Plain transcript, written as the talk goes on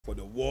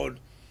world,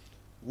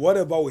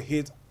 whatever will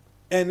hit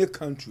any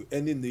country,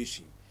 any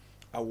nation,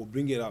 I will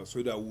bring it out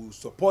so that we will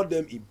support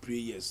them in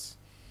prayers.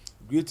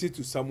 Greetings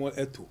to Samuel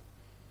Eto,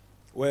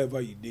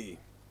 wherever you dey.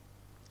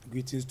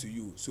 Greetings to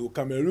you. So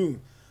Cameroon,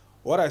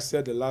 what I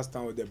said the last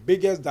time, the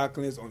biggest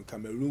darkness on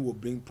Cameroon will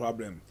bring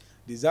problem.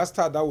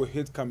 Disaster that will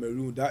hit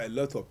Cameroon, that a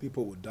lot of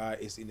people will die,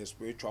 is in the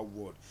spiritual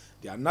world.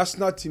 Their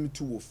national team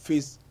too will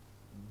face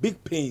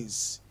big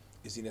pains,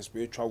 is in the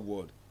spiritual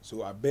world.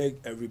 So I beg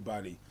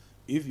everybody,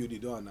 if you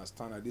don't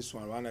understand this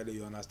one, right now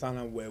you understand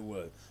them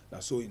well.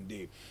 That's so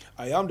indeed.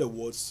 I am the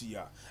world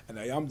seer, and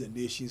I am the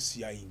nation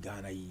seer in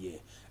Ghana here,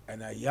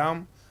 and I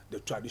am the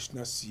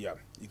traditional seer.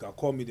 You can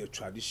call me the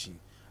tradition.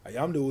 I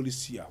am the holy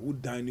seer who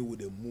dining with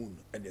the moon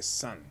and the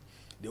sun.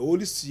 The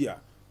holy seer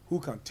who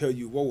can tell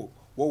you what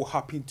will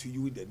happen to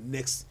you in the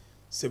next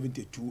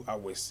 72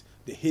 hours.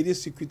 The hidden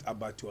secret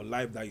about your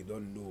life that you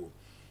don't know.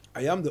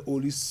 I am the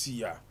holy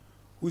seer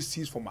who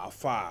sees from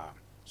afar.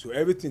 So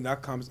everything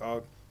that comes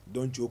out,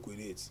 don't joke with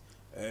it.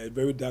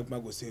 Very dark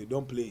man will say,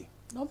 don't play.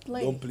 Don't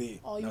play. Don't play.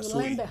 Or you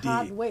learn the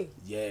hard way.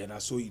 Yeah, and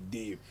that's so it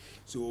did.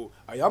 So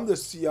I am the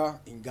seer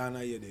in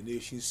Ghana here, the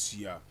nation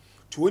seer.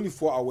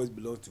 24 hours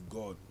belongs to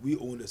God. We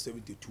own the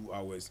 72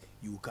 hours.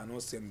 You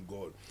cannot send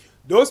God.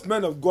 Those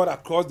men of God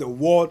across the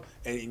world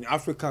and in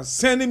Africa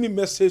sending me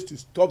message to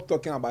stop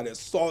talking about the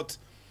salt.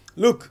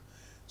 Look,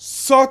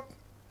 salt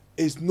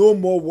is no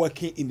more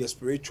working in the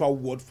spiritual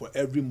world for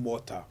every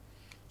mortal.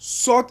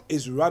 Salt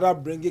is rather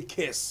bringing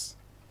curse.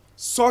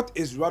 Salt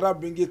is rather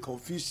bringing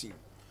confusion.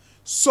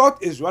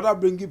 Salt is rather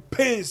bringing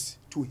pains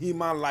to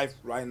human life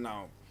right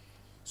now.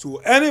 So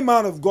any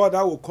man of God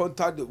that will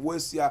contact the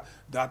world here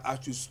that I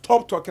should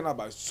stop talking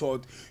about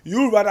salt,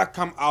 you rather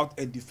come out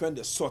and defend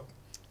the salt.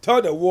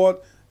 Tell the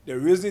world the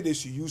reason they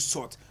should use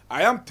salt.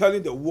 I am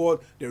telling the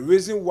world the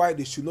reason why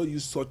they should not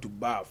use salt to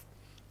bath.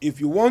 If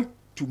you want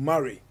to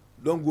marry,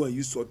 don't go and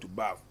use salt to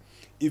bath.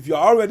 If you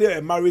are already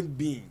a married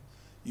being,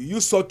 you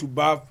use salt to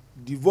bath,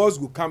 divorce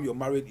will come your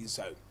married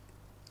inside.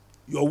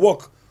 Your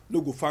work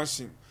no go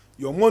function.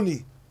 Your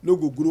money no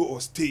go grow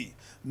or stay.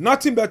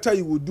 Nothing better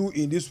you will do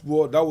in this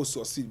world that will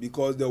succeed,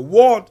 because the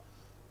world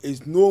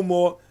is no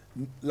more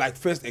like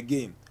first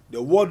again.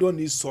 The world don't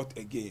need salt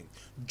again.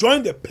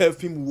 Join the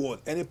perfume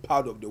world. Any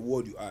part of the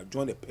world you are,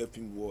 join the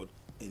perfume world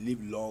and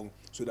live long,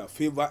 so that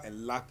favor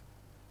and luck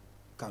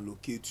can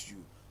locate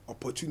you.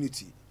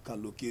 Opportunity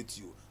can locate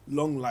you.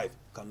 Long life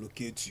can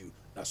locate you.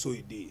 That's so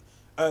it is.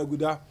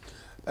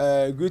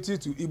 Greeting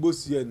to Igbo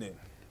CNN.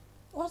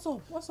 What's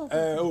up? What's up?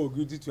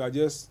 Greeting to, I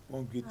just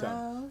want to greet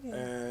them.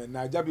 Okay.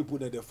 Nigeria people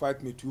that they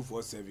fight me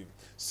 247.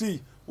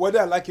 See, whether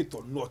I like it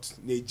or not,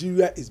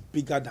 Nigeria is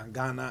bigger than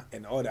Ghana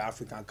and all the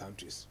African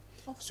countries.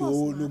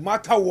 So no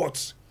matter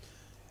what,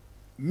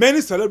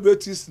 many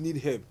celebrities need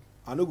help.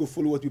 I no go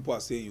follow what people are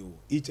saying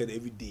each and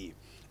every day.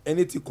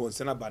 Anything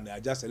concerned about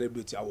Nigeria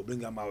celebrity, I will bring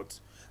them out.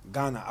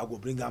 Ghana, I will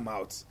bring them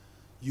out.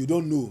 You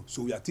don't know,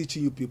 so we are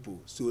teaching you people.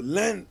 So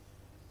learn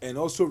and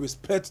also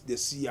respect the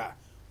seer.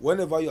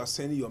 Whenever you are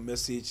sending your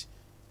message,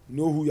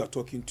 know who you are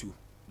talking to.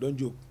 Don't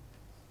joke.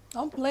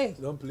 Don't play.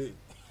 Don't play.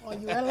 Or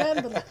you will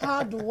learn the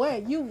hard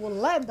way. You will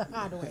learn the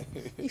hard way.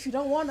 If you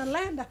don't want to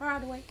learn the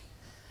hard way.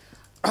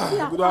 See,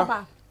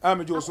 Akwaba.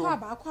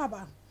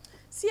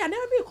 See, I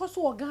never be because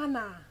of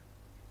Ghana.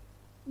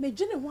 Me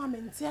jene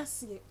woman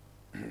tiasi.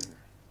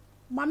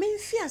 Mama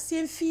fear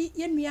same fee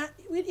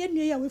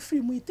ye we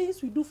free me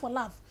things we do for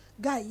love.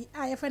 Guy,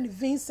 I friend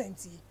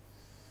Vincent.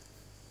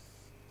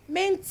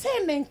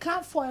 Maintain and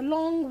camp for a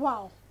long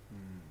while.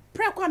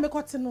 Pray kwa me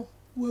kotino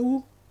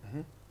wewu.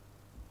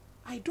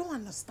 I don't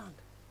understand.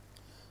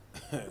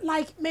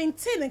 Like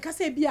maintain and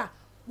kase bia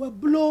we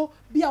blow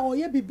bia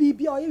oye bibi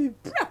bia oye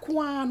pray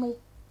kwa no.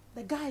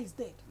 The guy is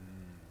dead.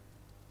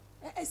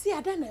 See,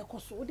 I don't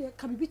know. They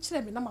can be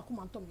children. I'm not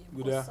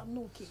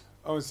okay.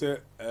 I would say,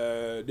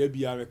 there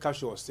be a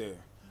casual say.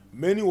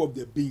 Many of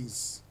the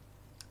beings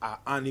are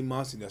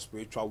animals in the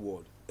spiritual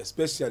world,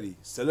 especially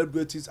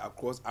celebrities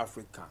across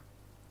Africa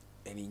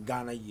and in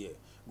Ghana here.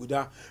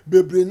 Guda,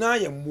 bebrena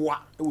ye mwa.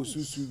 It was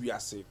so we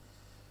say.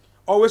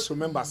 Always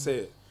remember,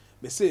 say,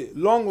 they say,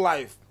 long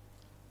life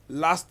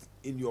lasts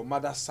in your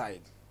mother's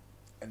side,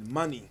 and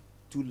money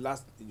to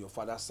last in your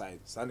father's side.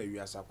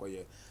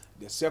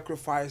 The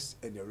sacrifice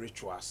and the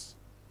rituals.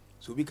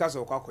 So because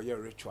of kwakoye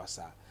rituals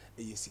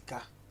e yesika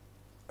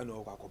and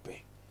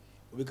okwakope.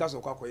 Because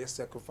of kwakoye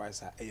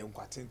sacrifice e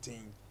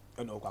yenkwatintin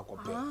and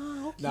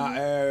okwakope. Now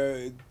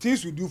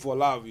things we do for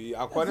love,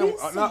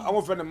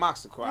 I'm friend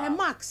Max kwa.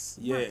 Max.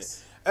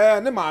 Yes.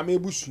 Ne ma me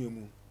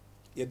busuemu.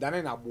 Ye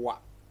dane na boa.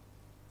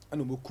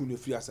 Ana moku no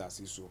free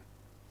asase so.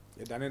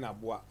 Ye dane na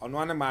boa. Ono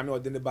ane ma me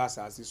ode ne ba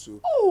asase so.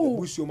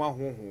 Busuemu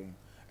ahonhom.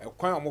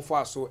 Kwan amofo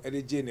aso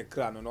edeje ne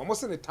kra no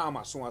almost in the time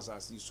aso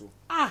asase so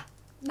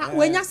na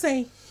wenya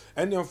sen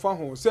ene mfa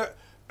ho se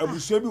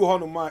abusua bi ho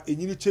no ma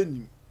enyini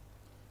chenim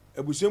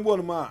abusua bi ho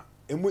no ma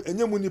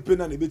enyemu nipe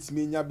na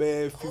betimi enya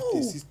be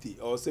 50 60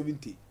 or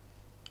 70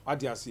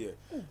 ade ase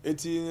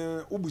eti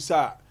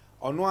ubusa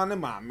ono ane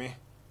maame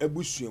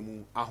abusua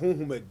mu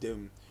ahonhom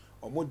edem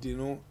omode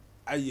no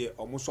aye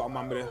almost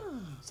amamre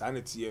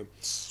sanity.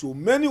 So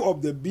many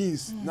of the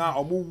beings now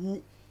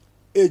omu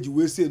age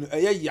we say no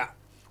ya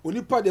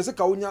onipa de se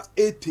ka wonya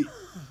 80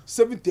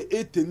 70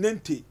 80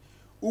 90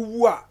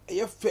 uwu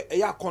a fe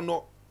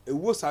akono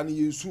ewo sa ne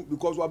yesu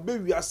because wa be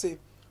wiase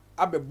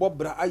abe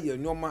bobra aye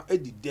nyoma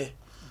edide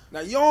na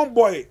young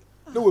boy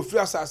no we free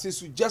asase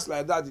so just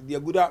like that the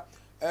good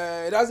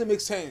it doesn't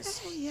make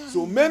sense.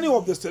 So many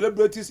of the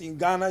celebrities in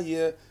Ghana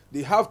here,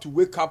 they have to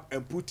wake up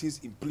and put this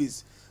in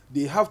place.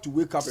 They have to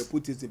wake up and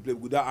put this in place.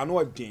 Good, I know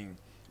a thing.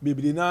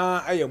 Baby,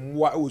 now I am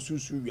what I was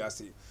soon we are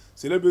saying.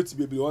 Celebrity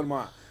baby, one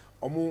man,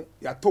 omo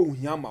ya to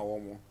hiyama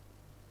omo.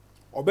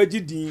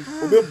 Obeji din,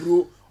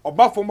 obebro,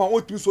 oba for my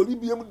own to so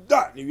libiem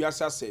da. Ni we are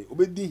say,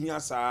 obedi hiya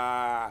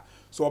sa.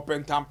 So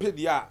pentampe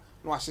dia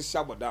no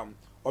ashisha bodam.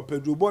 Or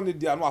Pedro Bonnie,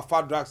 they are not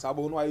far drugs,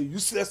 are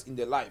useless in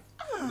the life,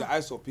 in the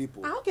eyes of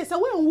people. Okay, so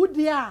when would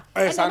they are?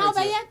 And now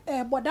they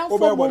are down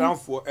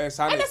for and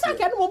the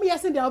second moment,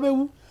 yes, in the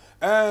Abu.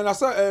 And I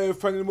saw a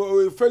friend,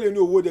 fairly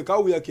new wood, the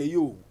cow we are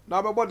you.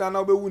 Now, but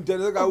now we won't tell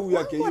the guy we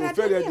are you,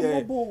 fairly.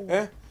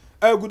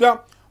 Eh, good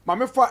up,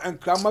 Mamma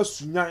and Clamor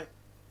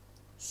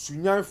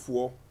Sunyan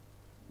for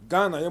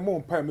Ghana, a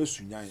more pime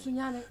Sunyan.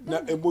 Now,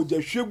 a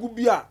moja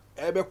shagubia,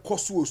 ever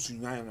cost was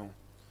Sunyan.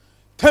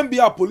 Can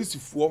be our police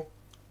for.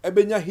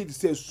 Ebenya hit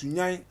says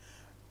Sunyan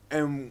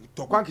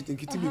tokwan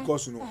kiti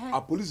because you know a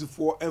police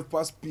for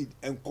fast speed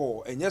and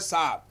call and yes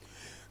sir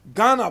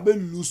Ghana be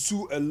lose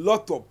a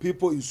lot of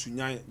people in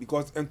Sunyan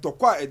because and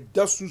tokwa e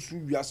dasusu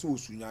wiase o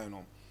Sunyan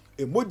no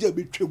e moja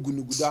be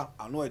twegunuguda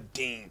ano e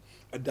den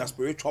a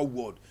spiritual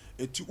world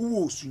eti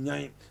uwo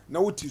Sunyan na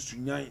woti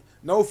Sunyan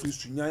na ofri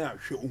Sunyan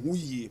ahwe ohu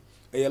yie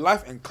e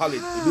life and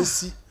college e be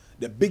see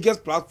the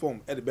biggest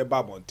platform at the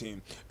Beba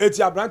Mountain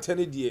eti abrante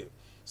ne de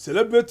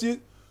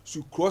celebrity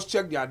should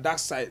cross-check their dark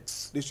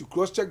sides. They should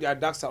cross-check their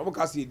dark side. What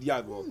can see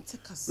Diago?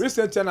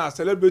 Recently, our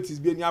celebrities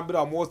being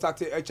able more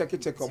started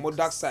check on more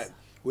dark side.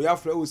 We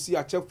have friends who see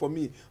a check for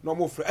me. No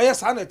more friends. Yes,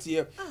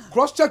 sanity.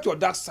 Cross-check your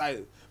dark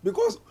side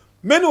because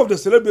many of the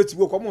celebrities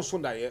will come on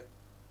Sunday.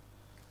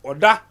 Or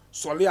that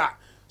Solia.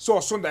 So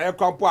Sunday,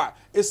 Crampa.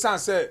 It's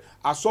say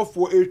I saw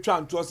for a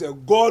chance to say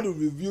God will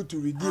reveal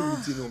to redeem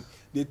it. You know,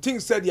 the thing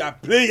said their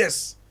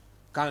prayers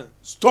can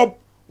stop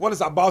what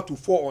is about to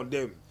fall on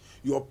them.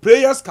 Your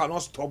prayers cannot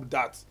stop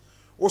that.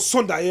 O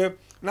Sunday,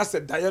 na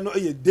said Diana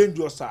a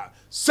dangerous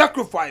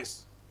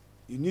sacrifice.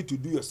 You need to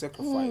do your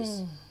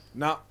sacrifice.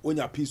 Now, when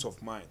your peace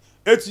of mind.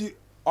 Eti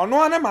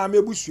ono ane ma me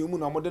busuemu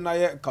na modern na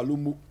ye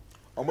kalumu.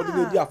 Omode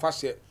na bi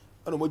afahye.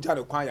 Ana mo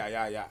jare kwan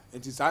ya.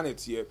 Enti sa na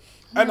tie.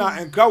 Ana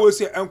enkra we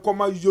say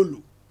enkoma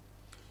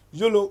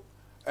Yolo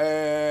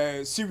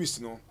series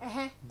no.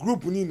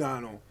 Group ni na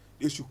no.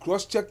 They should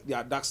cross check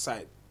their dark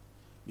side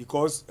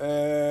because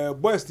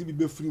boys still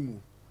be free mu.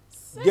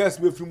 Yes,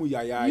 we from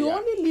You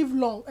only live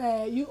long.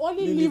 You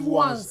only live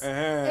once.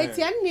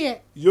 Etienne.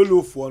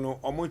 Yolo for no.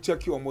 I'm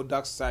check you on my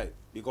dark side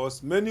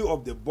because many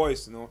of the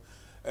boys, you know,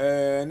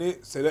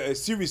 a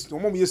series. No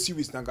more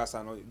series na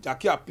kasa no.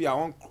 Jackie appear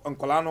on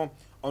Colano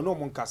on no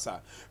monkasa.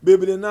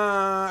 Baby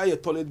na a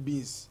toilet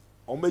beans.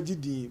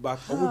 Omejidi but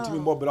omutimi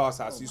mo bra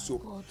asasi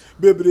so.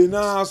 Baby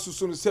na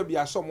so no se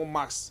bia so mo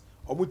max.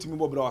 Omutimi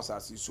mo bra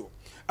asasi so.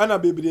 Ana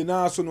bebere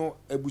na so no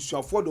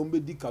ebusuafo do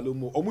mbedi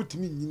kalomo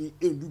omutimi nyini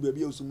endu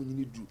bebia osomu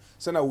nyini du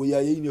se na we ya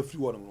ye na free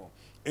one no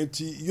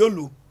enti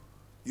Yolo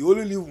you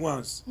only live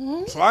once.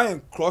 Try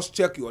and cross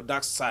check your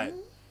dark side.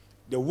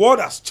 The world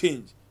has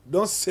changed.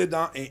 Don't sit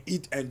down and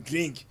eat and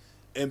drink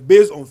and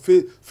based on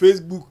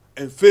Facebook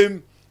and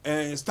fame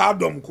and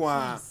stardom.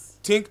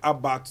 Think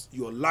about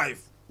your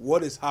life,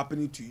 what is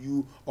happening to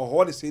you or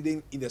what is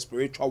happening in the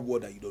spiritual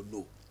world that you don't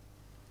know.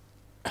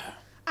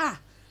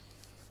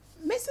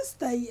 My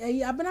sister,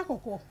 Abena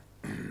Koko,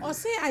 or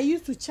say I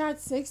used to charge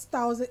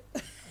 6,000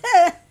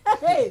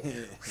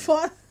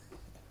 for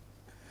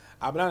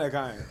Abena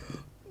kind.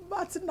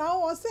 But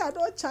now I say I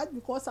don't charge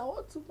because I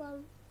want to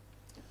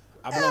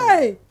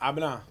marry.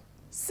 Abena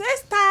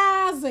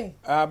 6,000.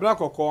 Abena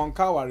Koko on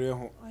Kawari.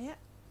 Oh yeah.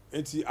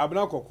 It's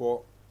Abena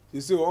Koko.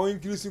 You say oh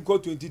increasing call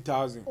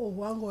 20,000. Oh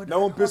one God.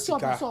 Now on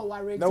Pesika.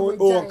 Now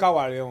on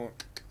Kawari.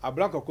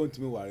 Abena Koko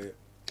to me worry.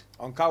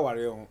 On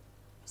Kawari.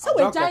 So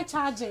we die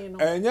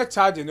charging. And yet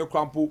charging no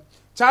crampo.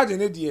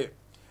 Charging it dear.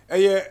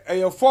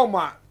 A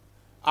former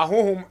a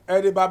home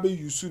Eddie Baby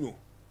Yusuno.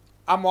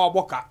 I'm all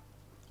boca.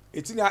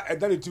 It's in a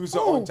done to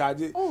so on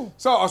charge.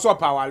 So also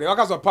power. The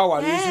workers of power.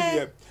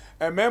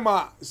 And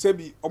Mema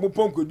Sebi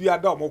Omupon could do a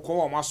dog more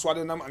come on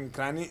Swadenham and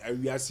Cranny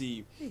and we are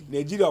see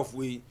Nigeria of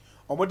way.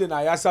 Or more than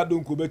Ayasa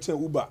don't go better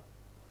Uber.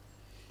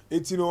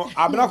 It's you know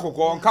Abnako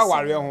on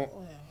Kawari.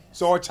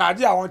 So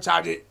charge I won't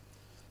charge it.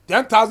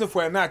 10,000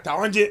 for a night. I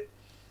want it.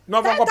 No,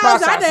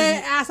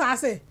 I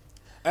say.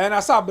 And I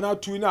saw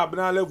Abena 2 now,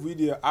 Abena left with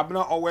you.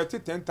 Abena or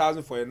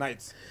 10,000 for a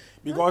night.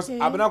 Because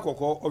Abena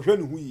Coco or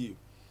Shen who ye.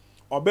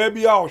 Or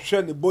baby, I'll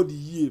share the body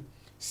ye.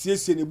 See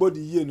the body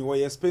ye no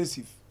way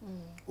expensive.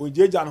 O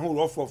Jajan who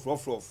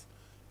rough.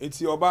 It's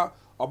your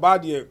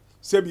about the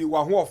Sebi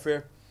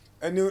Wahofe,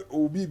 and you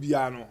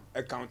Obibiano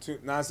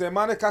account. Now, say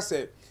Manica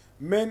say,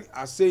 men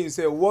are saying,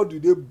 say, what do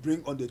they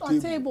bring on the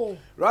table?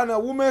 Right now,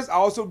 women are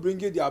also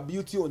bringing their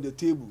beauty on the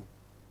table.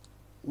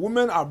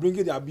 Women are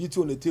bringing their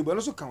beauty on the table and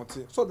also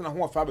counting. So then I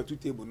want to have a two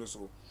table no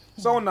so.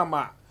 So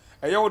nama,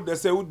 I know they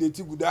say who they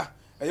tea guda,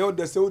 I know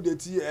they say who they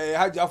tea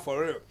haja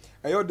for real.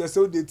 I know they say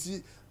who they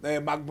tea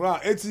McBrown.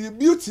 It's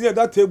beauty at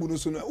that table no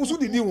so. Also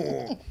did you?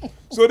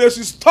 So they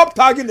should stop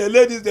tagging the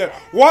ladies there.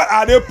 What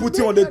are they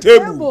putting on the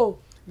table?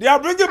 They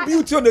are bringing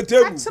beauty on the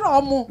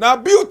table. Now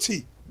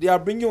beauty they are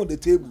bringing on the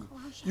table.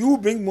 You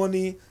bring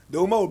money, the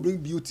woman will bring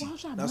beauty.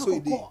 That's what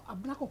it is.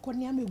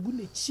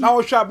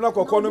 Now sharp na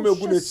kokko no me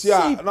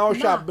gunetia. Now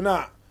sharp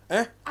na.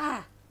 Eh?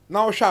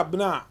 Now sharp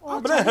na.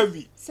 Abna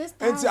heavy.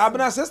 Enti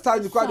abna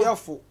 6,000 kwa dey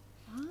afo.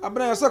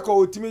 Abna yesa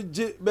ko otimi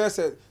je be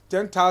say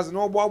 10,000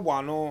 no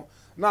boabo no.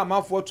 Na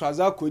amafo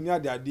trouser koni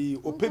ade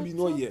opebi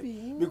no ye.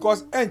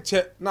 Because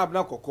enche na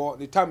abna kokko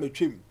the time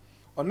etwem.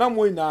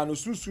 Onamo ina no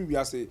susu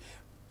wiase.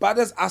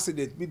 Baddest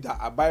accident be that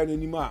abayo no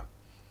nima.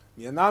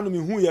 Me na no me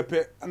hu ye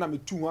pe na me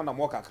tu ho na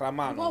mo kakra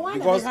ma no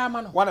because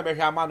one be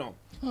hwa ma no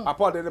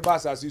papa de ne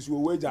bas asisu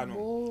oweja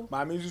no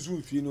ma me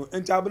susu fi no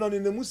enti abena no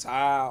nemu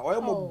saa oye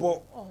mo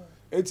bo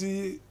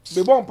enti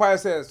be bon pa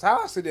say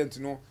saa accident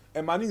no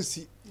e ma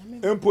nsi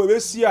empo be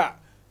si a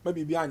ma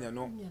bibi anya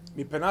no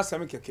me pena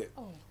asem keke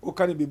o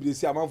ka ne bibire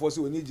si amanfo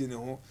se oni gine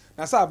ho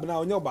na saa abena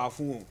onye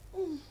obaafo ho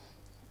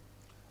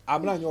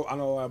abena onye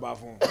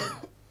obaafo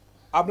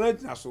abena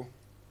tina so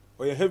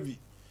oye heavy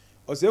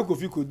ose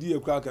ekofi kodi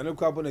ekwa ka ne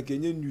kwa bo na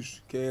kenye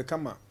news ke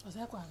kama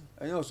ose kwa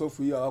enye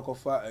osofu yi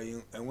akofa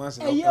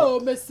enwanse na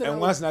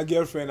enwanse na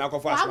girlfriend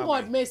akofa asma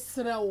one god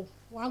mesrew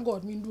one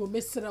god mi ndu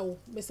mesrew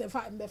me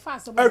fa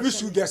asem every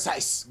shoe get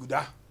size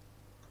guda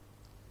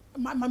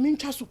ma mi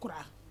ntwa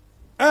sukura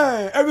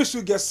every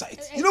shoe get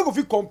size you no go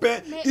fit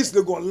compare East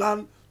Legon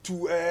land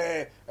to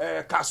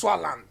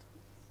Kaswa land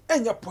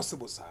enye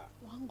possible sir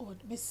one god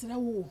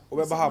mesrew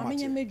obeba ha ma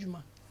menye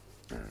medjuma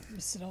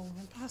mesrew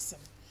asem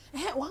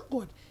one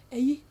god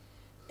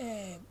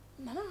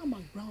nana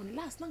McBrown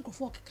last na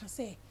nkofo ka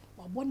say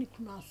waboni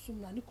kuna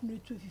asum na ne kuna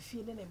etu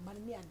efifie ne mba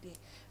ne ade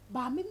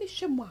ba me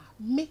hwemu a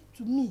me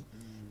to me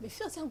me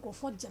feel say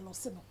nkofo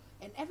jealous no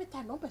and every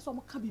time no person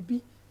mo ka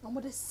bibi na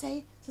mo de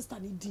say sister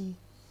ni din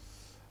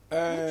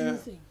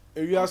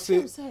area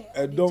say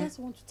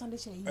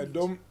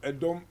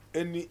edom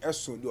any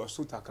eso de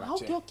oso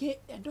takrache okay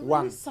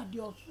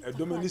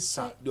edom any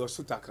sa de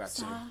oso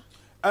takrache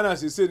ana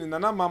se ni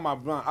nana mama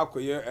Brown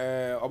akoye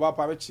oba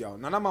pa bechia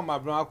nana mama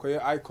Brown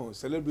akoye icon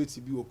celebrity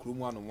bi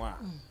okromu anu a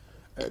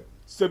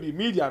sebi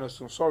media no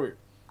so sorry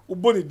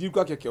uboni di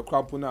kwa keke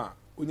krampo na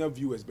onya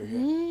viewers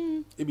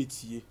behwe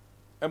ebetie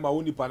e ma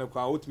woni pa ne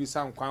kwa otimi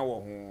san kwan wo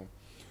ho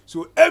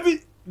so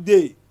every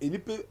day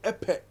enipe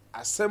epe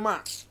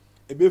asema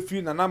ebe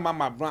free nana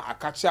mama Brown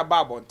akachi aba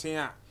abonten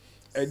a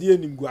ede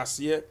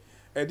enimguase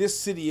ede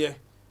siriye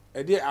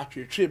ede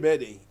atwetwe be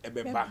dey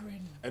ebeba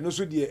eno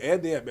so de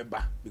ede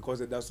ebeba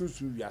because da so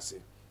su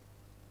wiase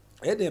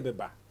ede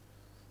ebeba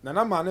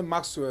nana ma ne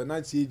Maxwell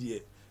 98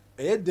 de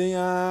ede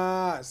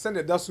ya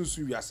send da so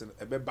su wiase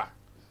ebeba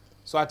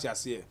so ati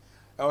ase e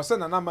o se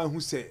nana ma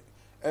hu se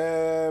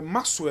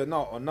Maxwell na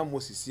ona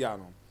Mosisi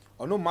ano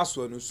ono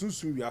Maxwell no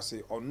sunsu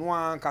wiase ono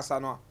an kasa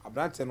no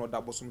abrante no da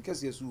bosom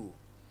kese su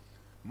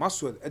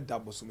Maxwell da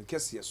bosom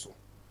kese so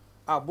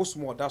a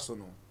bosom oda so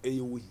no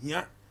eye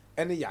ohia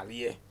ene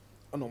yare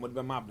ono mo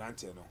de ma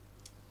abrante no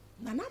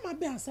nana ma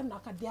be ansem na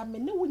ka dia me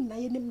ne wonna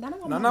ye nim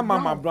nana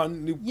mama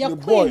Brown ni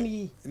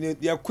boy ni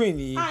ya queen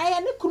yi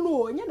ne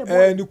kunu nye ne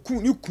boy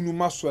ni kunu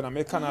Maxwell na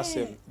me kana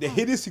sem the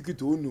hidden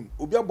secret onum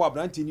obi abo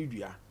abrante ni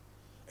dua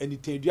eni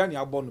tedua ni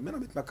abo no me na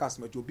betima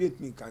kasma ti obi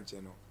entimi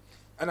kanche no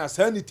ana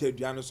sa ni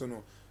tedua no so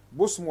no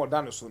bosom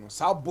oda no so no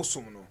sa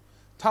bosom no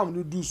tam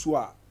no du so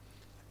a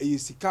eye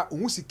sika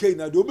hu sika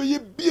ina de obeye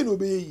bie no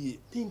obeye yie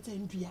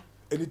tendua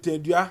eni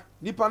tendua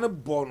nipa no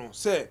bo no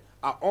se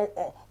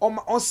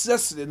on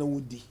sesle na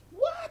wodi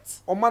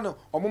what omma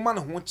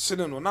no ho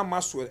kyere no na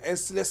Maxwell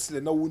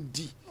enselesle na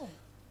wodi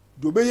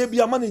de obeye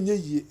bia ma na nye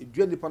yie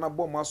edua nipa na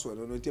bo Maxwell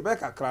no ti be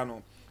kakra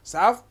no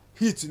sa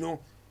hit no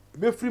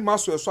be free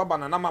Maxwell so aba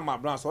na mama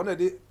Brown so na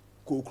de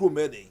kokro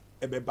mede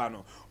ebeba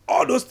no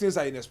all those things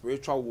are in the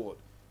spiritual world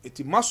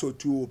it Maxwell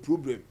to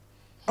problem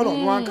ono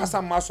no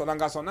ankasa Maxwell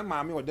ankasa na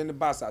maame o de ne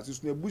bass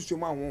asu na ebusu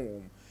ma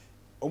ho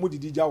omo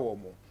didi ja wo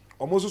mo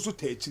omo so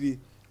ta akiri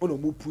ono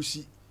mo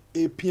pushi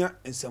epia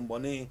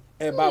ensembone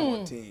eba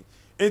moten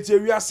enti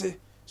ewiase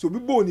so bi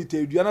bo ni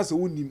tadua na se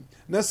wonim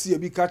na se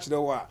bi ka kire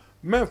wo a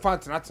men fa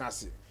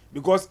tenase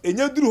because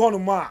enye duru ho no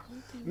ma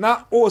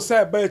na o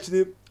say ba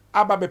akiri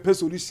aba be pe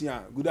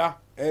solution guda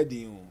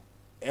edin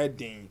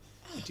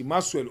enti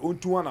Maxwell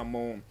ontu wana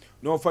mo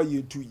na ofa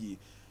ye tu yi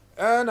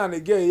na ne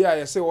ge ya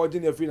ye se o je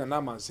na free na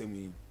na mansem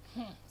yi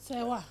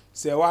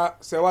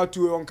sewa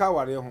tu onka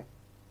ware ho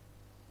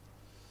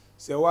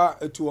sewa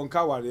etu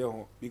onka ware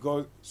ho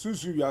because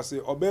susu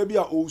wiase oba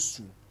bia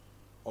osu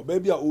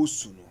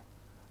no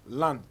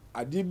land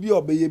ade bia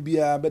obeye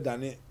bia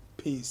bedane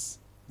pace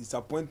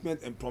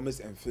disappointment and promise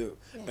and fail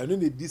eno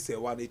ne di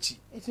sewa na chi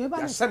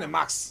ya send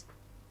max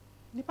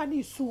nipa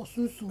ni su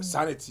osunsun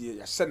sanity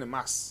ya send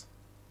max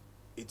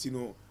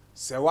etino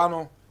sewa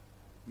no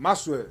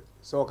Maxwell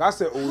so ka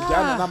say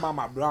oja na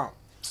mama brown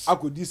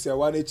akodi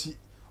sewa na chi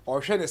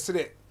ohwe ne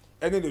sere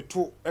ene ne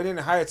to ene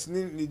ne height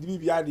ne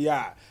bibia de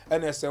a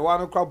ene sewa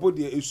no krapo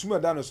de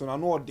esuma da no so na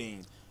no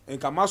odin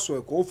enka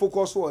Maxwell ko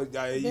focus o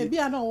baby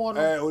na wo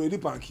no already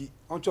panki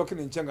on choking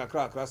in chenga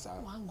kra sa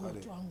one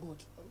god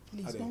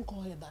please don't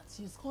call her that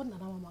she's called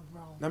Nana Mama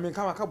Brown na me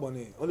kama ka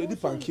bone already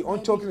panki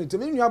on choking in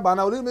me nua ba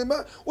na o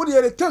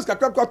de the test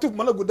kakra kwa to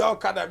mana go da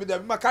okada bi da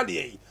ma ka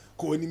de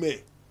ko ni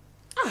me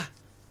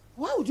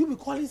why would you be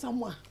calling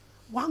someone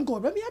one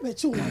god let me have a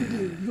chill one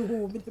day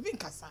yo me dey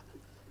kasa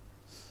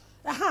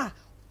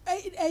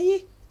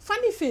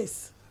funny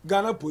face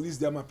Ghana police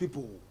they are my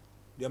people.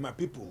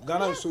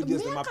 Ghana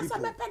soldiers they are my people.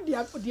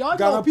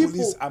 Ghana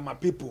police are my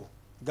people.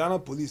 Ghana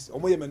police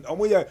omo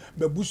ye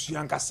bebusu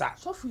yankasa.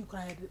 So for you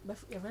cried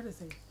you ready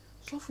say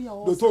so for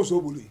you doctor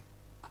so bulu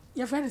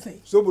you ready say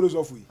so bulu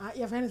so for you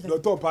you ready say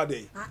doctor pa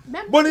dey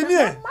boni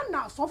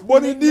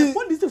ni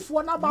police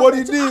for na ba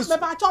me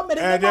ba cho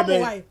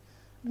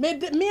me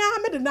dey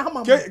me the na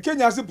mama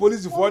Kenya say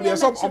police for there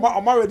some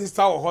omo ready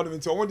start ho no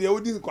nti omo dey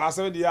odi ko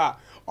asem dey a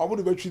omo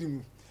dey betwini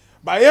mu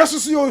ba yesu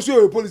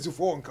so police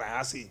for nkran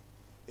ase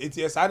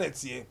eti esa na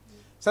tie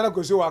sana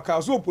ko so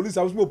waka so police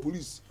am so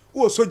police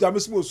o soldier me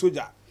so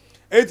soldier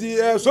eti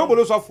so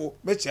bolo so fo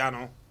me chia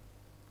no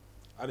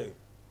ade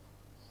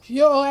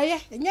yo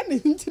enye ne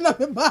nti na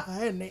me ba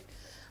ene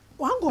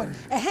one god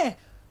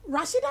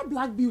Rashida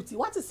Black Beauty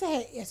what to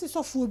say yes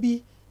so fo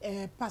bi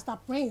Pastor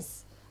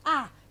Prince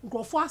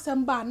grofo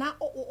asemba na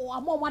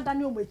amoma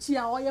dani omachi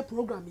a oye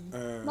program yi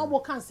na mo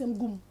kan sem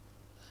gum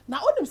na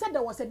onim said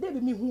there was a day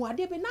be me hu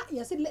ade be na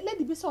yes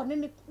lady be so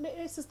ne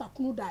sister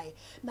kunu die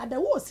na there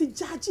was si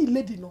judge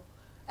lady no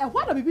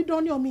what do be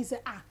don me say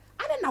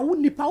ade na wo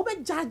nipa wo be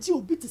judge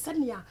obi te se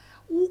ne a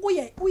wo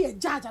ye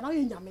judge na wo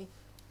ye nyame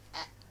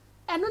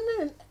eno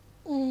ne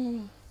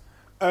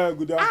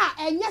good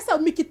enye se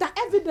mikita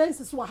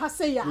evidences wa ha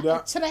say ya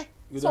kire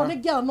so ne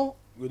girl no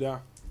good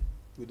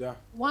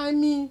why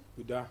me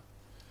good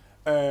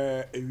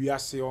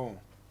ewiase on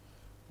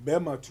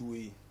bema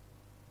tuwe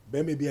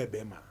bema bi e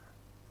bema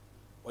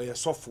oye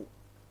sofo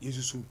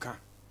yesusu nka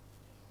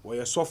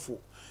oye sofo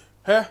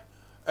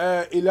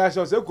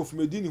Elisha se kofu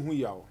medini hu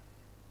yawo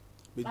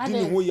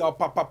medini hu yawo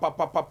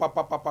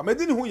papa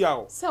medini hu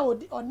yawo se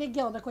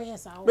onege on ko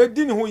yesa o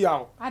medini hu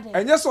yawo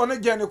enye se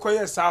onege ne ko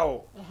yesa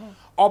o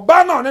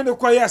oba na one ne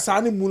ko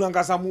yesa ne mu na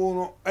ngasa mu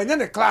no enye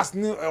ne class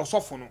ni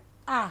sofo no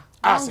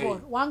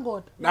one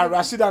god. Now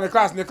Rashida in the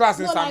class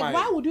in Samai.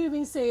 Why would you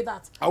even say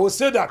that? I will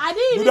say that. I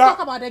didn't even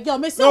talk about the girl.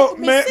 Me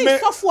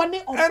software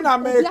ni. And I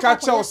may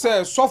catch you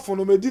say software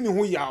no me dini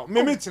hu ya.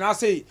 Me tina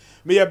say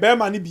me ye be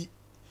ma ni bi.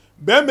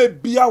 Be me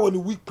bia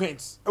woni weak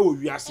points. E wo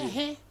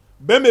wiase.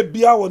 Be me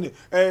bia woni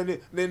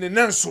ne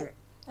nanso.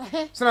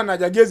 Sana na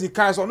jagezi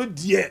kan so no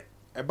die.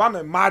 E ba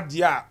na ma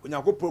die a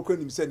onyanko prokra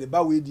nim say ne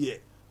ba we die.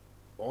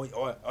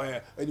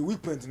 Any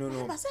weak point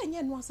no.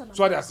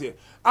 So I say,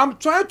 I'm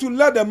trying to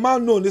let the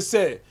man know. They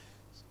say,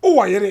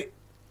 "Oh, yere,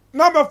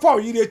 number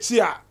 4 yere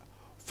chia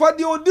for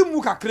the odimu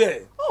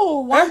kakre." Oh,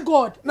 one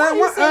God! Why are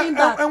you saying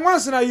that? And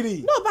once na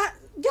yere. No, but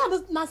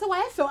girl, na say why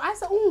I feel. I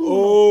say,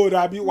 "Oh,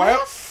 Rabbi,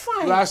 why?"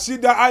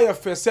 Rashida, I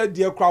first said,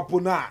 "Dear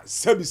Krapona,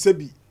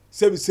 sebi.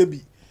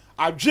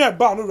 Adwen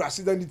ba no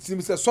Rashida ni team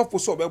say so for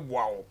so be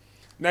boa wo."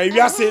 Na wi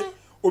ase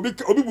obi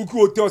buku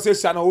hotel say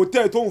sha na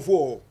hotel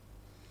Otumfuor.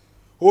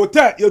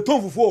 Hotel ye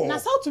Otumfuor na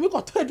sao to me ko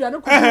to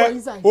aduane ko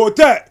inside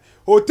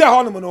hotel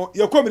hono no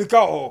ye communica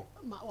ho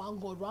one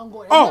god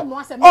no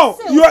asem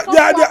you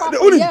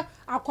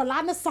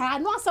akola ne sa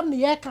no asem ne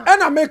ye kan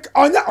na make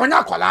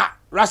onya akola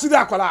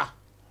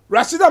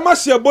Rashida ma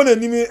she bona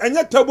nimi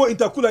enye turbo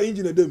intercooler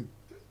engine dem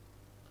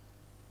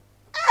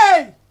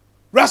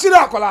Rashida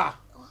akola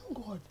one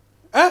god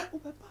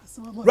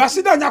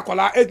Rashida nya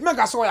akola it make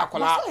us ya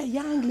akola so a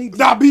young lady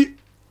dabi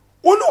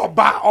onu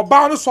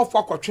oba no so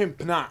for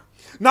kwetwempena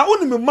na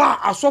onimi ma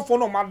asofo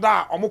no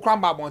mada omukra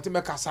mba bonte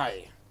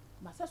mekasai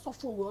ma se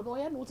sofo we no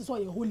ye no te so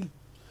ye holy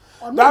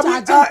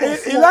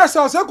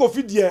Elisha se ko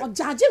fidie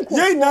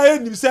ye na ye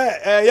nim se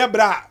ye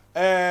bra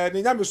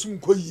ne nya mesum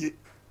koyie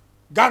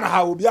Ghana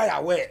ha obi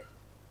aya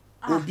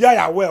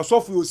we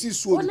sofo osi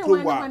su odi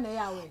prowa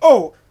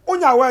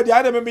onya we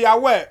dia de me ya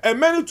we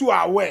many to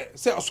awe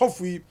se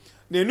sofo yi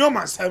ne no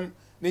masem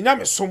ne nya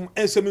mesum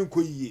ensem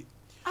koyie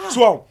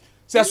so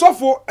se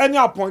sofo any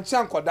appoint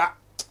ankoda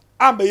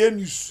amba ye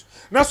news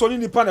na so ni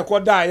nipa ne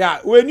koda ya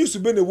we news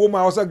be ne wo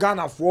ma o se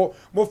Ghana fo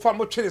mo fa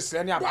mo twere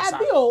se ne abasa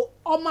abi o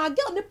ma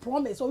girl ne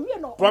promise o we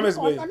no promise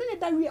me no ne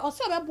da we o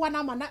se be boa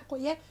na ma na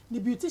koye the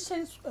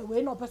beauticians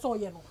we no person o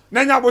ye no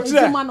na nya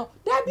botre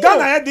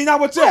Ghana ye di nya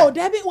botre oh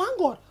there be one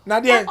god na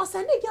there o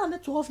se ne girl ne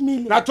 12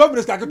 million na 12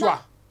 million ka ketwa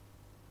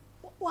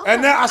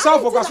ene asal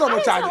for kaso no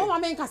charge o ma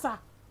men kasa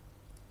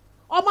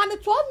o ma ne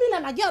 12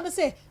 million na girl be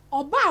say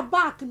oba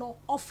back no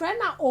o friend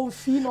na on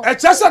fee no e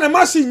chese ne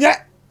machine nye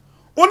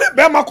oni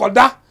be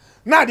makoda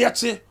na de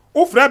che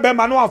o frɛ be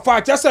ma no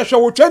afa chese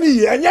hwe wo twa ni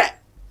ye enye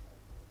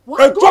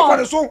e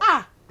to so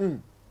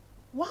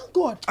One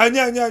God.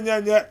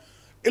 Anya.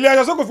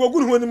 Elias so go for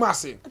good woni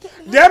mase.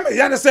 Dem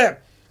ya ne se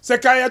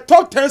kan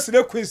top 10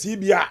 sele queens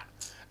bia.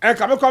 En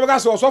ka me ko ga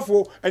so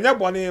osofo enye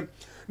bone.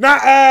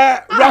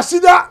 Na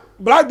Rasida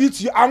Black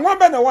Beauty anwa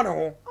be na won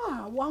ho.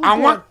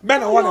 Anwa be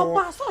na won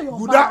ho.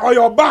 Guda or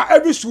your bar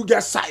every shoe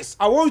get size.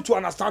 I want you to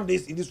understand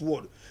this in this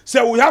world.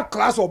 Say we have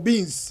class of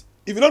beings.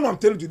 If you don't know what I'm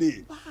telling you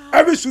today,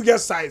 every shoe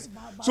gets size.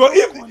 So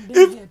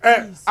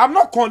if I'm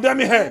not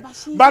condemning her,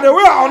 but the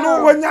way I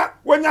know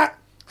when you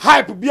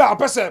hype be a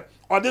person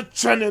or the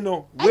trending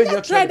no, when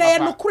you trend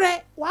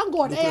one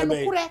God and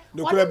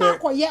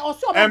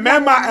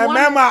remember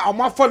I'm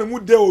not for the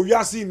mood there we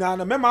are seeing now.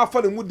 Remember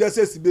for the mood there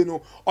says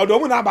no, or the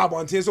one about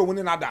one thing so one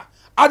another.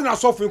 I did not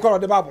suffer in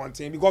the Bible one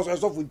thing because I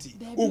suffer tea.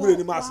 Who will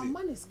the mass?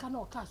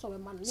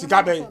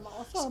 Sikabe,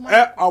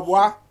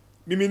 Abwa,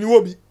 Mimi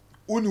Nuobi,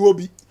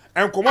 Unuobi.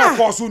 And come on,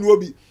 course,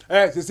 Unuobi.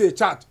 They say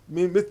chat.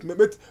 Me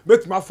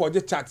my for the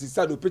chat.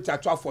 Instead of picture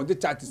for the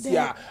chat. See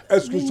a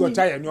screenshot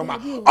and your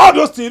man. All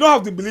those things you don't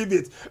have to believe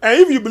it. And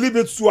if you believe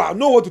it, so I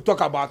know what to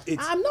talk about it.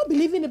 I'm not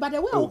believing it, but the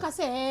way I can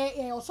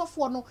say, also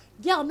for no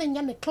girl, then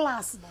you're the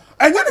class.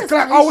 And you're the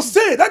class. I will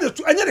say that is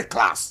true. And you're the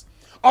class.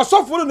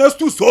 Also for the next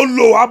two so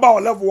low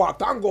about level one.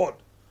 Thank God.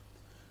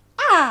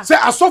 Say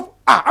I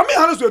mean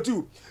honest with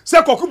you.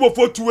 Say Kokubo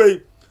for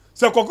 2A.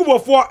 Say Kokubo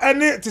for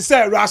any to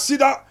say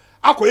Rasida.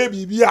 Akoye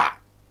bibia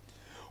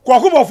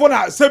kwakubo fo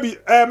na sebi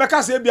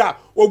meka se bia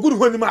ogudu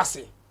honi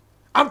mase.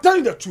 I'm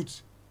telling the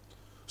truth.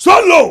 So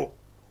low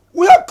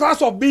we have class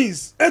of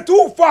beings and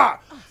too far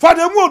for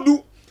them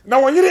odu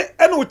na wonyere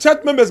eno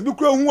church members bi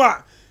kura hu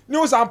a ne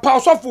wo san pa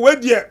so for we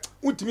de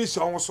untimi se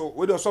won so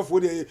we de so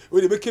for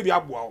we de be ke bi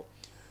aboa o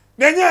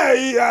na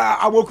nya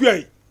aboku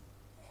ai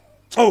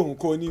oh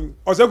ko ni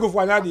o se ko fu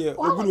anya de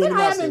ogudu honi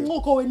mase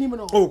oh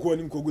ko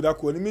ni ko guda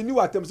ko ni ni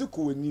watem se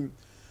ko ni.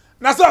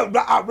 Now, so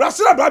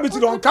Rasila Black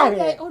Beauty don't count.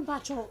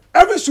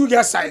 Every shoe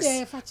get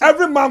size.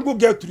 Every mango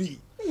get 3.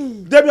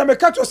 There be a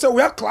catch say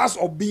we have class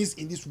of beings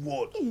in this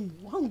world.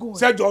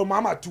 Said your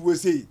mama to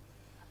say,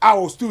 I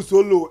was still so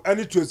low.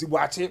 Any choice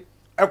watching.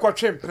 I got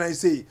train plan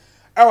say.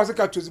 I was a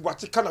catch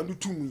watching. Cannot do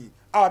to me.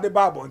 I the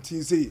Bible and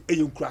say, "A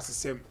young class the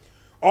same."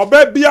 Or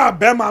baby a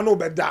bema no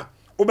better.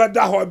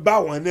 Obeda ho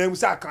ba one name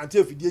say I can't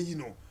tell if you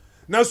know.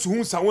 Now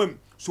soon some man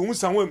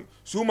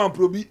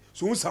probi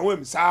some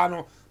sa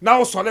no.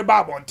 Now so the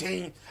Bible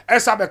thing.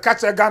 Esa be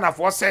catch a Ghana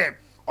for say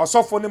or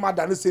so for them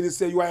than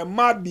say you are a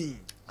mad being.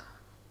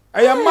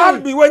 I am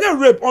mad being when you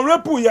rape on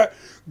rape here.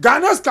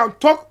 Ghanaians can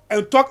talk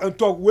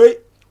way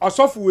or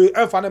so for way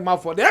and find them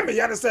out for them. Me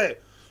say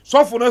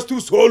so for us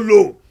too so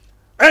low.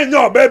 And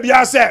no baby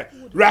I say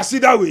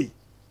Rasida way.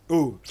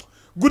 Oh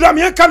good am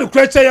here can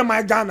create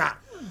my Ghana.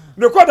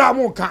 Because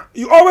that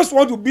you always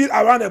want to beat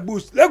around the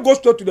bush. Let's go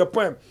straight to the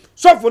point.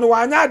 So for no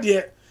one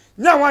idea,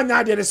 now one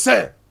idea they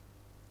say.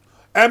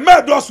 And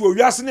my doors will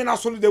be asking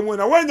us only the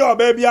winner. When your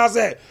baby has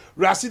a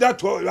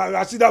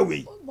Rasida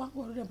way.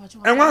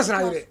 And once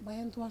I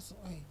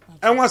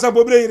and once a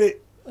bobre.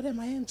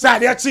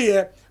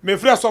 Say me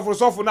fresh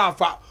suffer now.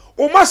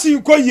 O must see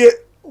koye.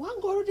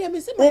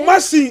 O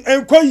must see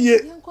and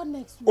koye.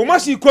 O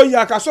must see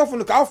koye. Ka suffer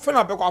no ka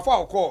fena be kwa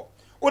fa call.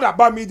 O da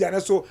ba media na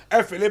so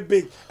e fele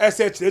big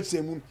SH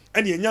mu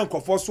and ye nyanko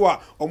for so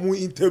a omu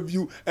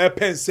interview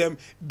pensem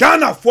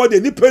Ghana for the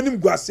nipanim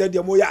guase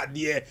de mo ya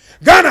de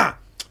Ghana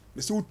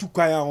me se utu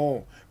kwaya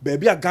ho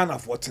baby a Ghana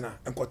for tena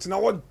enkotina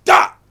wo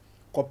da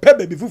ko pe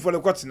baby fufu le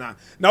kotina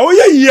na wo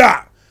ye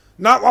yia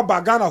na wa ba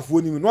Ghana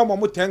for ni no mo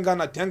 10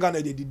 Ghana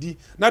de didi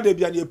na de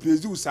bia de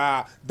prezu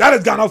sa that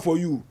is Ghana for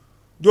you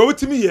do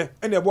wetimi ye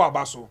ene bo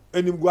abaso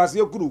enim guase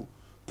kuru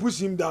push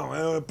him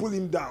down pull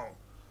him down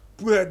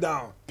pull her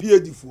down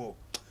PAD4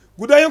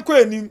 good ayen ko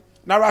enim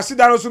na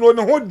Rasida no so no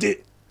ne ho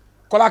de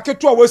kola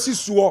keto a wasi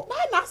suo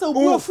na sa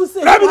obuofu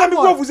se rabi na mi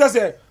obuofu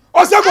se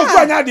o se ko fu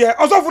anya de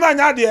o so fu na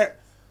anya de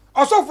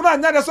osofo na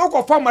nya de so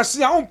ko fa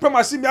machine a on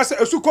machine bia se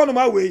esu kono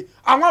ma we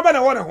anwa be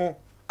na wo ne ho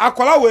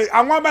akola we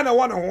anwa be na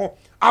wo ne ho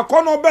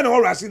akono be na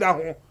wo Rasida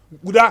ho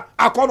guda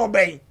akono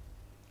ben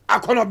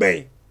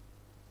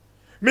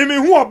mimi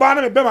hu oba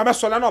na me be ma be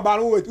so na oba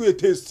no we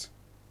taste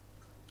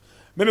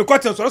mimi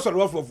kwaten so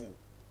rough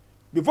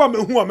before me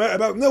hu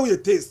na we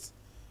taste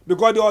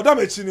because the other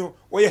machine no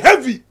we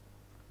heavy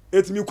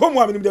it mi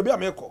komu am ni de bia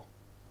me ko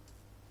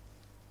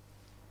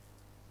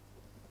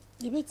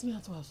e betimi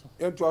atwaso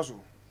entwaso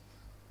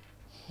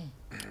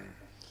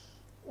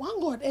one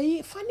God,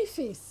 a funny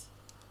face.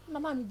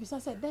 Mama, me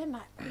bisa said then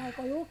like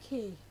are you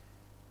okay?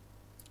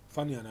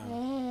 Funny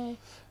now.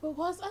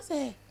 Because I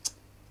say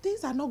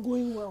things are not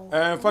going well.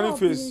 Funny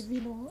face.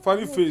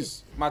 Funny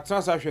face. My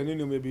transaction you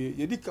know maybe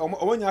you did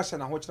when you ask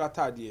na ho chira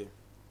tade.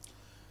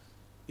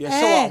 Yes,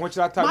 so ho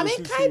chira tade. Mama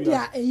kind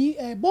dia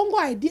bongo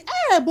ID.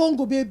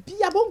 Bongo baby,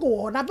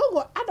 bongo na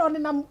bongo I don't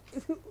know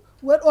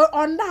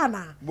on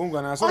Dana.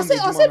 Bongo na so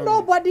say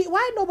nobody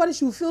why nobody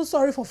should feel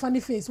sorry for funny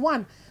face.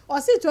 One or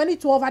see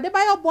 2012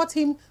 Adebayo bought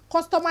him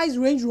customized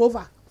Range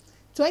Rover.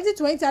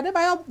 2020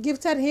 Adebayo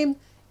gifted him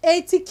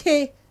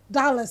 $80,000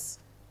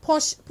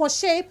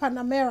 Porsche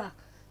Panamera.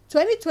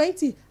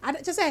 2020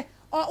 just say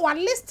or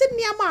listing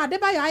near ma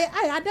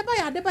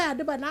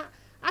Adeba na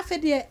afe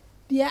de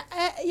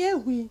ye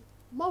hui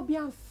mo bi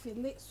am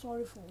feel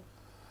sorry for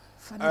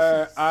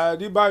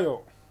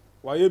Adebayo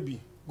waye bi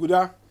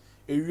guda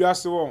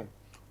ewiase won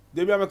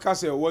de bi ameka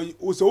say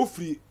wo so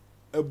free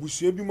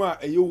abusua bi mu a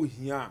eye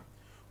ohia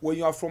when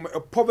you are from a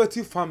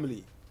poverty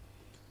family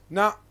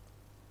na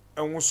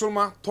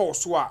enwosoma to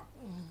so a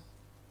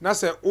na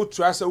say o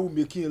try say we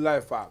making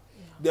life a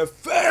the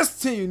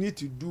first thing you need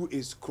to do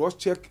is cross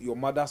check your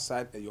mother's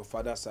side and your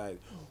father's side.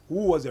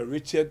 Who was a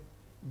richest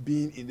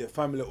being in the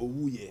family or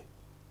who ye?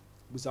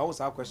 Because I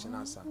was our question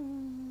answer.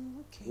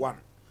 Okay. 1.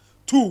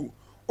 2.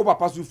 O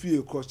papa so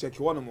feel cross check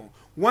one more.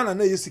 One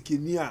and yesiki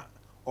nia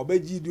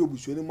obeji di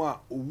obusuani mu a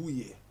owu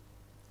ye.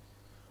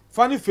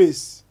 Funny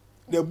face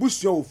the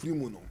busua ofri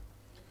mu no.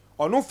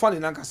 Ono funny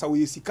nankasa we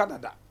yesika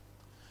dada.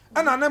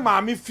 Ana na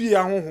maami fie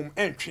ahohom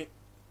entwe.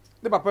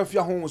 The papa fie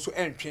ahohom so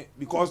entwe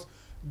because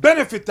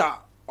benefita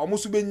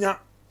almost benya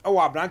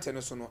ewa abrante ne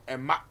so no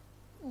emma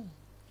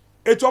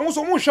etu almost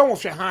mo hwe wo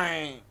hwe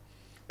han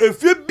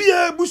efie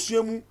bia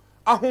busua mu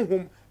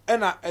ahohom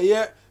na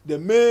eye the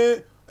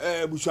me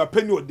busua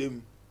penny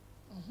odem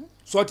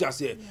so ti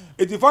ase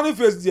eti funny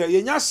face dia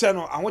yenya hye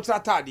no ahokyera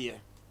taade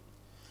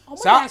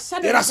sa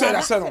era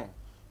se no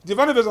the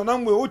funny face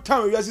on we o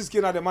time we asi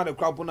skin na the man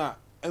crap na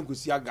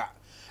enkosi aga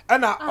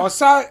na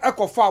osa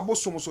ekofa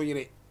abosom so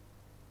yire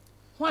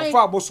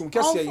ofa abosom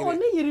kese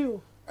yire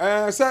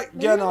say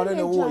get na ole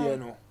na wo ye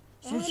no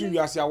susu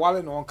wiase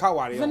awale no onka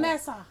ware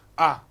Vanessa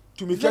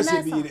to me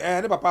kese bi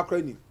ne papa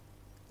kra ni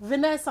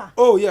Vanessa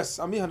oh yes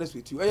I'm being honest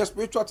with you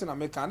spiritual thing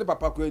America ne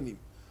papa kra ni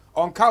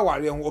onka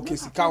ware ho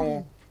okesika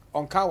ho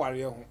onka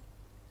ware ho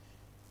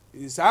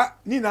isa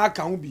ni na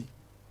aka ho bi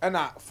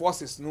na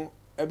forces no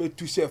ebe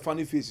tu share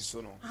funny faces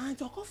so no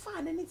joko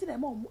fa na ni ti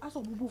dem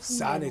aso bubu fu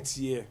sa na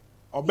tie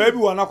oba bi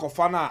wona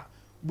kofa na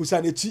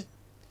busa na ti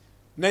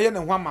na ye ne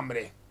ho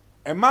amamre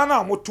ema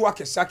na moto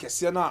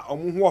akese na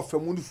omo ho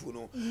ofamu nufu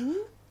no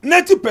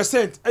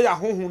 90% eya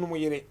honhon no mo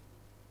yire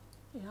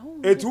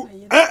etu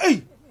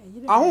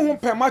ahonhon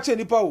pe ma che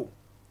nipa o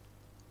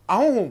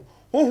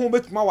ahonhon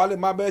betuma wale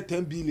ma be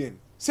 10 billion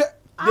se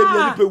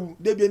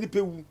debia ni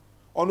pewu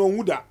ono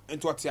onwu da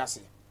ento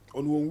otiase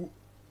ono onwu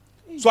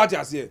so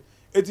atiase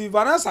eti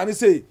Vanessa ni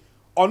say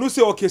ono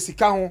se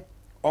okesika ho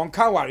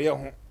onka ware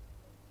ho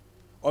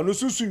ono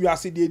susu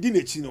wiase de edi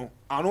nechi no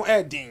ano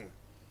edin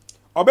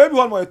obaby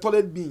one more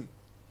toilet bean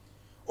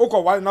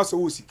oko wale na so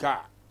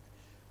osika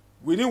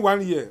within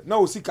 1 year na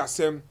osika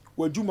sem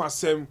waduma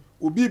sem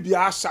obi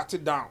bia shut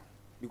it down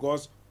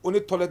because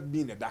only toilet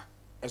bean da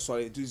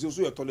sorry it is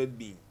also your toilet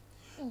bean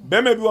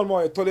be maybe one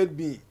more toilet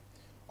bean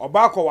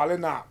oba ko wale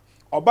na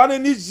oba na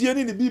ni zie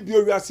ni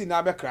bibio wiase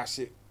na be crash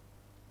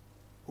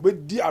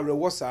obedi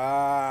arewo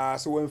saa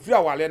so when free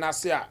wale na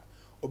se a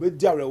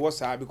obedi arewo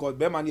saa because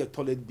be man your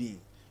toilet bean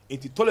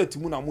enti toilet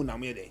mu na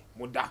me de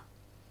moda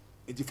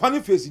enti funny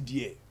face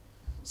die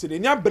se de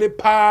nya bre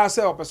pa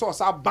se o person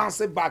sa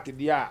bounce back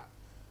dia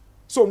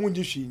so mu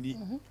nji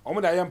hwini o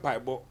mu da ye mpa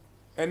ebo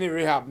any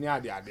rehab ni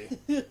ade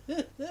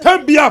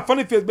can be a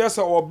funny face be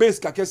so or base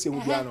ka kese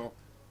hu bia no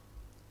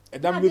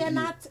edam be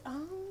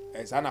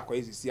bi sana kwa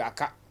isi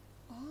aka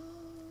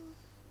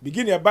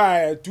begin e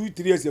by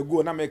 2-3 years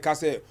ago na me ka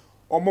say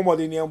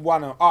omomode ni embo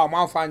na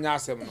ma fa anya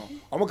asem no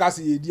omo ka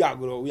say yedi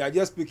agoro we are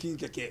just speaking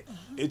keke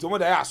eto mo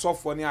da ya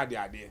sofo ni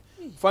ade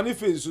funny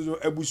face so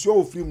abusuo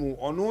ofri mu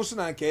ono so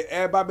na nke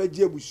eba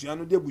beje abusuo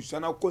no de abusuo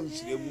na ko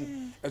nchire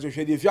mu eto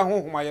hwe de fia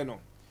honhoma ye no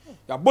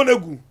ya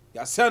bonegu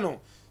ya se no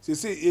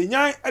se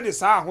enyan e de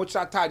sa ho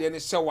kira taade ne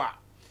hyewa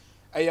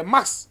eye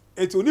max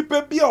eto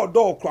onipa bia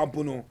odo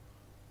krampo no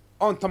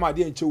on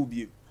tamade enche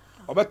obie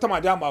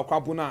obetamade ama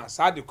krampo na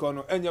sa de ko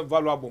no enye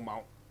valuable ma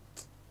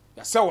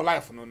ya se wo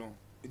life no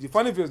the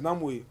funny face na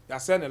moye ya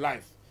se ne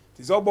life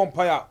ti so bon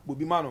paya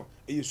bobi ma no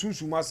eye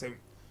sunsun masem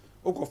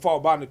okofa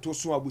oba ne to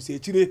so abusa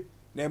ekire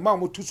na ema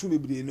mo to so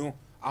bebre no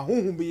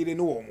ahohun be yire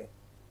no wo mo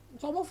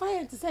so mo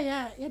fire to say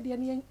ya de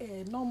ne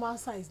normal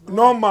size no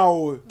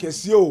normal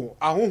kesi o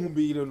ahohun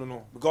be yire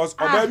no because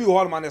oba bi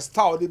hall man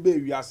style de be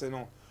wiase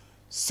no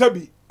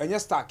sabi enye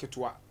star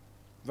ketwa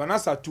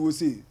Vanessa to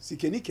say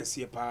sikeni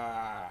kesi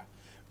pa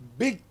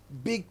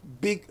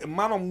big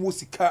man of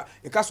musika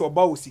e ka so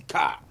oba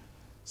osika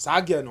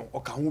saage no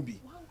oka ho bi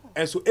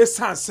and so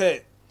esan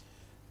say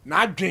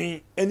na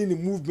adwen any the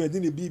movement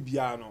in the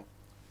bibia no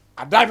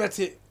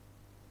adabete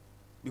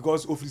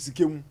because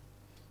ofisikem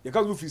ye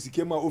ka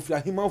ofisikem a ofia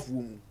himanfo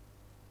mu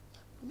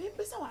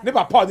ne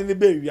papa de ne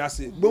be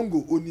wiase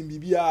bongo onim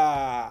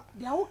bibia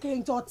dia okay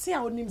nto te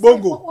a onim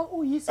bongo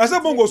ase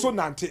bongo so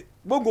nante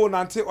bongo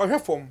nante ohwe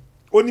fom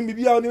onim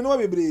bibia onim no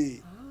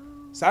bebre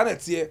sa na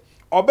tie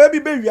oba bi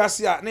be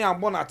wiase a na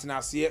yambo na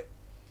tenase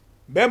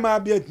be ma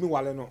bia ntimi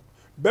wale no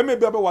be me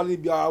bia be wale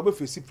bia oba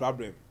face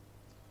problem.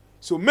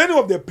 So many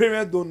of the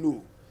parents don't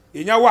know.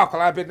 Enya wa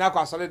akwala pe na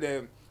kwa sole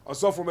dem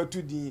osofo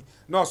metu din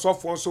na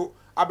osofo so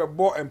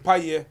abebo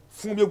empire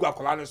fun bi egu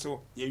akwala no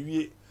so ye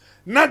wie.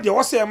 Na de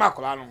wo se ma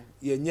akwala no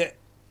ye nye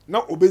na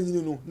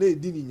obenyini no na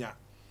edi ninya.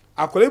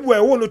 Akwala bi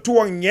wo no to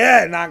won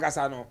ye na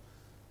angasa no.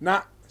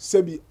 Na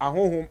sebi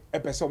ahohom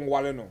epese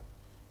omwale no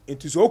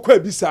enti so okwa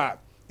bisa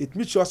it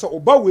means you say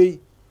oba we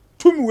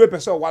tumi we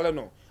pese wale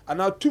no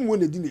ana tumi we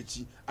na di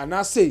nechi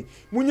ana say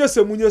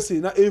munyese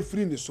na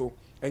efiri ni so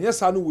enye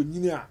sa no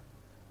wonyini a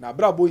na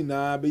brabo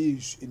ina be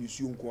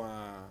enisu nko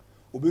a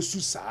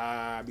obesu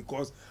saa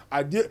because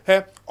ade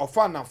he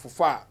ofa na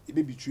fofa e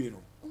be bitue no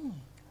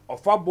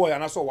ofa boy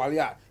ana so wale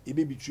a e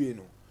be bitue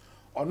no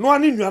ono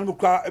ani nuan mo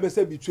kra e be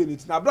se bitue ni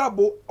na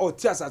brabo o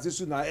ti asase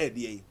su na e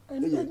de e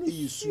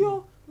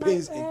yisu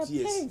pains and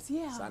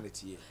tears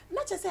sanity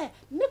na che say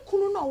ne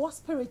kunu no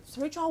was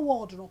spiritual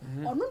world no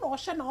ono na o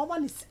hye na o ma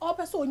ni o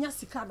pese onya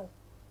sika no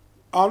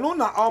ono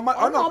na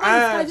ono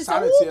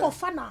sanity o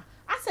fana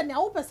ase na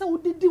wo pese wo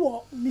didi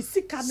wo ni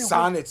sika ne ho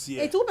sanity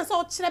e ti wo pese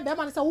o kire be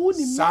ma ne say wo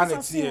ni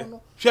sanity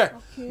hwe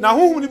na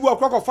huhum ni bi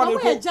okwa fana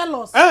ko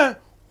jealous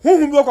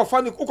huhum bi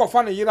okwa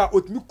fana yira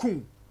otimi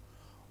kun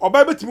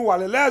oba betimi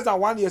wale less than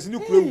 1 years ni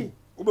kurewu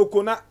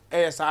obeko na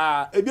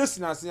saa ebi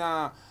esinase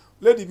a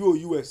lady bi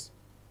o US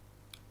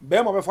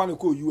bema be fana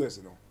ko US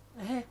no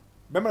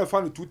bema be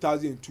fana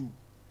 2002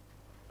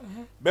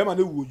 bema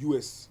na wo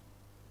US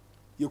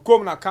ye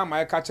kom na kama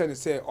ye ka che ne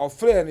say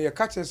ofre ne ye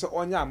ka che say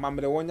onya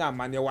amamre wonya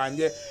amane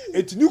wanye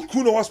etini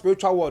ku no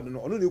spiritual world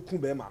no ono ne ku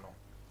bema no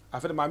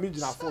afede ma mi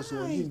gina force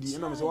won hindi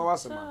na me say wa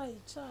wasema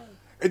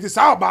eti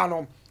sa ba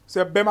no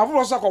say bema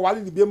fo so ko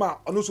wale ni bema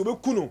ono so be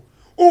ku no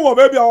wo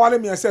baby a wale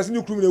mi assess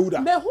ni ku mi na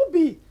wuda me hu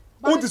bi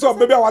o ti so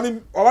baby a wale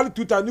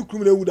 2 times ni ku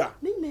mi na wuda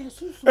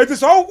eti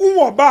so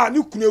wo ba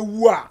ni ku na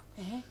wu a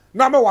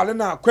na me wale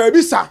na kwa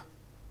bisa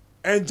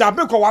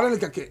enjabe ko wale ni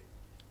keke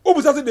o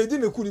busa se de di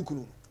ne ku ni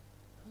kunu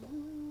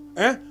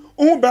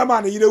be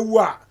ma na yire wu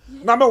a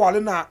na me wale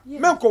na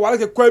me ko wale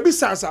ke kwa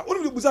bisa sa o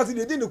ni busa se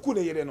de di ne ku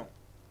na yire no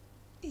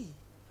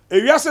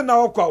ewiase na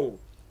okwa o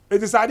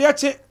eti sa de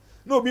eche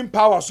na obi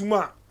power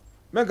suma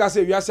me ka se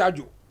ewiase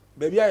ajo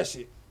baby a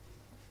ye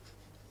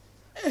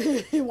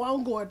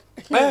one God.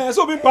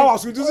 So be power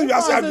so do you say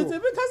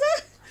because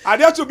I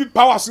there to be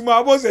power so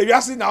ma bo say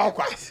you see na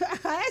okwa.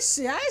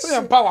 So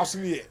you power so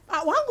here.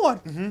 One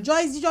God.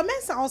 Joyce, did your men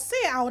I'll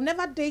say I'll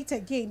never date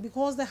again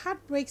because the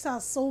heartbreaks are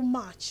so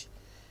much.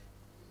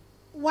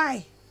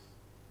 Why?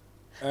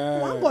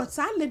 One God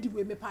say lady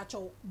we me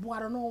pacho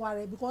buaro no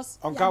worry because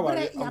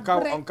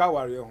onka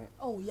worry ho.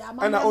 Oh yeah,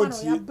 man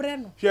ya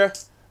breno. Here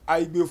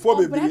I before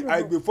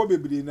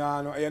baby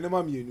na no e na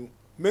ma mienu.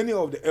 Many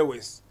of the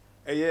airways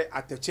eye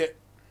ateche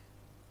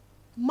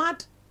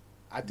mad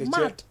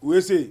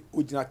we say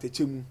ojina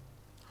ateche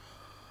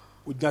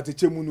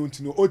mu no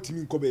ntino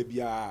otimi nko ba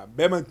bia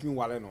be man timi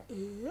wale no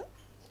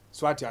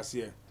so ati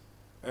ase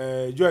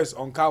Joyce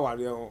onka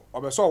wale ho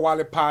obeso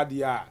wale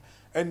paadi a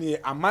ene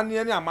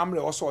amane ne amamre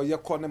oso oye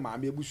ko ne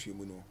maame ebuhwe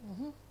mu no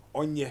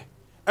onye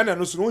ene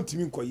no so no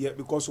ntimi nko ye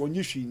because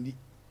onye hwini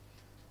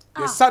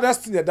the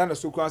saddest thing that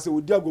so kwa say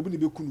odi agobi ne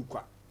be kunu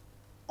kwa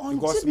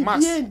because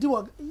max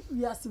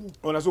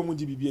ona so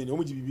munji bibie ni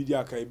omunji bibidi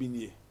aka ebi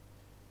nie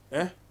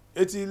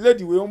eti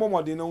lady we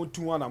omomode na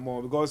otu ana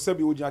mo because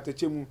sabi oji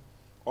ateche mu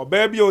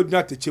oba bia oji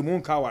ateche mu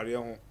nka ware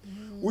ho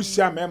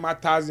wuhia me ma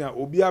 1000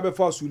 obi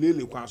abefa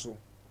sulele kwan so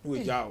no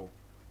eja ho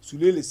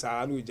sulele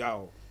saa no eja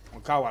ho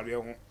nka ware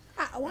ho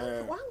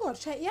one God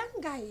check young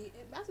guy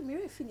that's me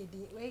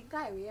refinity we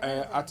guy we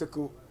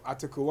article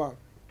 1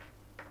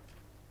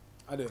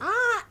 ade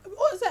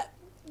what is that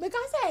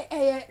because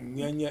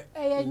nyenye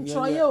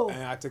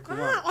article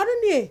 1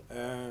 ordinary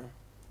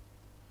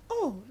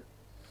oh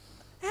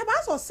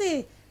but so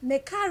say the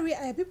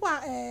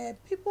carrier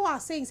people are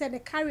saying say the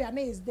carrier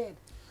is dead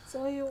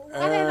so you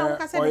I don't know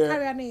can say the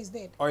carrier is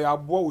dead oya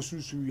abo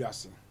osusu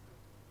wiase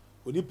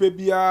onipa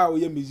bia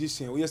oye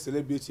musician oye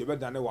celebrity e be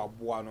dane wa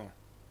abo no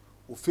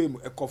o fame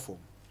ekofom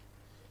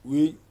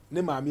we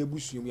ne maame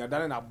ebusuom ya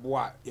dane na abo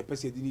a ye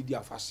pese di ni di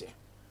afahye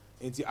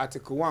enti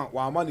article 1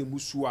 wa ama na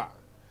musu a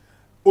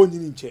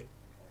onyini nche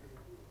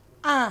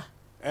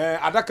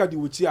adaka di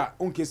wuchi a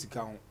onke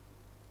sika ho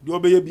de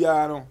obeye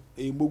bia no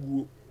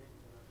emboguo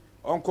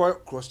onko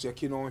cross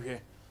check no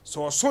hwe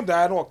so so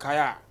da no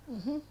kaya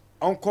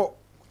onko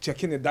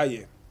check ne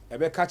daye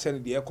ebe ka che ne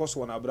de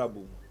ekoso na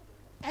brabo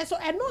so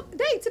no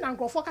dating and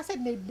grofo ka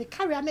said the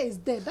carrier is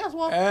dead that's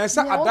what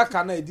sa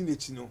adaka na edi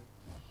nechi no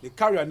the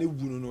carrier na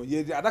wu no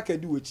ye adaka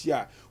di wuchi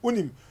a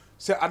onim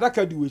se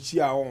adaka di wuchi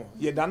a on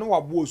ye da no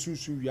wabo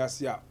osunsun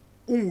wiase a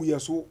unwu ye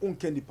so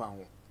onka nipa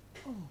ho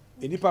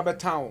enipa be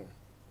town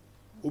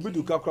obi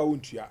du kakra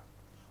wontua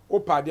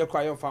opa de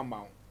kwa yemfa ma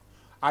ho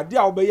ade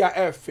a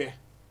obeya efe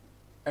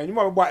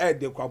enyuma bebo a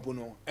de kwapo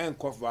no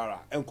enko vara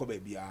enko ba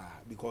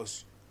bia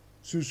because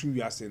sunsun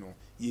wiase no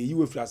ye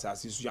yiwe frasa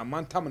asesu ya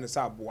mantam ne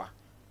sa aboa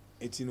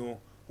etino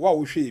wa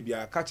wo hwe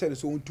bia ka che ne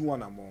so ontu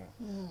wana mo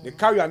the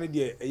carrier ne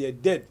de e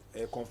dead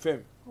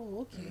confirm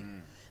okay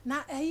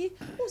na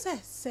who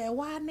say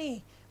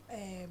wane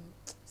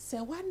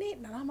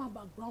na rama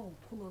background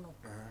kuno no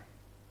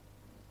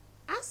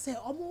ase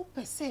omo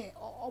pese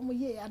omo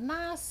ye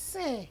ana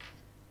se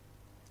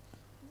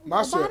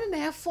maso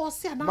na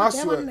force na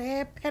dem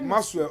na pen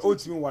maso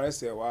otimi ware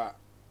se wa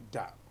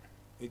da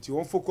eti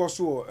won focus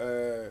o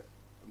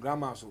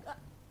grammar so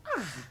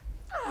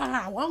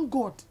One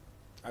God.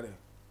 Ade.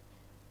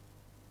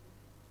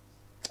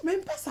 Me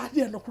pesa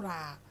de no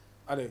kura.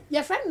 Ade.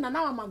 Your friend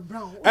Nana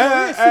McBrown.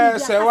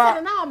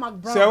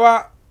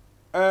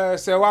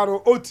 Sewa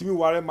no otimi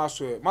ware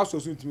maso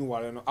so ntimi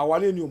ware no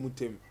awale ni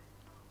omutem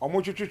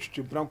omo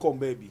twetwetwe branko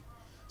baby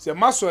se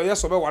maso ye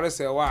so be ware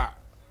sewa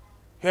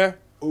he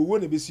owo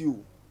ne besi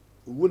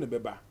owo ne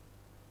beba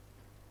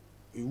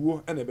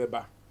ewo ene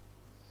beba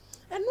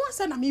eno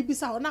ase na me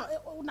bisa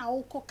na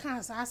wo ko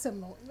kan sa asem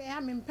no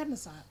ya me mpene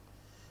sa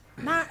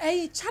na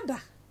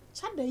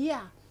chada ye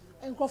a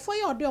enkrofo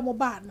ye ode omo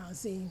ba na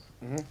nse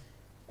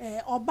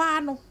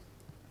oba no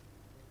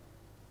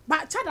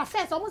but chada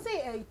first almost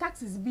say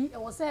taxes be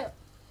was say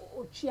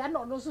ochia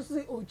no so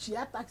say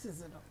ochia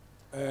taxes no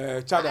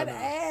chada na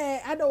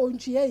ada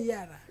onchia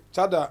yara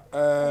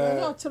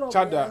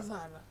chada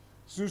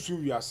susu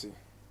wiase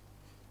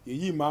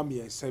yeyi maami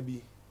ensa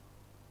bi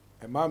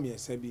maami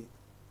ensa bi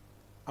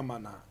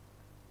amana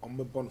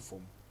ombebon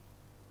fom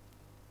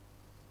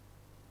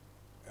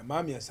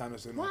maami ensa no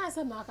so no wa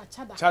say na ka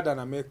chada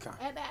na meka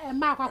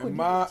ma kwa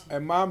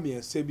maami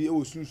ensa bi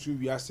o susu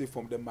wiase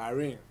from the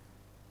marine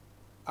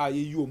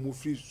aye you omu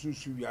free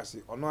susu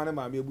wiase ono ane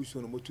maami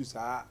ebusu no motu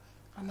saa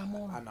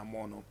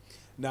anamo no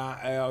na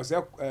o se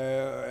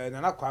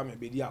nana kwa me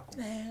bedi akọ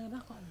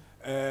na kwa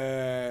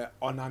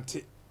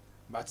onante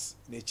but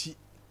nechi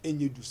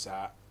enye du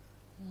saa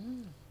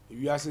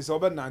wiase se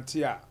obe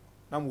nante a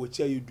na mo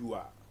chi ayedu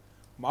a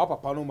ma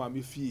papa no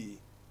maami fie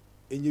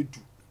enye du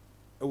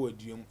ewo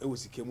duam ewo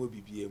sikemu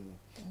bibie mu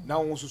na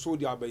won so so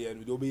di abaye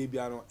no de obeye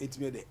bia no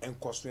etime de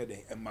enkoso ne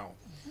de emma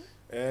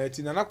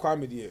ti nana kwa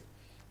me de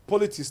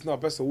politics na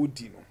person wo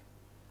di no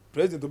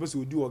president obese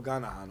wo di o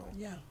Ghana ha no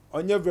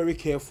onye very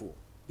careful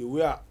the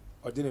way a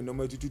odine no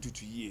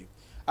matututu yie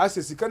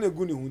ase sika na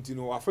egu ne hunti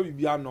no afa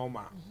bibia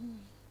normal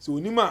so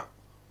onima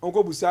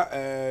onko busa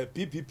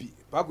PPP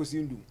pa ko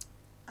sindu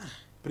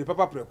pre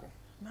papa preko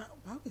na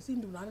pa ko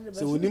sindu na ne be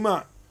so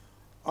onima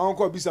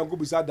onko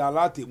busa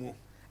dalate mu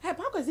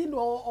pa ko sindu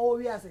o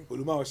wi ase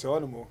oluma o shewo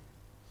no mo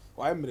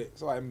wa emre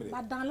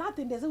but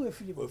dalate ndese we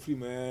free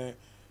me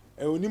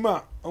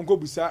onima onko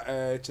busa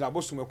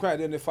chirabosom kwa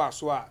de ne fa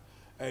so a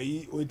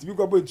yi ontibi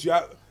kwa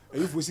bontua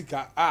ayi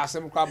sika a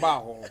asem kwa ba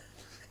ho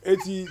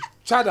eti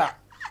chada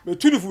me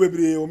tunifu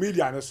bebre o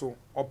media ne so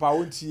opa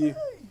wontie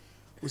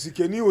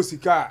osikani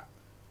osika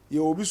ye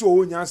obi so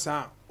wo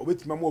nyansa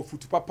obetima mo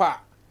afutu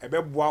papa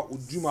ebeboa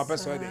oduma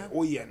pesa de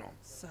oye no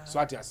so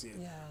ati ase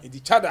edi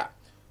chada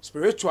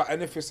spiritual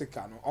and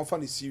physical no on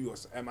fan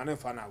serious e ma ne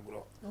fa na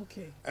agro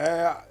okay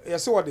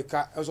yese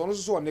wodeka so no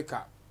so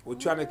woneka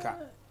otua neka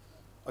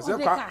ose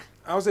kwa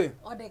I say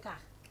odeka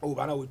o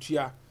bana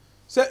otua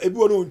se ebi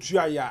wono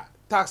ontua ya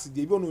tax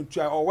de ebi wono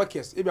ontua or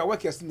workers ebi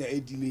workers na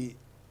delay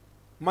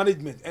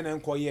management and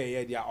enko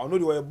ye dia ono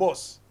de we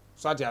boss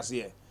so ati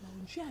ase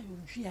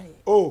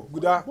oh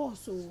guda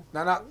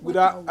nana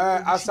guda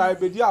asai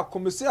bedi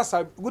akomese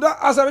asai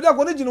guda asai bedi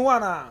akone jinu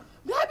wana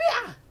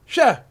bia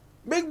hwe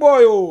big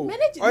boy oh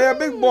yeah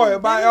big boy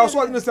but I also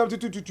want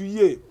 72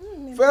 year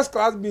first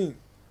class being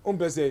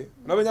pese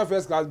no benya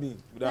first class being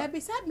guda be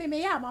said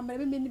me ya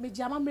mamre me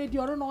jama mre di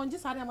oro no nje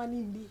sare ma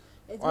ni ndi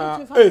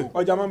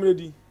ojama mre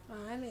di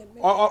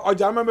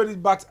ojama mre di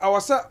but I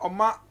was say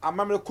oma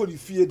amamre call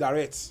fie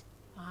direct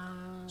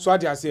so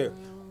ati ase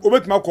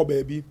obetima ko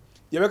baabi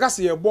ye beka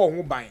se ye bo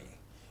ho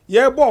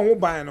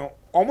ban no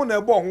omo na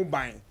ebo ho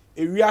ban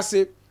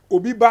ewiase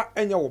obi ba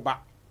enye wo ba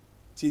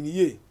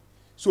tieniye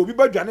so obi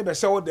ba dwane be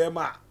se wo dem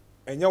a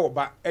enye wo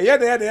ba eye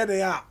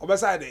de a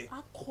obesa de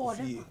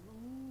akode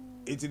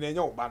eti na enye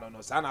wo ba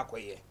no sa na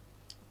akoye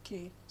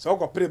okay so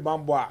ko pre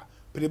bambo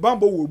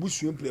wo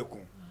obusuo mpreku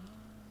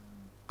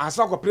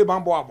asa ko pre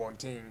bambo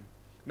abonten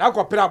na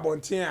ko pre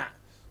abonten a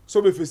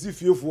so be fesi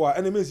fiefo a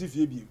ene me si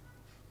fie bi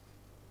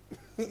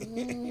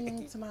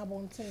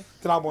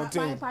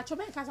Trabontin.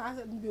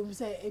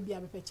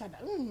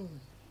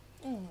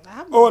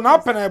 Oh, now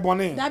pen I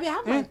bonnet. That be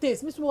have my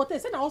taste. Miss Water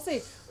said I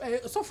say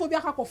so phobia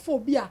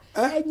cacophobia.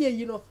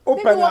 You know,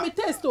 open me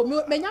taste to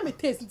me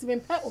taste to me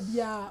pet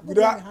obia.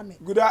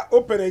 Good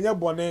open in your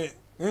bonnet.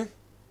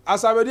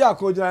 As I already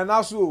according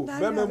now so,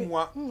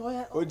 Bememwa,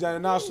 O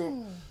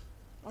Janaso.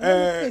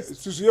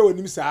 Susie with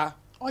him, sir.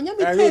 On your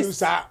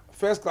taste,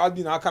 first class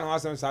being I can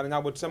answer something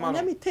about some.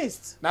 Let me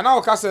taste.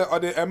 Now, Cassa or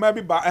the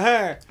maybe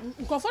by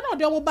Confirm or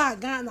double bag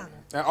Ghana.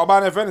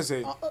 Obana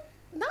Fancy.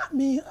 Not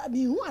me,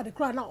 who are the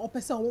crowd now, or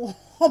person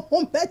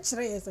on bed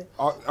trays.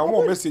 I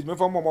won't message me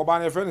from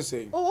Obana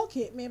Fancy. Oh,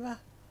 okay, maybe. I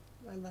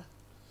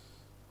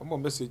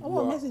won't message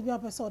your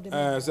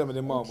person.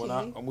 7 more, but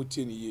I'm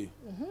within a year.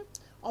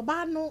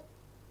 Obano,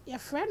 your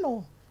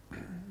friend,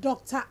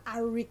 Dr.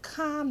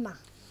 Arikana.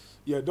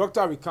 Yeah, Dr.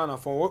 Arikana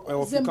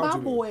from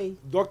Zimbabwe.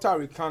 Dr.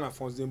 Arikana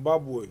from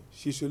Zimbabwe.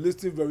 She should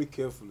listen very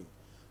carefully.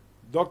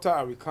 Dr.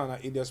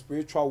 Arikana in the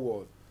spiritual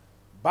world,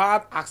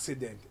 bad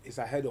accident is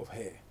ahead of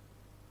her.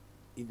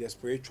 In the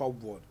spiritual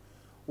world,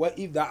 where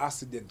if that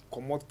accident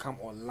come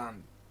on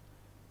land,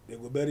 they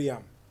go bury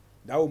him.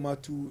 That woman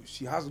too,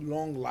 she has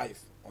long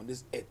life on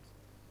this earth.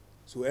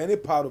 So any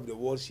part of the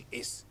world she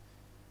is,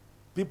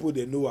 people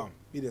they know him.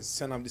 May they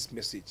send them this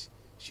message.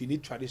 She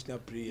need traditional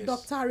prayers.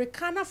 Dr.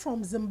 Rikana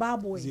from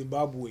Zimbabwe.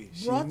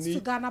 Brought to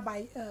Ghana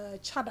by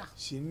Chada.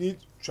 She need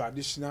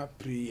traditional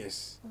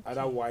prayers. Okay.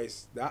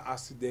 Otherwise, that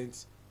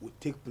accident will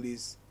take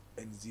place,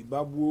 and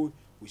Zimbabwe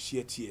will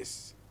shed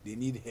tears. They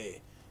need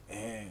her.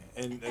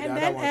 And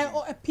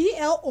then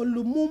PL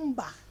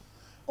Olumumba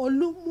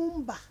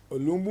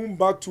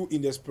too,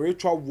 in the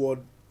spiritual world,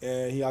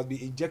 he has been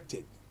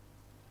injected,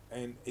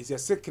 and it's a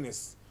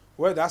sickness.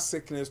 Where that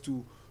sickness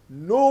to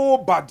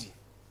nobody,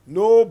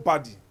 no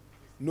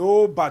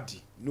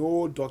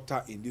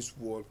doctor in this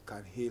world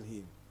can heal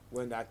him.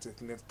 When that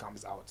sickness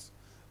comes out,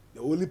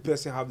 the only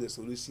person have the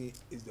solution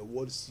is the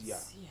world seer.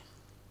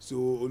 So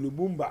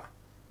Olumumba,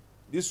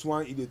 this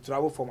one, if they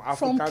travel from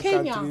African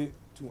country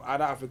to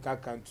other African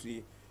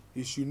country,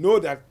 he should know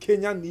that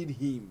Kenya need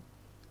him.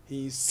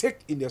 He is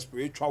sick in the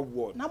spiritual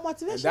world. Now,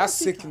 motivational and that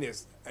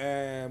sickness,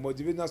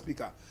 motivational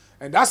speaker,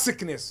 and that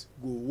sickness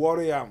will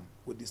worry him,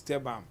 will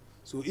disturb him.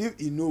 So if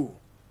he know,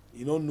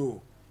 he don't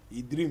know,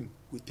 he dream,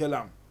 we tell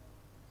him,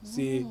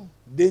 say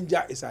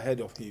danger is ahead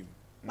of him.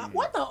 But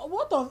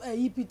what of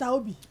Peter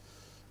Obi?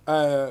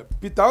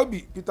 Peter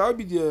Obi,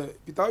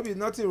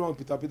 nothing wrong.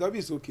 Peter Obi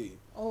is okay.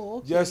 Oh,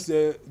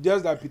 okay.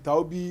 Just that Peter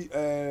Obi,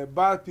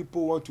 bad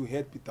people want to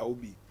hate Peter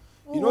Obi.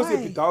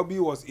 Say Peter Obi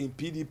was in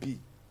PDP,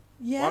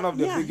 one of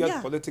the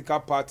biggest political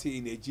party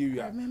in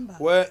Nigeria. I remember.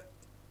 Where,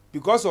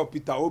 because of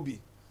Peter Obi,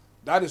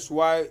 that is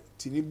why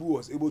Tinubu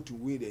was able to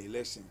win the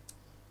election.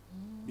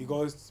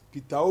 Because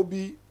Peter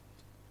Obi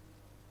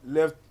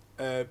left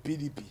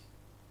PDP,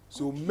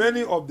 so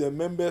many of the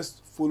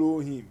members follow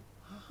him.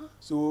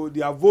 So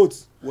their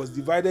vote was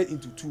divided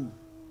into two.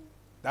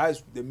 That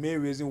is the main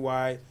reason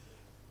why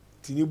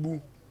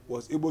Tinubu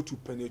was able to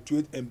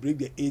penetrate and break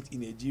the 8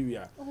 in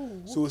Nigeria.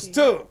 So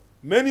still,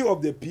 many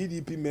of the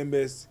PDP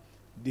members,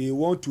 they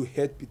want to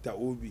hate Peter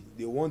Obi.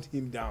 They want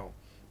him down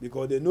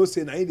because they know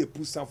say now they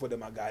put some for the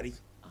Magari.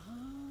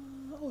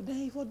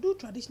 Then if you do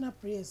traditional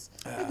prayers,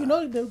 they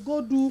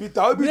go do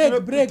Peter Obi.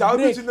 Peter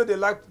Obi, they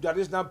like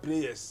traditional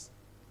prayers.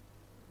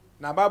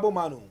 Na Bible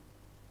man.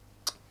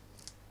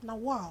 Now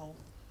wow.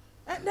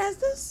 And there's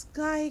this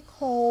guy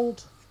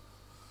called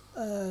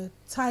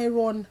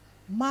Tyrone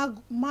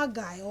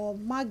Magai or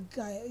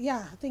Magai,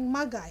 I think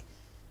Magai,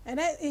 and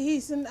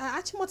he's in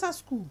Achimota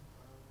School.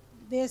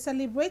 They're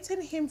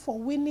celebrating him for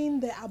winning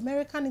the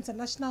American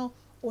International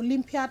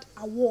Olympiad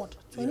Award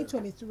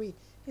 2023.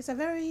 He's a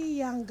very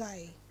young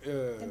guy,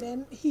 and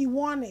then he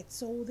won it,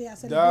 so they are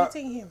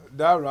celebrating him.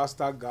 That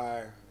Rasta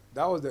guy,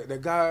 that was the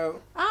guy.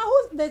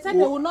 They said they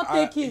will not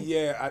take him.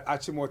 Yeah, at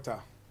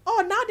Achimota.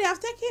 Oh, now they have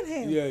taken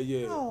him.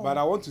 Yeah. Oh. But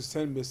I want to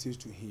send message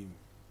to him.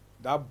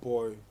 That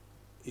boy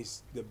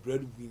is the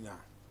breadwinner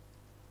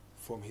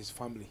from his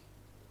family.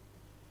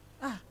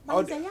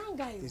 But he's a young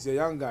guy. He's a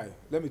young guy.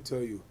 Let me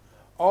tell you,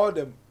 all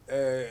the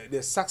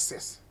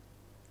success,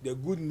 the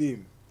good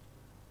name,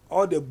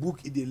 all the book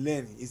he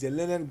learn. He's a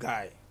learned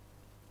guy.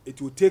 It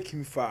will take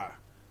him far.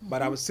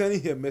 But I'm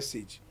sending him a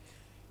message.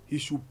 He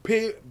should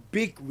pay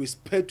big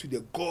respect to the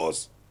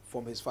gods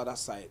from his father's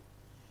side,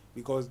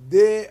 because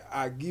they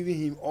are giving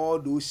him all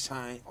those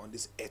shine on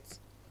this earth.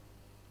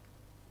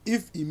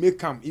 If he may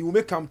come, he will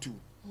may come too,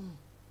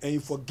 and he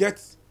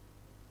forget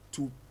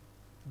to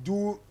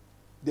do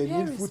the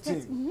needful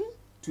thing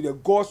to the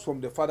gods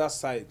from the father's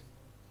side,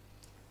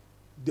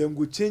 then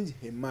will change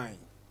his mind.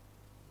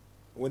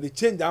 When they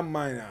change that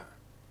mind,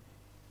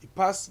 he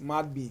pass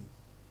mad being.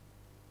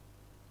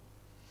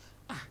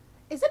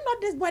 Is it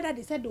not this boy that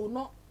they said they will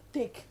not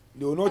take?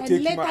 They will not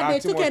take him. Later they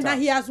took him,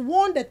 and he has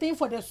won the thing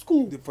for the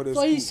school.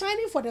 So he's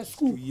shining for the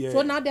school.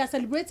 So now they are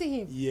celebrating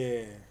him.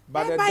 Yeah.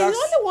 But he only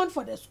won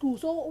for the school.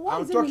 So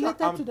what is it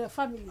related to the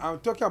family? I'm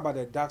talking about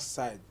the dark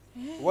side.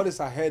 What is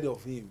ahead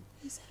of him?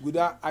 With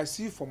that, I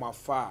see from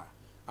afar.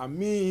 I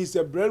mean, he's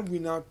a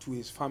breadwinner to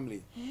his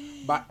family.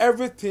 But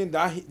everything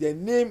that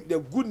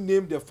the good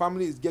name the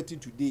family is getting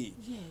today,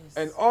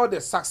 and all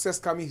the success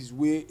coming his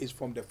way is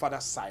from the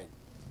father's side.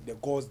 The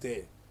gods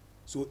there.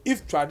 So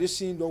if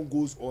tradition don't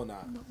goes on,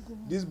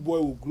 this boy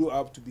will grow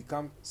up to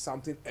become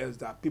something else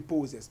that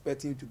people was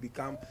expecting to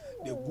become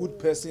the good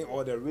person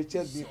or the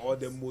richest being or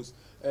the most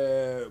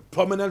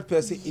prominent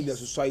person in the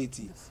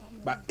society.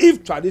 But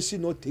if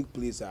tradition not take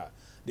place,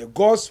 the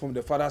gods from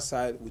the father's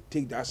side will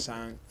take that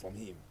shine from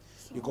him,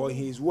 because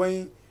he is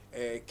wearing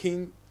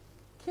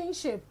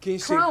kingship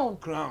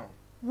crown.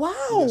 Wow.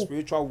 In the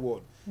spiritual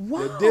world.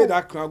 Wow. The day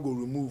that crown will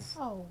remove,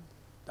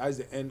 that is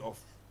the end of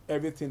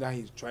everything that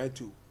he's trying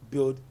to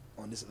build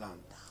on this land.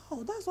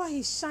 Oh, that's why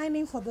he's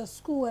shining for the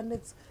school, and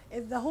it's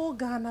the whole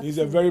Ghana. He's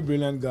a very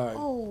brilliant guy.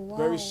 Oh, wow.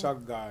 Very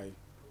sharp guy.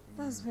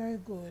 That's very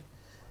good.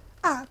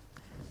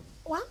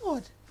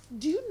 ONEGOD,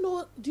 do you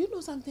know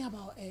something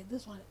about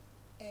this one?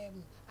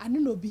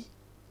 Anunobi,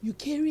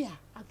 Eukarya,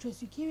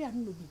 actress Eukarya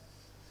Anunobi.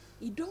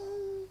 You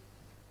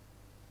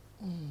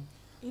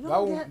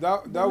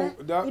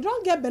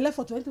don't get belly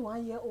for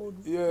 21-year-old.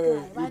 Yeah,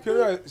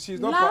 Eukarya, she's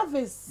not. Love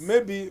is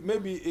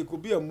maybe it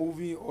could be a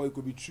movie or it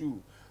could be true.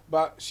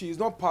 But she is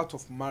not part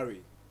of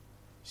marriage.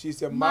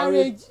 She's a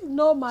marriage.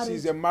 No marriage.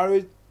 She's a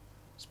married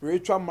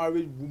spiritual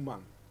married woman.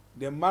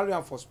 They marry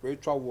her for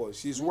spiritual world.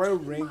 She's well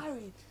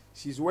ring.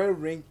 She's well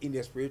ring in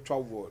the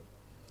spiritual world.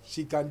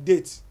 She can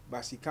date,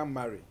 but she can't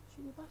marry.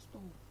 She be pastor.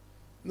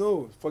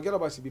 No, forget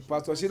about she be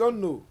pastor. She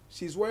don't know.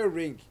 She's well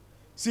ring.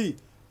 See,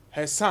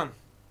 her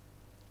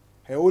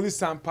only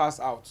son passed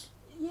out.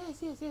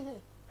 Yes.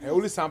 Her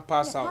only son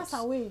passed out. Pass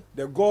away.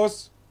 The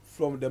gods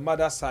from the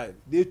mother's side,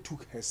 they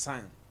took her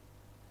son.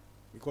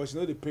 Because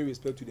they pay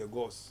respect to the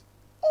gods.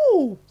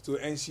 Oh. So,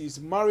 and she's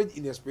married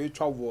in the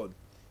spiritual world.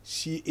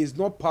 She is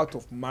not part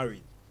of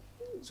marriage.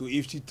 So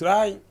if she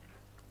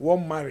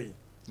won't marry,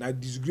 now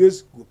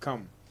disgrace will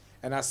come.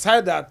 And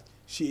aside that,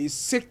 she is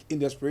sick in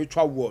the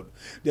spiritual world.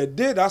 The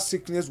day that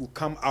sickness will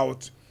come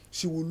out,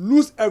 she will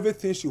lose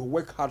everything she will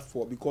work hard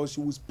for, because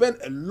she will spend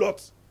a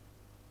lot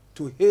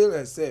to heal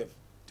herself,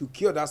 to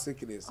cure that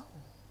sickness.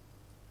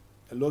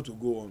 A lot will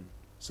go on.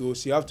 So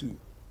she have to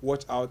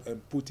watch out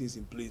and put things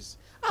in place.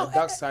 The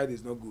dark side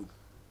is not good.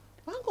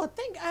 One God,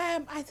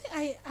 I think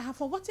I have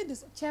forgotten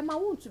this. Chairman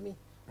Wontumi.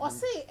 Or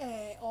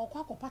say, or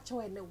kwako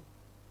pacho ene.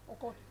 Or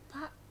ko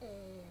pa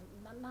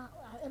na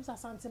emsa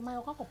santi my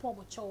or kwako po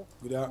bocho.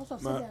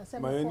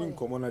 My ending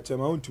common na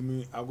Chairman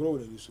Wontumi agro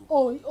na yusu.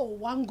 Oh,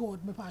 one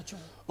God me pacho.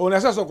 Oh, na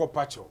so ko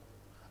pacho.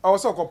 I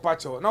was so ko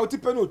pacho. Na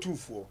otipe no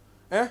Otumfuor.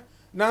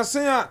 Na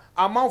say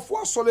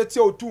amanfo asolete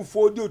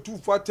Otumfuor di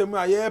Otumfuor atemu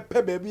aye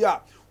pe baby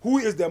a who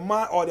is the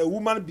man or the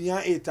woman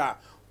behind it?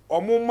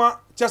 Omoma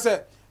just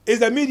say is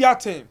the media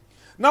team.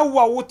 Now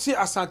wo wote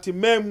asante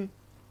mem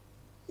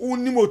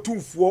unim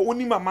Otumfuor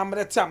unim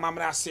amamre te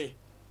amamre ase.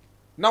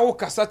 Now wo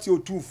kasati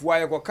Otumfuor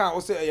aye go kan o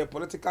say a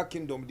political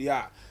kingdom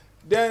there.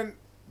 Then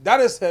that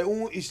is her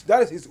own issue.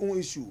 That is his own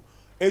issue.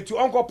 And to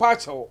Uncle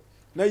Pacho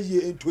na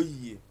ye into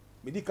ye.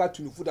 Medical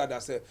to food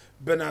that say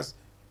Benas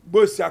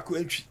Bosiako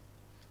entry.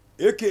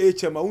 AKA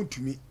Chairman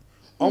Wontumi.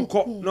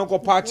 Uncle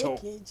Pacho.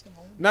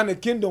 Na the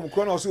kingdom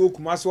kro na so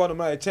Kumasi one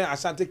ma chen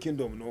Asante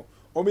kingdom no.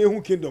 O me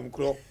hu kingdom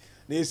kro.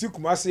 Na esi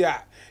Kumasi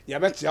a ya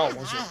beti a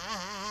omo so.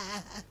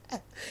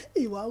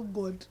 You are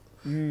good.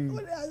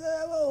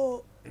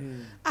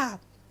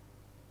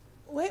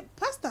 Wait,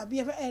 Pastor,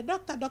 be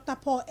Dr.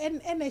 Paul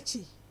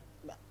NHE.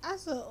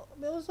 As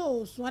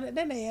also swan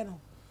then you know.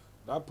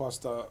 That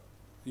pastor,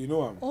 you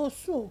know him? Oh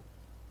so.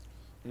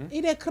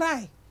 He dey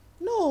cry.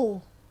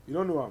 No. You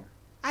don't know him?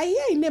 I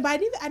hear him,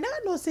 but I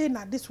never know saying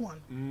that this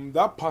one.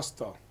 That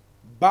pastor,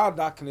 bad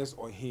darkness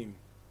on him.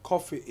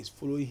 Coffee is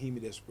following him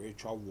in the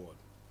spiritual world.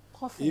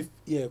 Coffee.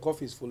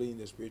 Coffee is following in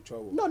the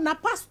spiritual world. No,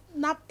 not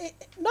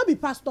be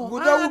pastor.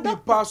 But that would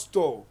be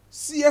pastor.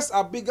 CS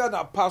are bigger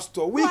than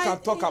pastor. We can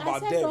talk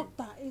about them.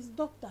 Doctor is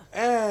doctor.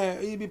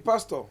 He be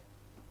pastor.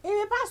 He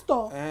be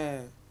pastor.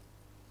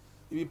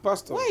 He be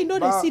pastor. Why you know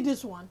they see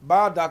this one?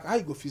 Bad dark. How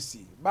you go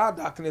see? Bad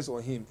darkness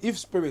on him. If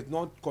spirit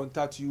not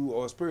contact you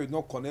or spirit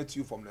not connect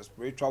you from the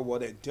spiritual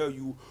world and tell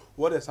you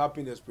what is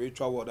happening in the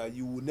spiritual world, that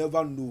you will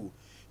never know.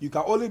 You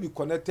can only be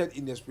connected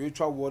in the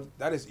spiritual world.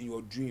 That is in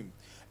your dream.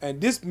 And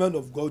this men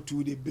of God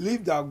too, they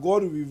believe that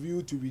God will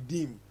reveal to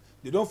redeem.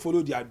 They don't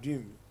follow their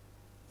dream.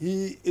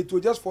 It will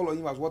just follow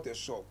him as what a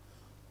shock.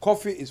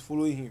 Coffee is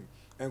following him,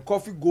 and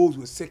coffee goes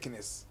with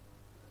sickness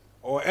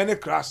or any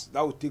crash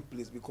that will take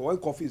place, because when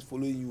coffee is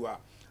following you,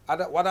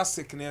 whether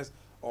sickness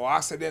or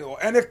accident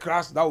or any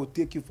crash that will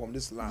take you from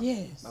this land.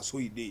 Yes. That's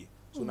what he did.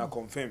 So now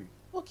confirm.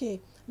 Okay.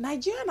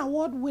 Nigerian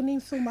award-winning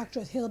film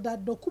actress Hilda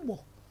Dokubo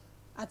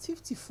at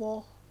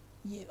 54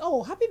 years.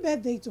 Oh, happy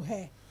birthday to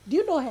her. Do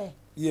you know her?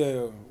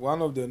 Yeah,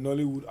 one of the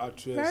Nollywood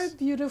actresses. Very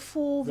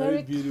beautiful,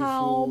 very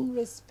calm,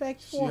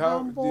 respectful,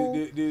 humble.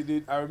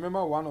 I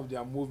remember one of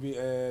their movie,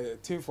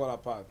 Team Fall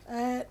Apart.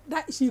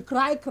 That she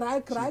cry. Oh,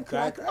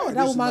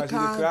 that woman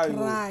can't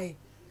cry.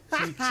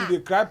 She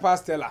dey cry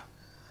past Stella.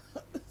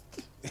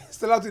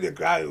 Stella to the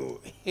cry.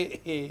 Oh.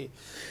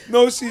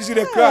 No, she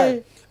dey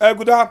cry.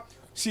 Guda,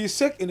 she's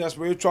sick in the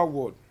spiritual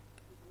world.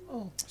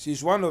 Oh.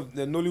 She's one of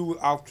the Nollywood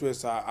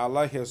actresses. I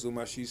like her so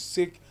much. She's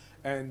sick.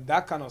 And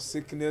that kind of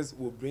sickness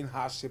will bring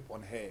hardship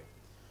on her.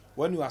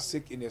 When you are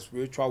sick in the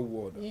spiritual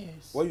world,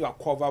 yes. When you are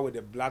covered with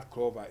the blood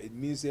cover, it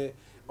means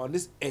on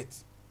this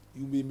earth,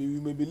 you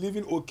may be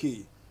living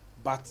okay,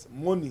 but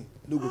money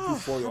no go put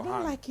for your hand. I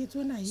don't like it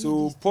when I hear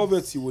so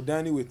poverty will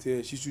dine with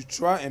her. She should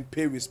try and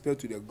pay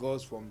respect to the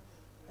gods from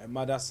her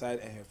mother's side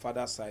and her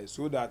father's side,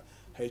 so that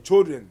her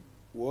children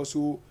will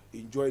also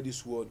enjoy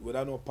this world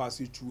without not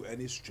passing through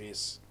any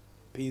stress,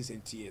 pains,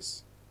 and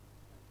tears.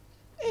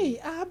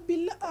 Hey, our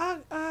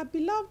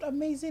beloved,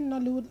 amazing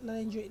Nollywood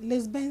legend,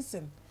 Liz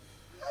Benson.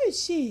 How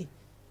is she?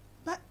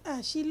 But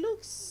she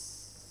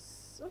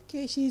looks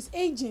okay. She's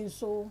aging,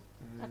 so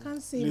I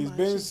can't say Liz much.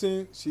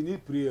 Benson, she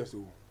needs prayers.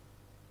 So.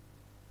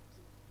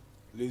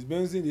 Liz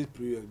Benson needs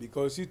prayers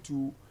because she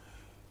too.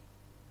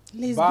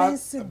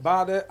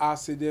 Bad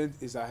accident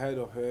is ahead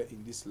of her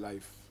in this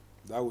life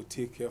that will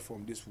take her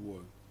from this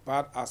world.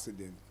 Bad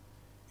accident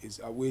is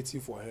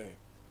awaiting for her,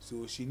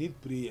 so she needs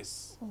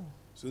prayers. Oh.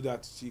 So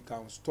that she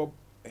can stop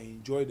and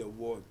enjoy the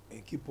world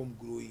and keep on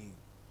growing.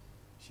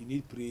 She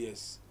needs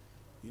prayers.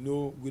 You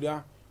know,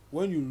 Guda,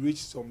 when you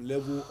reach some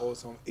level or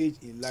some age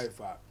in life,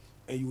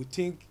 and you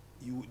think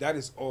that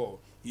is all.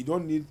 You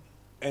don't need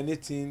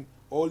anything.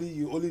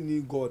 You only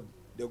need God.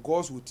 The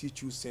gods will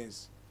teach you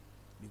sense,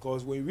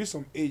 because when you reach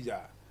some age,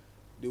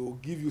 they will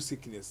give you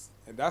sickness,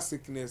 and that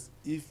sickness,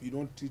 if you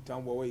don't treat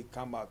them well, when it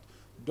come out,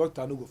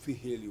 doctor no go fit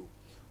heal you.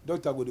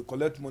 Doctor go dey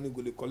collect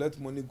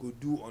money, go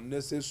do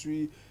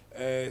unnecessary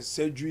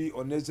surgery,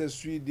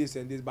 unnecessary this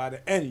and this. By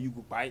the end, you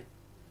go buy.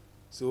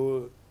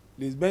 So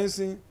Liz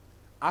Benson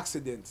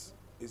accident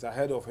is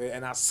ahead of her,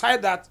 and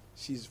aside that,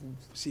 she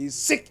is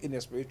sick in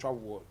the spiritual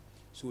world,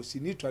 so she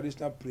need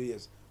traditional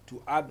prayers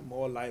to add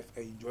more life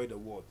and enjoy the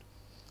world.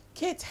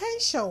 Kate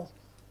Henshaw,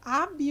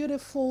 our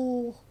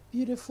beautiful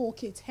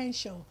Kate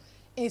Henshaw,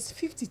 is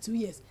 52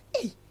 years.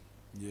 Hey,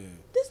 yeah,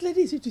 this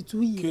lady is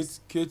 52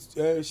 years. Kate,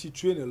 she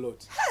trained a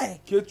lot. Hey,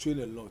 Kate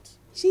trained a lot.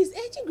 She's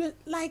aging great.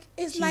 Like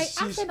it's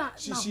after that.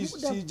 She's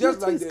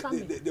just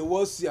like the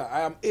world seer.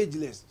 I am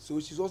ageless, so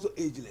she's also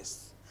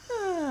ageless.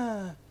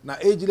 Now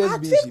ageless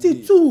at being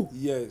 52.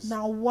 Yes.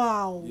 Now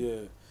wow.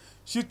 Yeah,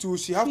 she too.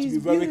 She have to be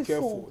very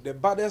careful. The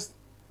baddest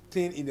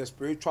thing in the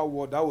spiritual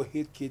world that will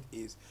hate Kate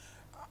is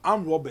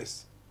armed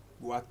robbers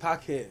will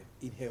attack her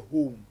in her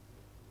home,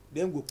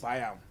 then go buy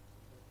her.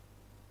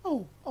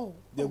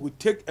 They will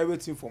take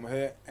everything from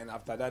her, and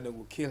after that they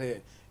will kill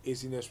her.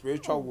 It's in the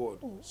spiritual world.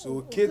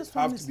 So Kate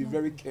have to be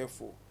very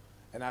careful.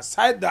 And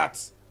aside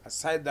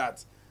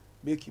that,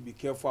 make you be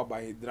careful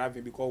about her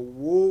driving,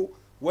 because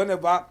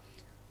whenever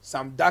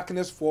some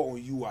darkness fall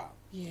on you,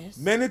 yes,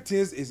 many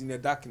things is in the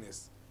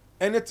darkness.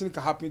 Anything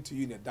can happen to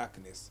you in the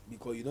darkness,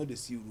 because you know the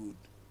sea road.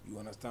 You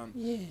understand?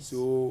 Yes.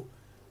 So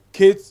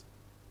Kate,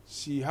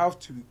 she have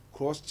to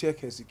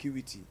cross-check her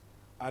security.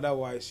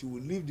 Otherwise, she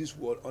will leave this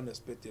world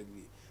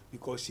unexpectedly,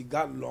 because she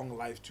got long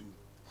life too.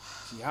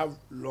 She have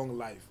long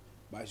life,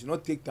 but she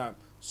not take time.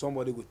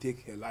 Somebody will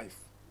take her life.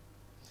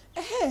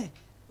 Hey,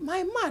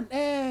 my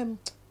man,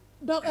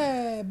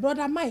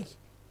 brother Mike.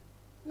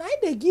 Now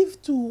they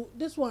give to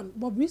this one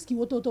Bobrisky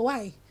Wototo.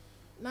 Why?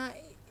 Now,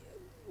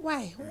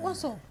 why?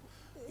 What's up?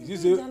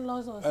 Is this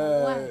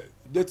a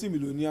dirty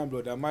millionaire,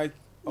 brother Mike?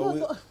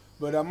 No.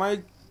 Brother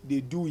Mike, they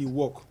do in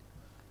work.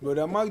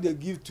 Brother Mike, they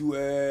give to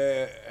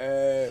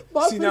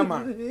senior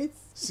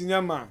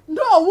man.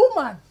 No,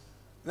 woman.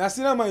 Now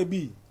senior man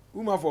be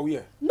woman for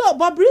where? No,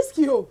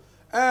 Bobrisky.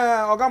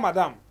 Oga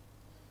madam.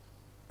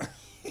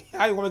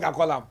 How you gonna make a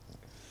call him?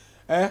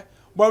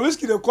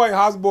 Bobrisky they call a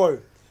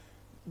houseboy.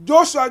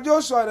 Joshua, the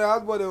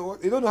houseboy,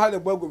 they don't know how the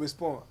boy go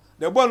respond.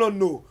 The boy don't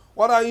know.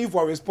 What are you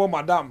for respond,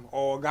 madam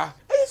or Oga?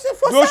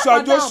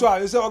 Joshua,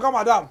 he say Oga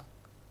madam.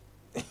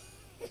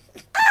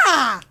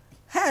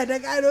 Hey, the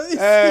guy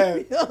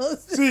don't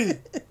see,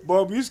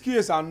 Bobrisky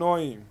is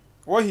annoying.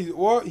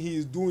 What he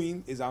is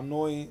doing is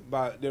annoying,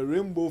 but the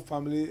Rainbow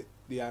family,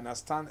 they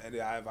understand and they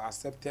have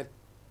accepted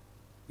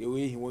the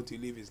way he want to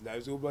live his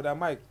life. So brother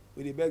Mike,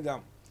 we dey beg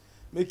him,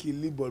 make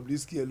him leave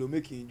Bobrisky alone,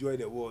 make him enjoy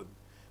the world,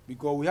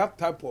 because we have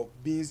type of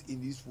beings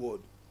in this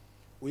world.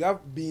 We have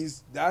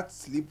beings that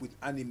sleep with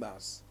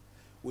animals.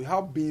 We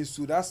have beings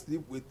too that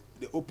sleep with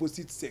the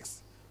opposite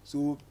sex.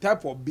 So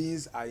type of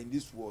beings are in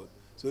this world.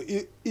 So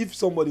if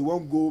somebody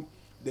won't go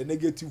the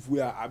negative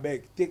way, I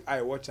beg, take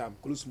eye, watch am,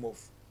 close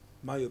mouth,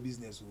 mind your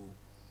business.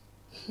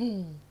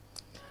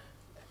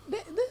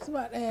 This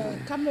one,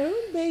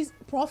 Cameroon-based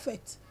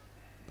prophet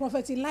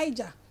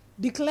Elijah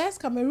declares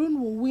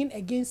Cameroon will win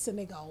against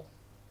Senegal.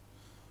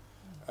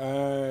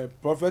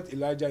 Prophet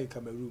Elijah in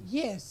Cameroon.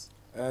 Yes.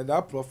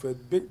 That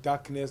prophet, big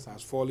darkness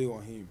has fallen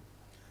on him,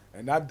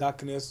 and that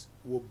darkness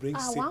will bring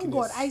sickness.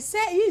 God,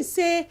 he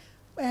say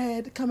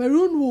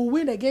Cameroon will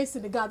win against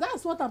Senegal.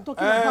 That's what I'm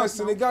talking about.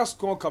 Senegal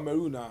score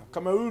Cameroon now.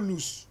 Cameroon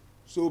lose.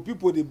 So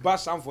people they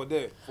bash them for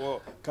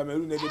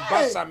Cameroon. They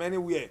bash them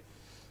anywhere.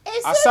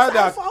 Aside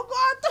that,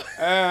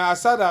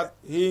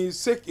 he is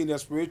sick in the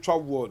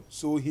spiritual world,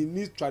 so he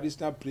needs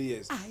traditional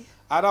prayers.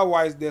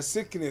 Otherwise, the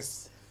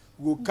sickness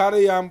will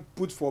carry him,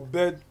 put for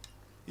bed.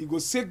 He go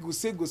sick.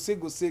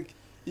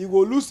 He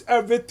will lose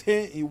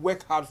everything he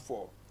worked hard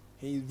for.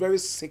 He is very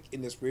sick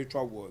in the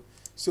spiritual world.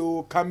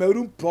 So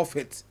Cameroon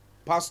prophet,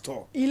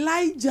 pastor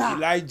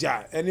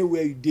Elijah,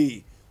 anywhere you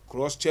dey,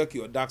 cross-check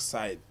your dark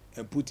side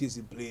and put it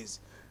in place,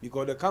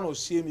 because the kind of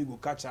shame you go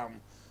catch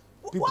him,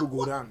 people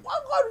go run.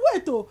 God,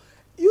 wait oh,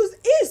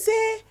 he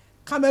say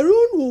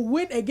Cameroon will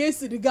win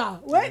against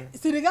Senegal. When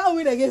Senegal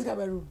win against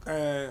Cameroon,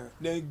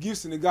 they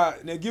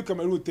give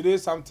Cameroon 3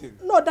 something.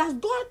 No, does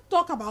God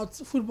talk about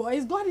football?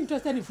 Is God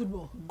interested in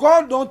football?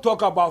 God don't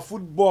talk about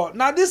football.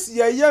 Now this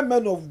year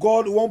men of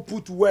God won't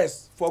put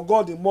words for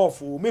God in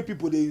mouth. Make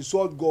people they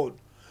insult God.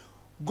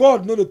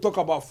 God no dey talk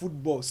about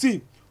football.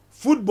 See,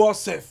 football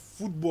safe.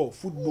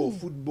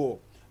 Football.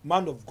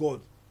 Man of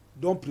God,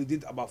 don't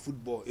predict about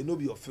football. It no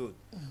be your field.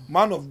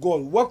 Man of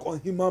God, work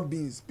on human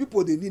beings.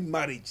 People they need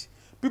marriage.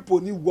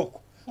 People need work.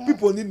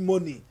 People need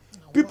money.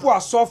 People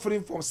are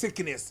suffering from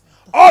sickness.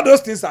 All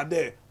those things are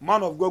there.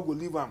 Man of God go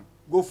leave them.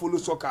 Go follow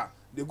soccer.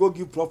 They go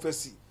give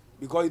prophecy.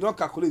 Because you don't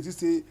calculate. You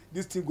say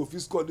this team go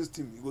fit score this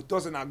team. You go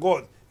toss in a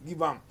God. Give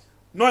them.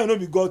 No, you know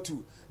be God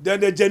too. Then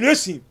the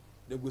generation,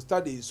 they go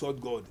start to insult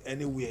God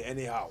anywhere,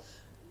 anyhow.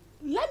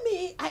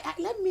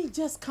 let me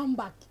just come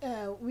back.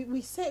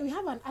 We say we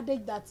have an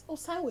adage that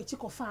osan we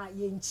chiko fa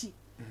yenchi.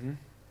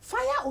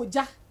 Fire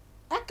oja.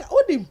 Eka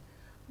odim.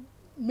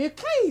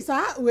 Mekai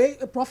sa we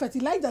prophet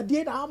Elijah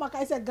did na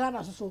maka say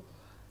Ghana so.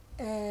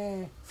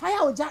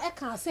 Fire oja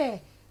eka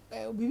say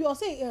we all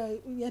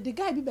say the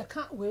guy be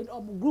can we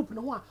group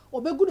no one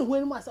or be good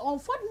when we say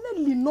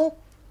unfortunately no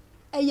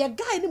a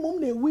guy ni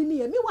mom na win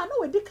here me wa no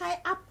we di kai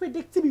a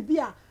predict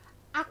bi a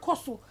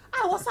akoso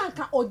I was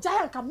anka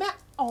oja anka me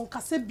on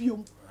kase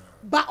biom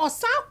ba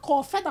osan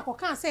ko feda ko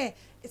kan say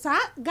sa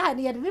guy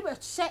ni ye de be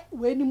she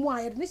we ni mu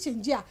a ye de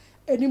change a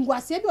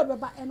enimguase bi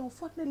odeba and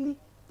unfortunately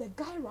the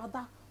guy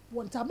rather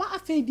want ama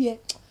afedie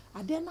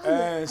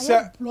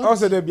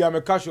also there be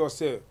a catch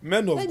yourself.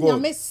 Men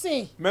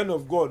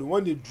of God,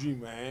 when they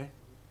dream,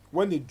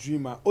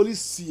 only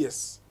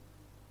seers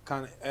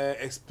can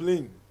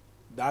explain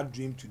that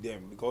dream to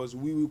them because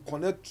we will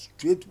connect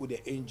straight with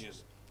the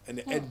angels and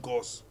the earth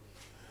gods.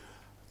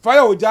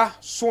 Fire oja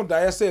son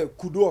that I say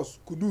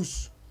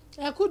kudus.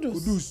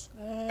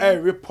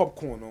 Rip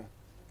popcorn.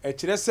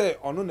 Actually say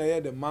ono na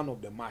the man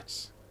of the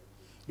match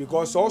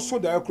because also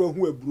the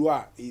who a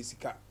brewer is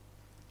ika.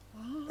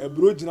 A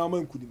bro jinama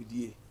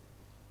nkudibidie.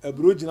 A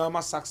bro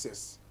jinama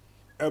success.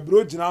 A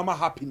bro jinama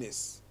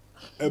happiness.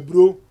 A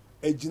bro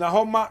a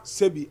jinahoma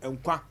sebi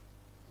enkwa.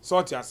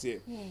 Sort ya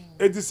say.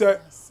 It is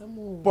a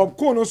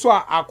popcorn so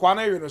akwa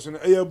na we so no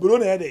e bro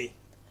na ede.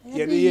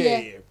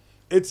 Ye.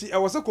 Eti I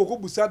was a koko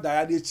busa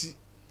daya de chi.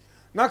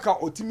 Na ka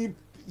otimi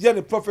ye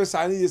the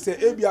professor ni say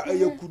ebia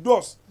e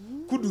kudus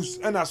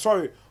and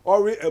sorry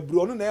or a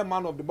bro no na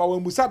man of the ba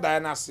when busa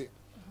daya na se.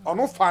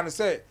 Ono fan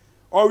say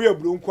or we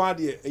bro nkwa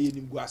de e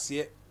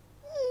nimguase.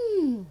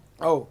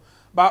 Oh,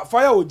 but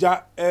fire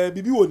oja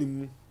bibi woni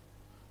mu.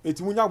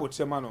 Eti munya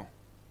botrema no.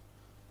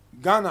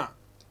 Ghana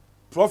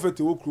prophet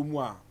wo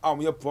krumu a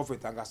omo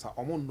prophet angasa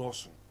omo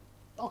noso.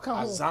 Okay.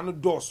 Azano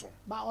doso.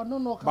 Ba ono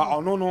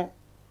no.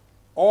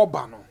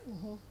 Oba no.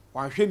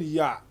 Wanhwe ni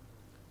ya.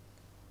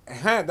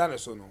 That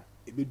is so no.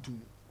 Ebedum.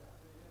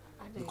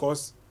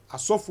 Because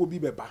asofo bi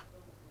beba.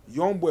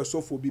 Young boy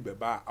asofo bi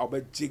beba.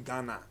 Obeje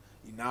Ghana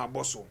ina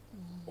aboso.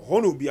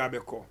 Hono bi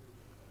abeko.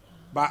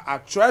 But I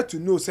try to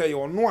know say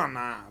you know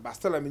ana but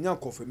still am nya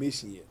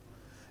confirmation here.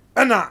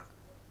 Ena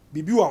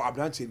bibi wa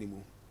abranche ni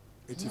mu.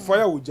 Eti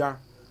fire oja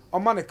o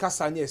ma ne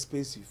kasa nya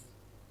expensive.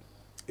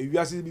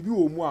 Ewiase bibi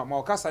wo mu a ma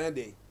o kasa nya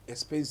dey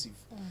expensive.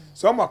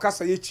 So o ma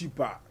kasa ye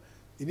cheaper.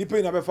 Ini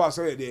pay na be fa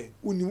so ye dey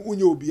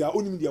unya obi a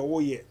unim dey wo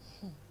ye.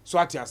 So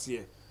atiase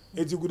ye.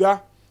 Eti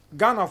guda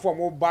Ghana for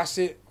mo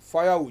bashe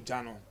fire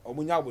oja no o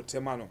mo nya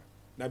abotema no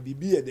na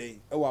bibi ye dey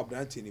e wa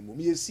abranche ni mu.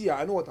 Me see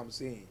I know what I'm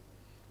saying.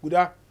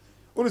 Guda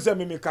unu se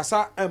me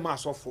kasa e ma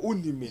sofo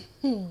unime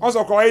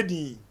ozo ko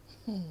edi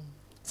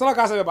sala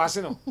kasa be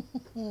base no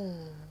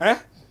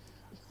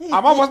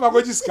ama mo ma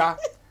go jiska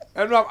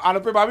enu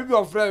anope ba bibi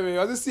of friend we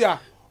o si a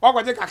wa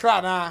kwaje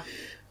kakra na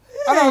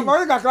ana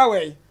mo kakra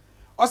we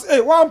o se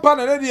one pan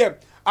na dey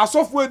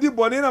asofo edi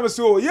boni na me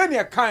se o ye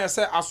ne kan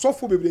se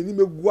asofo bebre ni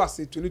megu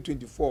ase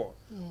 2024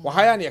 wa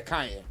haya ne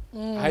kan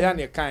haya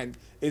ne kan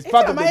it's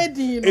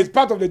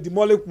part of the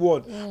demonic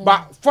world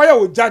but fire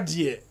will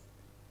judge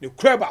the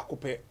crab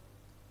akope.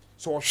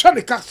 So hwe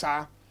ne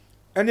kasa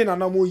ene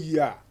nanamo yi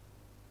a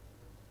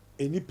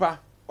enipa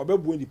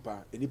obebu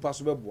enipa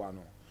so beboa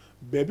no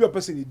bebi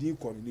opese ne din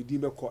ko ne din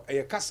beko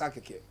eye kasa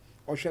keke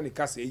o hwe ne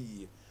kasa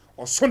yi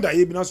o sonda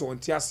ye bi na so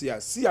wonte ase a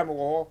si am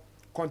wo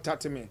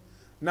contact me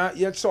na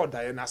ye tso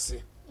da ye na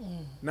se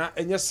na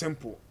enye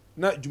simple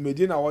na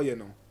dwumedi na wo ye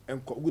no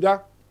enko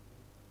guda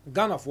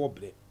Ghana for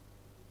bre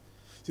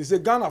se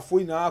Ghana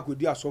for ina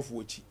akodi asofo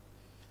ochi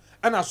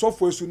ana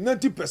asofo esu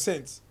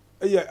 90%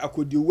 eye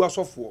akodi wu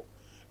asofo.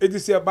 It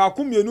is about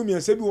mienu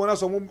miense bi wona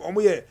so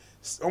omo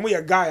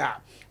ye guy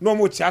a no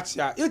mo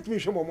chiachia it me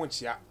hwe mo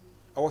chia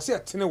I was say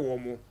tene wo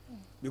mo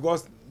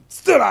because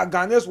still our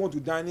Ghanaians want to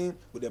dine in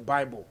with the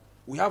Bible.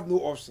 We have no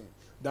option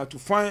than to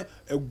find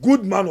a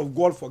good man of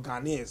God for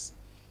Ghanaians.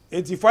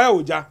 Enti fire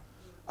oja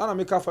ana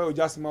make fire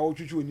oja sima wo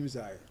twitwi onim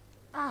sai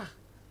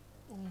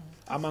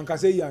amanka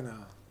say ya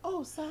na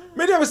sir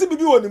me dey say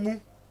bibi woni mu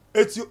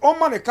eti o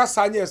ma ne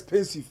kasa anya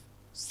expensive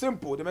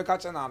simple they make a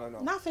channel no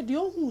na fe de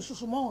ohun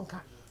susu mo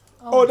nka.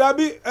 Oh, that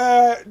be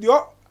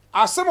the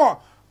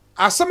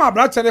asema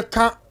brother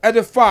can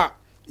edify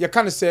you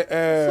can say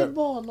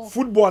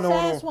football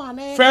no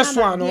first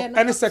one no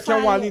and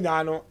second one in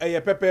no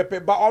pepe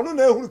but onu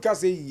na ehuru ka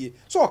say yiye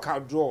so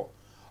can draw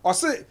or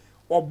say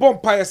or bomb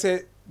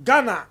say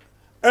Ghana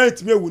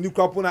entime wuni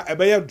kwapo na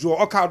ebeye draw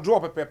or can draw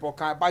pepe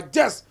kan but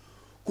just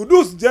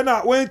kudus je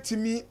na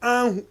wentimi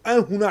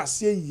anhu na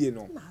ase yiye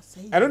no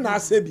eno na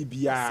ase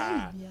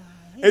bibia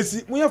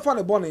esi muye fa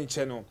ne born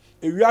nche no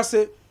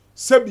ewiase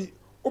sebi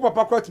o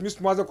papa kwati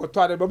miss maze ko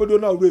to ade babedo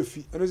na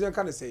refi eno je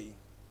kan say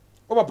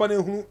o papa na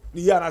ehunu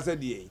ni ya na se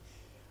de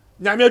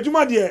nyame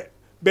adwuma de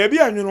baabi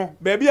anwuno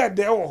baabi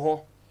ade wo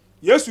ho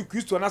Yesu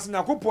Kristo na se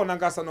nakopon na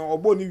ngasa no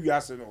obo ni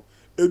wiase no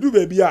edu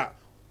baabi a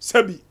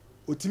sebi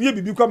otimi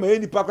bibi kwa ma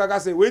eni pa kwa ka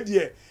se we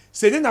de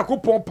se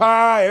nyakopon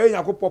pa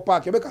nyakopon pa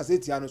ke be ka se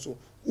tia no so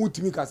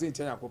Wontumi ka se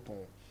ntia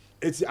Yakopon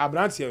eti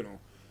abrantie no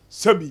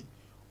sabi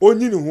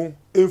onyi ne ho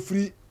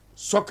efri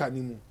soccer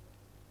ni mu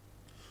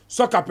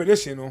soccer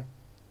prediction no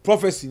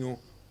prophecy no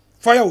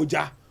fire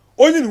oja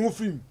onyi ne ho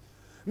film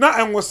na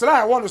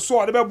enwosra e won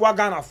so de beboa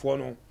Ghana fo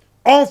no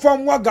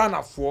onfam wa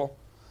Ghana fo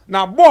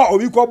na ball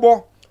obi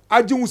kobo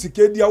age hu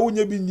sikedi a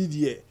wonye bi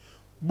nidie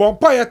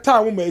bompa ye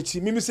time ma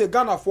echi mimi say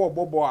Ghana fo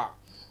bobo a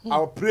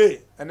I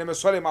pray and me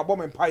sorry my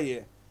bomb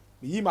empire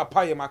me yi my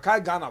pie my kai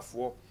Ghana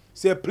fo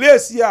say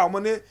place here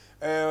omone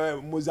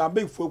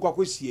Mozambique fo kwa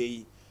kwehie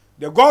yi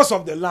the gods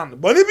of the land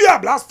but if you a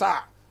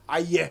blaster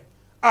aye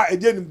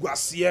edi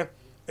enguase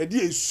edi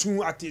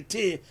esun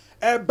atete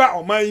eba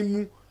oman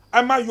mu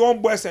ama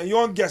young boys and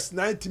young girls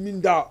 90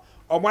 min da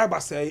oman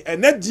ba say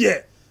ene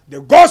the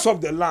gods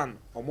of the land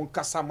omon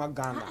kasama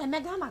Ghana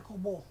ene Ghana ko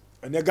bo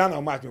ene Ghana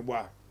o match me bo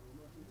a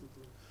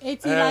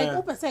eti like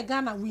who say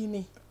Ghana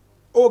winning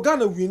oh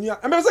Ghana winning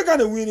I me say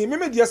Ghana winning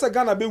me dey say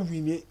Ghana be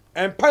winning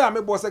empire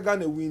me bo say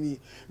Ghana winning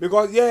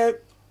because yeah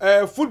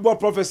football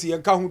prophecy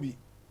en ka hu bi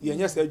ye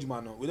nya say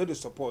adwuma no we need to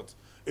support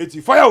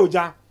eti fire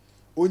oja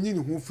onyi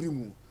ne hu free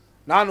mu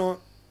na no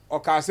o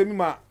ka asemi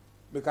ma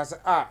because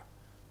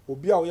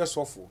obi a wo ye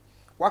sofo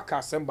waka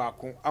asem ba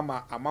ko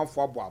ama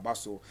amanfo abo aba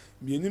so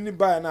mienu ni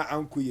ba na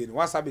ankoye ni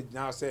wasa be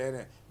gina say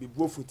ne be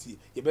buofuti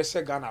ye be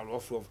she Ghana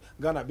rough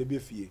Ghana bebe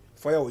fie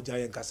fire oja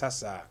yen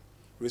kasasa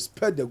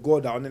respect the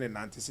God that on the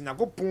nanti sin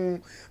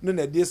yakopon no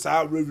na dey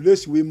sa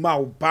revelation we ma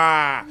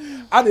ba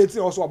ade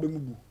also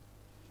abemubu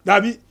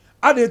dabi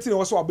ade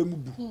also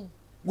abemubu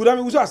good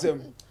am we so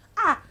asem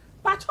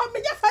patron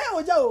me fire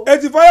oja o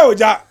eti fire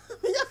oja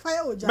me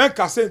fire oja men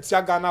ka sent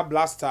ya Ghana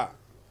blaster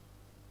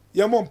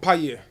ye mo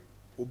mpaye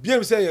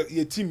obiam say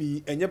ye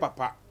timi enye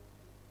papa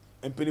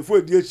empenifo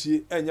edi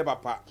echi enye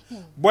papa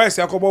boys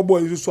yakobo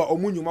boy so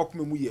omunyuma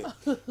komemu ye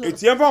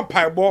eti emfa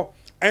mpaibo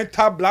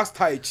enter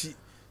blaster echi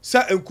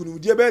sa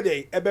enkunudie be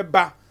dey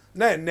ebeba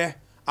na ene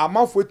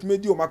amanfo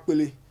etimedi o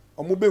makpele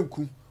omo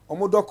benku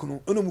omo dokunu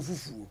eno mu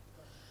fufuo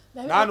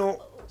na no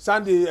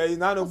Sunday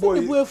na no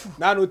boy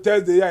na no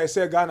Thursday ya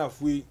say Ghana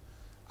fui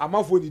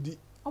amanfo didi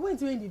omo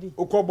ntwe didi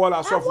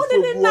okobola so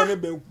fufuo ne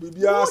benku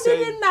bibia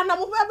say na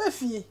mo be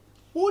fie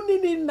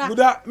woni na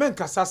buda men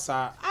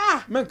kasasa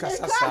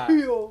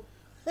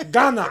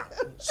Ghana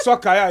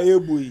soccer ya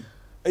eboyi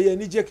eye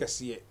ni je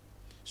kese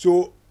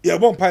so ye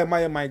bon pai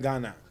my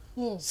Ghana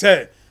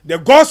say the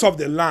gods of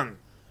the land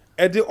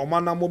ede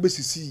omana mo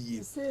besisi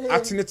yi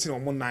atenetene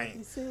omo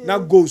nan na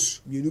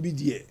goes mienu bi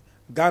die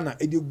Ghana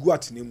ede gu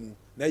atenemu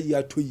na yi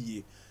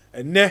atoyie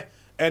ene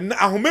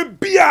ahome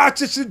bia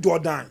chichi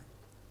Jordan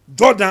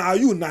are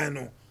you nine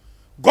no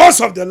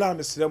gods of the land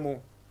mesremo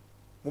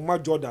mama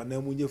Jordan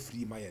na munye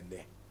free ma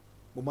yenne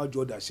mama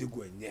Jordan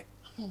shego enye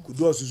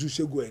kudo susu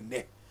shego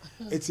enne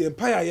eti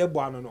empire ye bo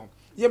ano no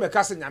ye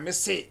meka se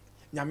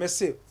nyame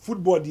se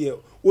football de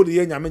o de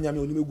ye nyame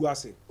onimegu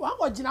ase wa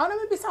ko gina ona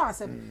me bisa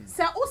asem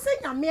se o se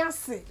nyame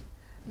ase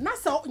na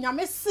se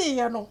nyame se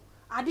ye no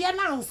ade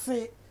na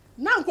nse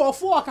na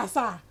nkofo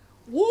okasa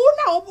wo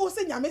na o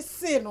se nyame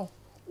se no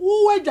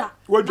wo wadwa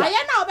na ye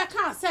na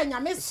obeka se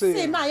nyame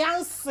se na ya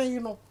nse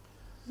no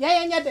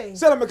ye nye den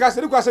se na meka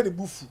se ni kwa se de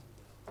bufu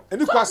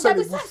eni kwa se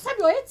de bufu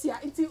sabi o etia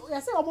nti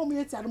ye se omo mu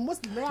etia no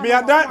muslim me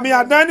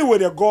are dining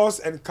with the gods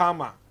and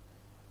karma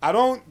I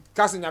don't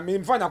cast in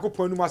me find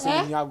Yakopon no mas in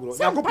Yagro.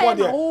 Yakopon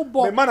de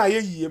me man aye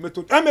yie me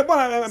to. Me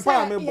born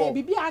empire me bo.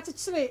 Bibi a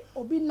chechire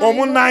obi 9.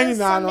 Omo 9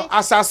 na no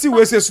asase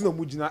we say so no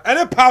mugina.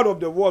 Any part of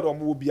the world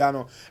omo bia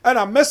no. And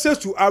a message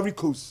to Ivory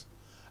Coast.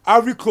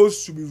 Ivory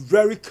Coast should be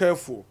very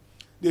careful.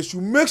 They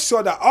should make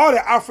sure that all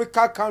the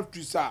African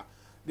countries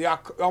they are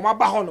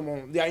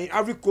they are in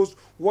Ivory Coast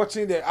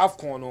watching the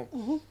AFCON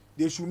no.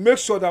 They should make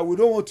sure that we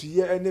don't want to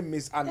hear any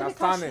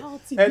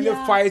misunderstanding, any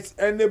fights,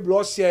 any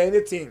bloodshed,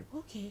 anything.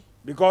 Okay.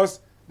 Because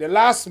the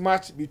last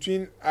match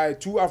between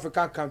two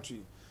African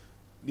countries,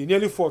 they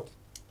nearly fought.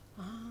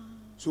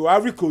 So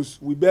Ivory Coast,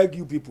 we beg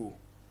you people,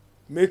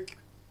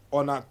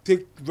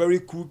 take very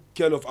good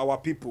care of our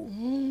people.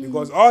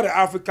 Because all the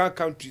African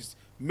countries,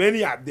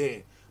 many are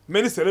there.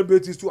 Many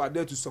celebrities too are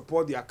there to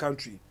support their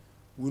country.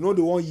 We know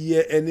they won't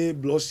hear any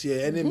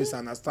bloodshed, any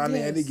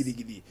misunderstanding, any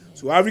giddy.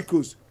 So Ivory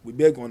Coast, we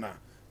beg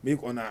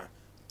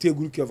take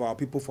good care of our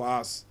people for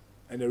us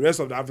and the rest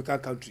of the African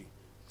country.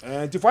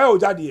 And to fire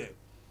Ojadi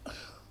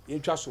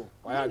Intraso,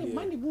 why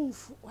money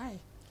boof, why?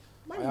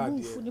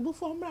 Money boof, the boof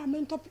for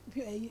me top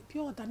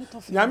pure than it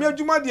of. Yamia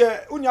Juma,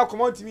 dear, unya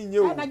come out to me,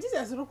 you. And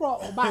Jesus, or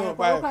buy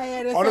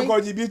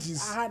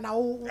ONEGOD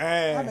now,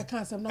 I have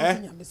cancer,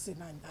 nothing I'm missing.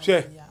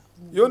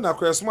 You're not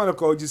Christmas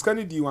called just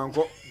can't do one.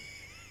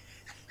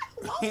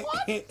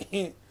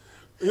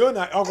 You're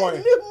not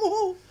going.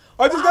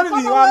 Oh, just got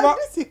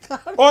it.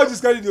 Oh,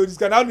 just got it. Just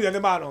got out of the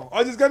man.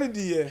 Oh, just got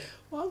it.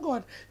 Oh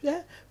God,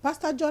 yeah,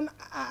 Pastor John,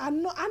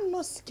 I'm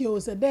not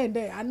skills.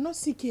 There, I'm not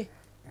sick.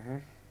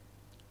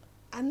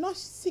 I'm not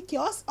sick.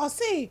 Or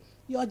say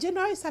your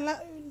general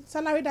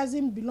salary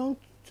doesn't belong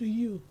to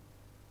you.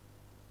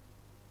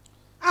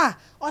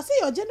 Or say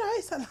your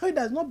general salary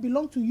does not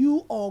belong to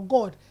you or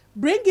God.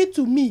 Bring it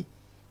to me.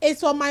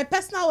 it's on my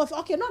personal welfare.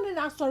 Okay, not in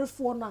that story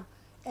for now.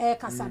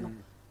 Kasano.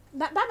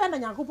 That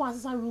when I go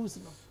pass some rules,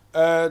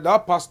 no.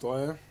 That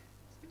pastor,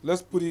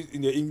 let's put it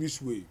in the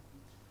English way.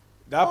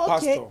 That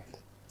pastor.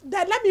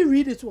 Then let me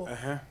read it.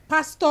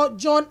 Pastor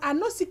John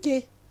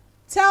Anosike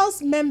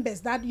tells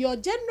members that their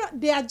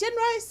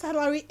general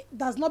salary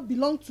does not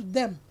belong to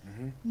them.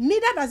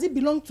 Neither does it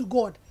belong to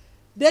God.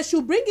 They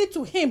should bring it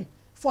to him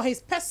for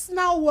his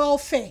personal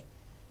welfare.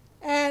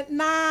 And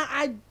now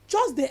I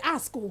just they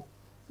ask,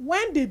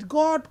 when did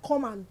God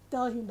come and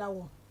tell him that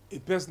one? A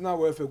personal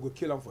welfare go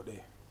kill him for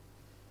there.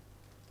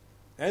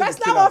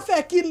 Personal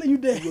welfare kill you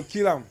there. He go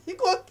kill him. He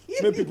go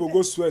kill. Make people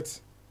go sweat.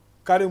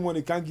 Carry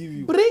money can't give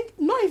you. Bring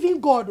not even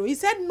God. He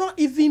said not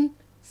even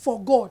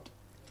for God.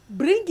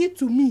 Bring it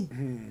to me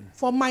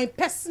for my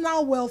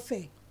personal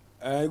welfare.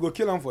 He go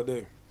kill him for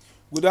there.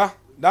 Good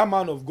that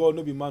man of God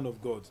no be man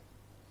of God.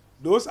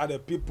 Those are the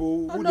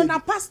people who no,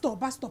 pastor.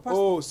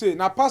 Oh, say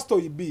na pastor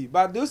he be,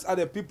 but those are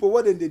the people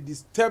where they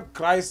disturb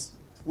Christ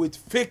with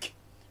fake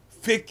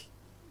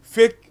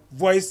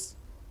voice.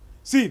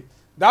 See,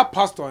 that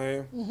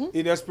pastor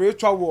in the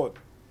spiritual world,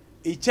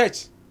 a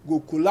church go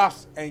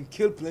collapse and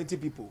kill plenty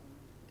people.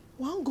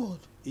 One God.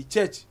 A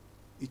church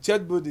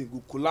building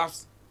go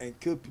collapse and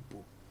kill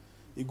people.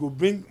 It go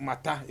bring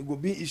matter, it go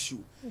be issue.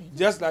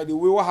 Just like the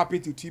way what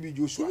happened to TB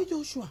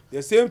Joshua.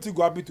 The same thing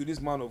go happen to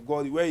this man of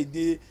God where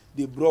they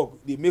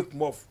broke, they make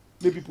muff,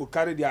 make people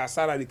carry their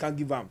salary, they can't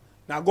give them.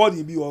 Now God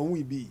he be or who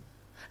he be.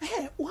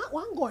 Hey,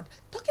 one God.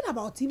 Talking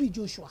about TB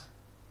Joshua,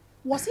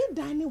 was he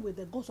dining with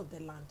the gods of the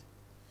land?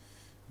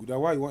 Good,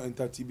 why you want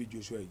to enter TB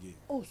Joshua again?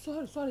 Oh,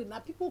 sorry. Now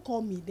people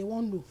call me, they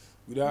won't know.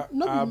 Good,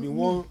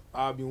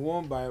 I've been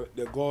warned by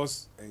the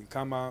gods and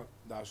Kama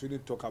that I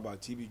shouldn't talk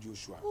about TB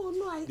Joshua. Oh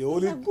no,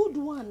 it's a good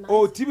one.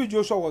 Oh, TB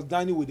Joshua was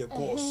dining with the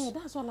gods.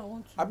 That's all I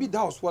want to know.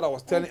 That was what I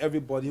was telling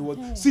everybody.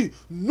 See,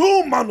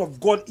 no man of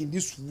God in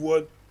this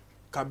world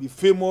can be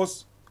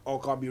famous or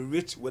can be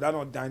rich without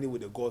not dining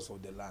with the gods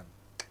of the land.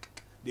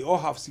 They all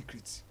have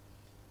secrets.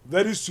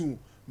 Very soon,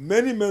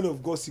 many men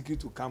of God's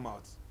secret will come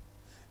out.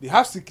 They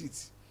have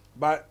secrets,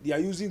 but they are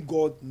using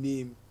God's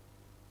name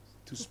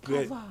to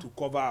spread, to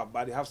cover up,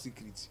 but they have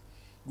secrets.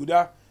 Good,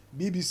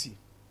 BBC.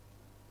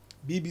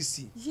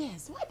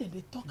 Yes, why did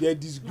they talk? The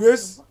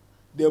disgrace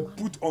they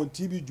put on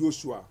TB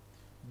Joshua,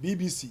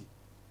 BBC,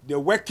 the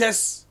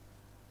workers,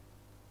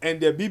 and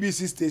the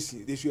BBC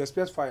station, they should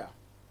expect fire.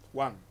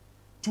 1,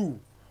 2,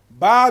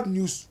 bad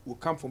news will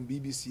come from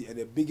BBC, and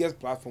the biggest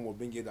platform will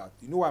bring it out.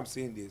 You know why I'm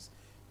saying this?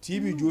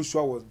 TB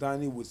Joshua was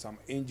dining with some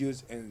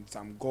angels and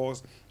some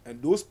gods, and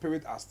those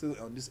spirits are still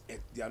on this earth.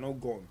 They are not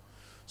gone.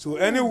 So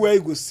anywhere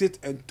you go sit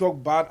and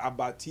talk bad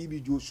about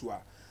TB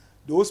Joshua,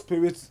 those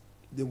spirits,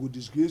 they will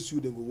disgrace you,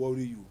 they will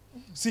worry you.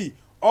 See,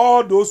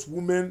 all those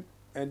women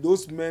and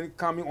those men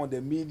coming on the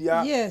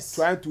media,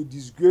 trying to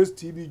disgrace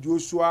TB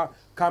Joshua,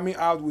 coming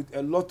out with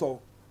a lot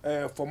of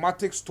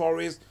formatic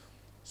stories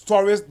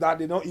that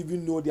they don't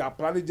even know. They are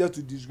planning just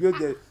to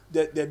disgrace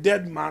the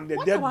dead man, the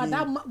dead being.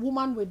 That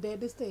woman with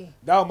this thing?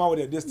 That woman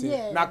with this thing.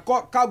 Yeah. Now,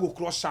 car go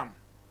crush him.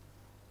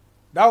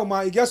 That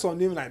woman, he gets some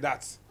name like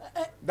that.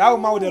 That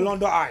woman with the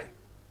London eye.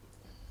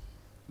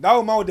 That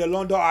woman with the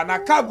London eye.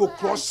 Now, car go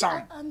crush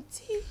him.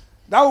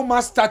 That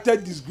woman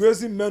started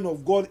disgracing men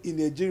of God in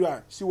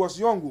Nigeria. She was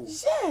young.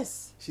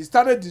 Yes. She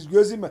started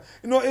disgracing men.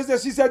 You know,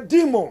 she's a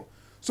demon.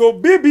 So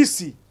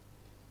BBC,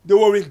 they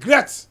will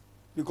regret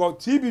because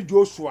TB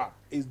Joshua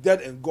is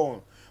dead and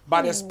gone.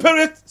 But the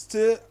spirit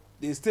still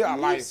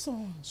alive.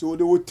 Listen. So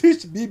they will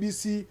teach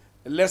BBC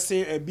a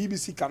lesson and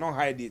BBC cannot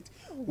hide it.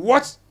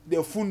 Watch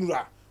the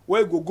funeral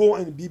where it will go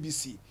on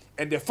BBC.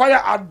 And the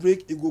fire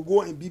outbreak, it will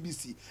go on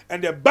BBC.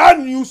 And the bad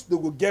news, they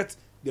will get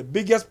the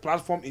biggest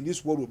platform in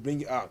this world will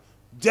bring it out.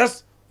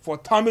 Just for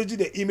damaging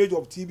the image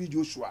of TB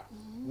Joshua.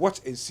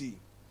 Watch and see.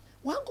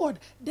 One God,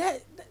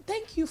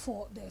 thank you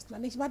for the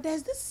explanation. But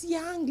there's this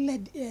young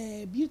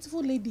lady,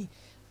 beautiful lady.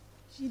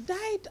 She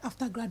died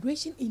after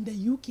graduation in the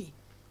UK.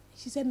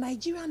 She's a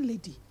Nigerian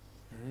lady.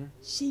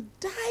 She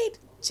died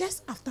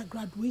just after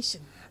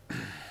graduation.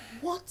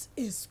 What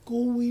is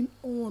going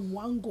on,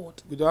 one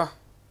God?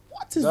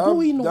 What is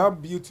going on? That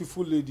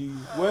beautiful lady.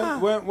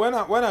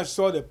 When I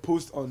saw the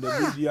post on the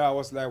media, I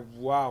was like,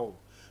 wow.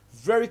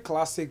 Very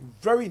classic,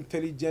 very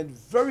intelligent,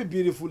 very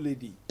beautiful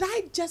lady.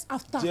 Died just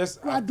after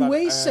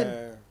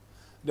graduation.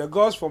 The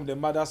girls from the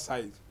mother's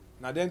side.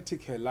 Now then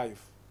take her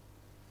life.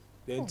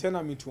 Then turn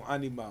them into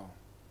animal.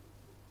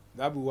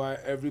 That be why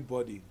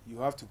everybody, you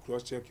have to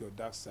cross-check your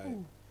dark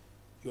side.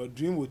 Your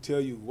dream will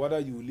tell you whether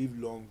you will live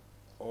long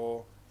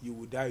or you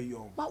will die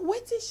young. But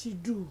what did she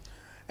do?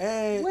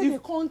 When they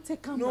can't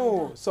take her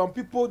like that? Some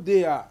people,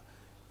 they are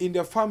in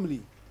the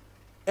family.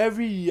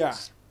 Every year,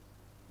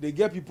 they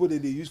get people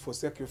that they use for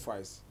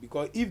sacrifice.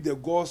 Because if the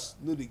gods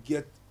know they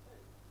get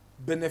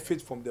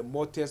benefit from the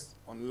mortars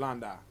on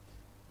land,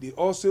 they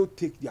also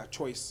take their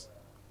choice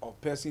of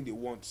person they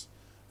want.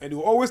 And they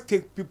will always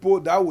take people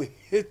that will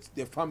hate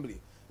the family.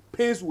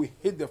 Pains will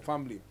hate the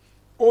family.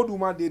 Old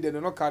woman, they do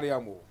not carry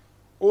them.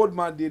 Old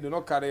man, they do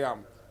not carry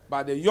them.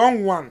 But the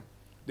young one,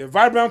 the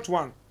vibrant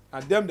one,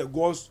 and them the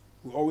gods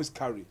will always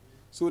carry.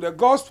 So the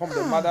girls from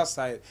the mother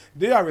side,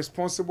 they are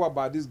responsible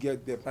about this girl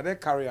death. I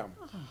don't carry them.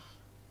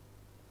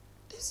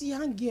 This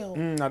young girl.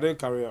 I don't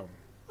carry them.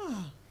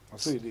 I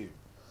say it.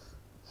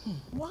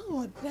 One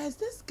word, there's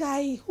this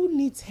guy who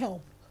needs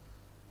help.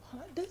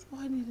 This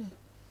boy needs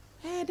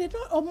help. They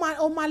don't.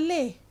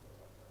 Omale.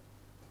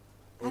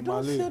 I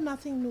don't feel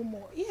nothing no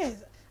more.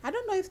 Yes. I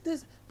don't know if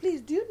this.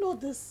 Please, do you know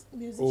this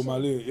musician?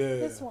 Omale, yeah.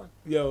 This one.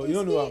 Yeah, you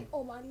don't know him.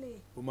 Omale.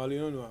 Omale, you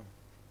don't know him.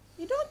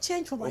 You don't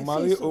change from my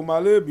face.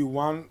 Omale be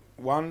one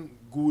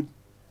good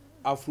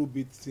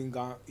Afrobeat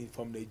singer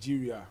from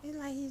Nigeria. He's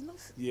like he's not.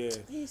 Yeah.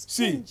 He's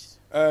See, changed.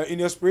 in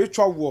the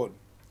spiritual world,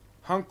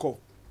 handcuff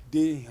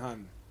day in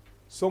hand.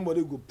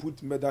 Somebody go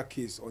put murder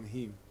case on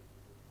him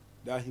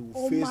that he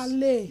will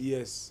Omale. face.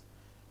 Yes,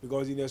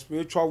 because in the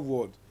spiritual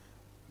world,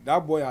 that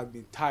boy had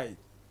been tied.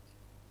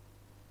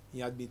 He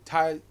had been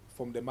tied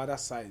from the mother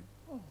side,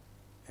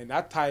 and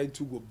that tie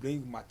too go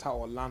bring matter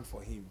or land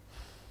for him.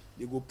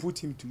 They go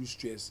put him through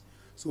stress.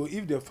 So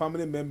if the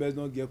family members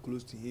don't get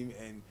close to him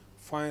and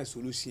find a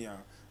solution,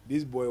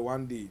 this boy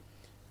one day,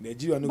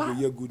 Nigeria no go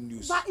hear good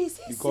news. But is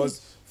he because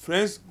sick?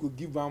 friends go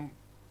give him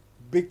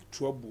big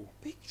trouble.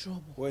 Big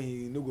trouble. When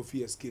he no go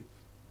fit escape,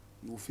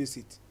 he will face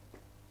it.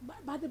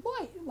 But the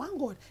boy, one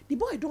God, the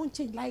boy don't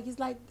change. Like it's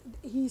like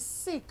he's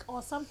sick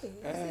or something.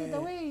 See,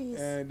 the way he's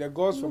the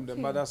girls from the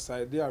mother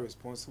side, they are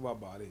responsible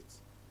about it.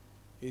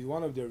 He's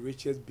one of the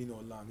richest being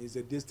on land. He's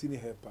a destiny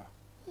helper.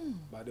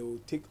 But they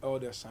will take all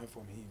the shine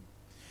from him.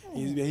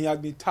 He has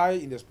been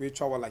tied in the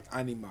spiritual world like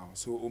animal.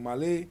 So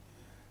Omale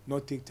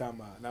not take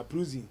time. Now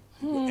Pluzi,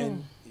 it will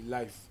end in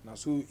life. Now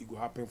so it will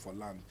happen for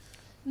land.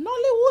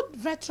 Nollywood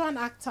veteran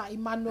actor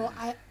Emmanuel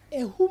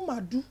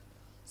Ehumadu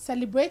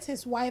celebrates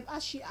his wife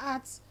as she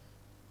adds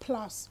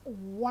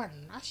 +1,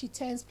 as she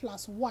turns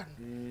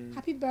 +1.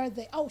 Happy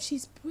birthday. Oh,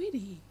 she's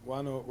pretty.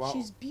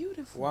 She's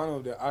beautiful. One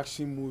of the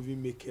action movie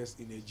makers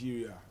in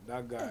Nigeria,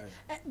 that guy.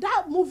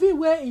 That movie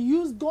where he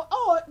used God.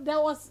 Oh, there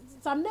was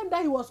some name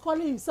that he was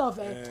calling himself.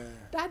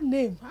 That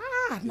name.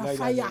 Na like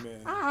fire.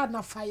 Name,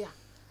 Na fire.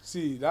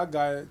 See, that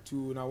guy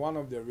too, now one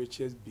of the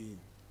richest being.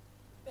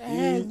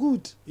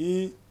 Good.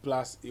 He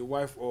plus a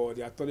wife or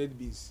the third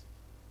beings.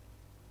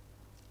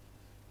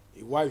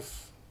 A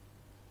wife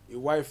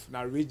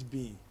now rich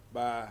being,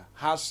 but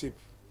hardship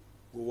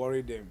will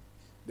worry them.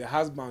 The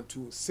husband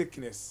too,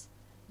 sickness,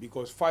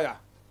 because fire,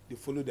 they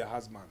follow the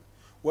husband.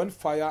 When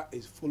fire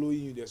is following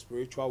you in the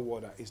spiritual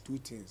world, it's two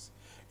things.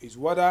 It's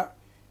whether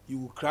you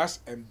will crash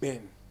and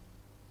burn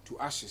to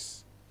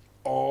ashes,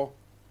 or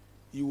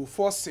you will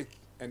fall sick,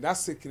 and that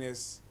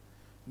sickness,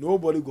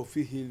 nobody go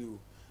feel heal you.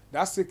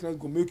 That sickness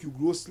go make you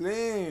grow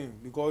slim,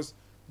 because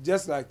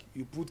just like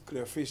you put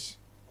crayfish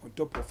on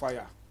top of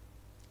fire,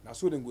 that's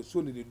so they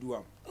do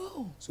them.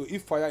 So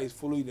if fire is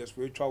following the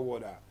spiritual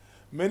world,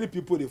 many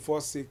people they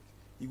fall sick.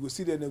 You go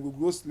see them, they go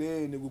grow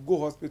slim, they go go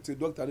hospital,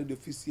 doctor they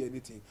don't see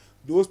anything.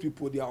 Those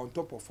people they are on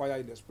top of fire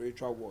in the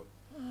spiritual world.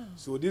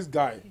 So this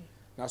guy,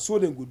 now so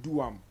they go do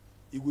them.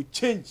 He will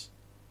change.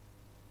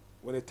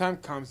 When the time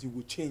comes, he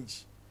will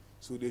change.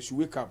 So they should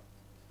wake up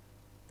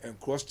and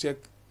cross-check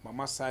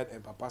mama's side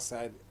and papa's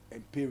side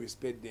and pay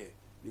respect there,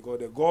 because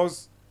the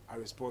gods are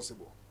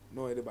responsible,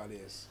 not anybody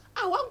else.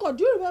 One God,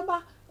 do you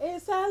remember?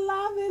 It's a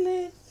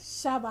lovely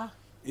Shaba.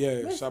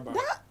 Yeah, Shaba.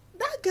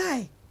 That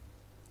guy.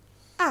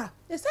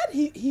 They said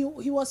he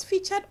was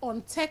featured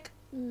on Tech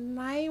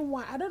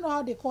 91. I don't know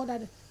how they call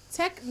that.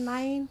 Tech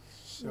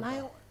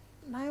 91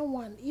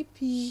 EP.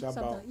 Shaba.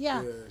 Something.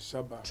 Yeah.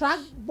 Shaba. Track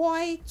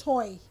Boy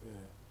Toy. Yeah.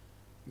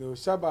 No,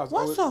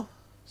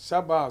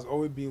 Shaba has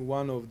always been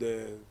one of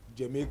the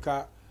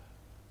Jamaica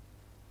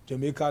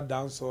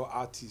dancehall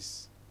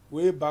artists,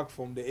 way back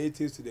from the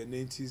 80s to the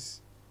 90s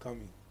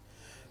coming.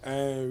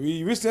 And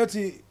we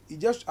recently, I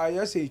just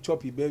say he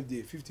chopped his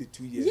birthday,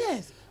 52 years.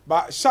 Yes.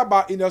 But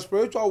Shaba, in the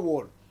spiritual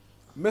world,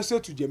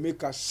 message to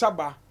Jamaica,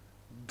 Shaba,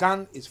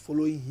 Gan is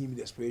following him in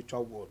the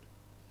spiritual world.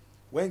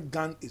 When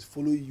Gan is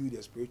following you in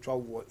the spiritual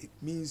world, it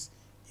means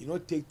you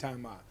don't take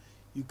time out.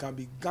 You can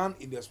be Gan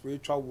in the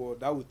spiritual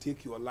world, that will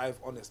take your life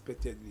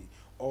unexpectedly.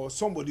 Or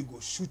somebody go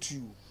shoot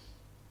you.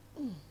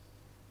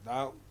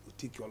 That will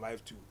take your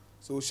life too.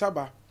 So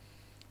Shaba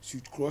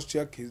should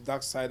cross-check his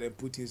dark side and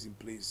put things in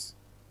place.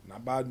 Now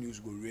bad news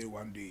go real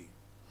one day.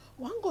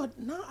 One God,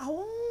 now I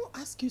want to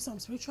ask you some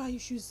spiritual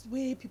issues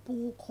where people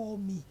will call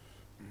me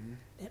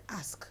and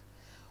ask.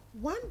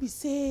 One be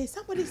say,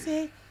 somebody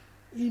say,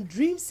 in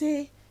dream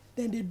say,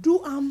 then they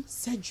do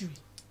surgery.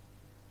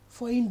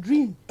 For in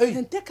dream,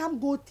 then take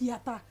go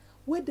theater,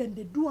 where then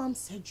they do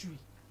surgery.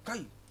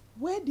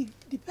 Where the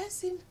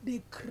person,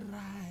 they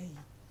cry.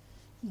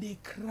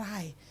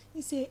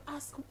 He say,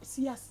 ask,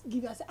 see us,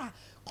 give us,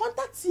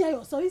 contact Sia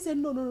yourself. He said,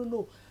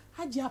 no.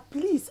 Hajia,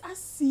 please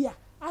ask Sia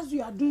as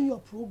you are doing your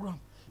program.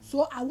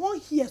 So I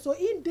won't hear. So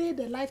in day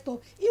the lifetime,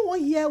 he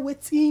won't hear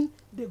waiting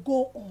they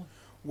go on.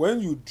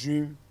 When you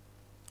dream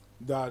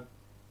that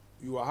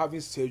you are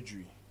having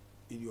surgery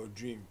in your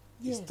dream,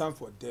 yes, it's time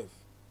for death.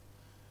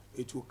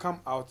 It will come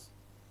out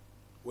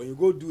when you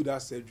go do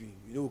that surgery.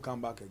 You know, will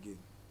come back again.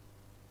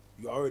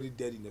 You are already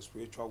dead in the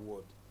spiritual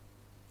world.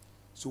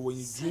 So when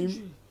you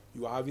dream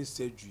you are having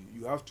surgery,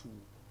 you have to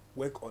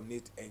work on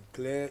it and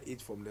clear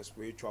it from the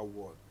spiritual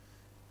world.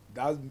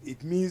 That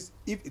it means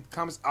if it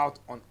comes out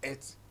on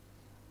earth,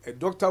 a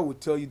doctor will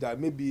tell you that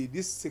maybe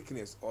this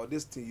sickness or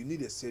this thing you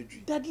need a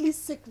surgery. Deadly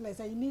sickness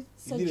and you need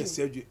surgery. You need a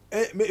surgery.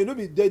 It not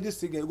be deadly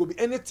sickness. It could be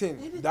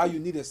anything that you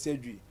need a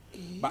surgery.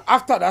 But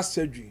after that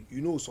surgery,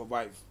 you know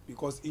survive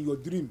because in your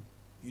dream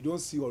you don't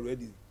see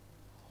already.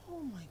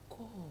 Oh my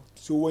God.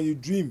 So when you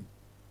dream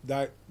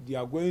that they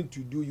are going to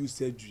do you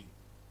surgery,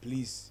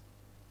 please,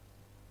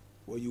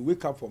 when you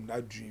wake up from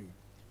that dream,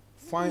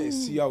 find a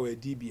seer or a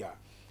dibia,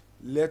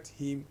 let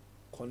him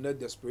connect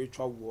the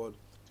spiritual world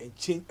and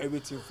change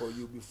everything for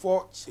you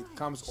before it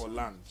comes on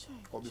land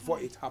or before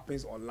it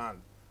happens on land.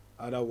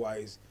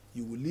 Otherwise,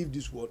 you will leave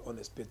this world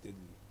unexpectedly.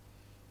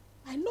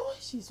 I know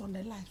she's on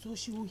the line, so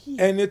she will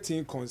hear.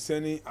 Anything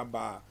concerning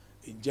about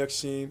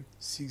injection,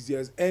 6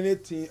 years,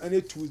 anything,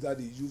 any tools that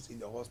is used in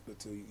the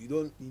hospital, you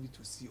don't need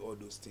to see all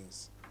those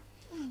things.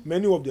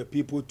 Many of the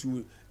people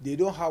too, they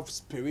don't have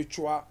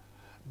spiritual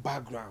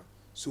background.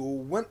 So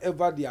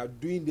whenever they are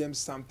doing them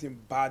something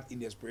bad in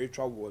the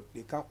spiritual world,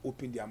 they can't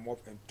open their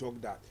mouth and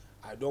talk that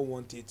I don't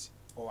want it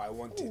or I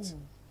want it.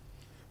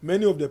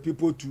 Many of the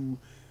people too,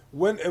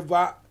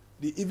 whenever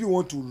they even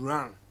want to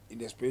run in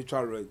the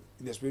spiritual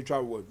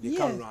world, they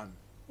can't run.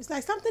 It's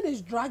like something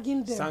is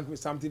dragging them.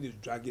 Something is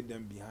dragging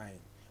them behind.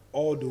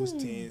 All those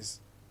things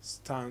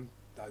stand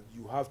that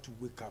you have to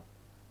wake up.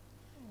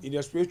 In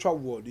the spiritual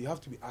world, you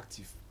have to be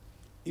active.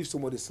 If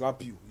somebody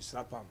slap you, you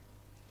slap them.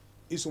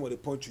 If somebody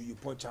punch you, you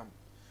punch them.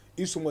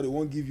 If somebody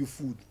won't give you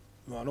food,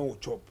 you are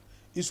not chop.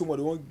 If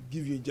somebody won't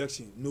give you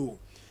injection, no.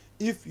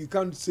 If you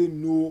can't say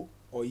no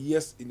or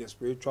yes in the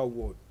spiritual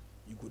world,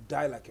 you could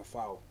die like a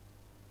fowl.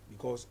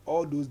 Because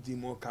all those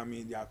demons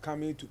coming, they are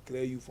coming to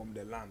clear you from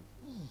the land.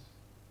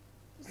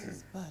 This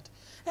is bad.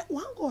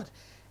 One God,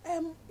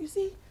 you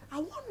see, I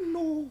want to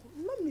know,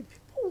 not many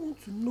people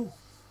want to know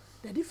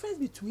the difference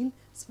between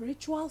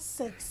spiritual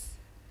sex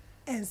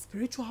and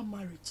spiritual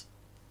marriage.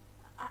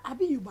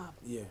 Abi you, Bab?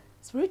 Yeah.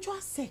 Spiritual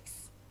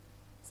sex,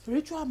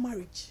 spiritual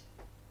marriage.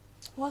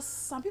 Because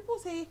some people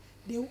say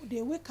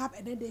they wake up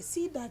and then they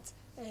see that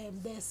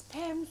there's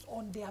sperms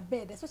on their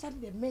bed, especially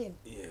the men.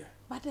 Yeah.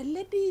 But the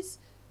ladies,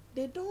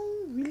 they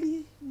don't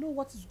really know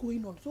what is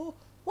going on. So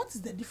what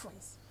is the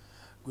difference?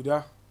 Good.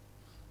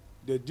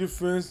 The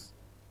difference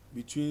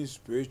between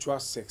spiritual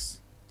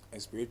sex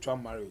and spiritual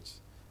marriage,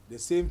 the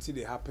same thing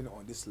they happen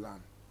on this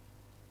land.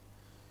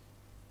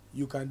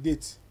 You can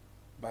date,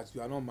 but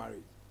you are not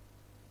married.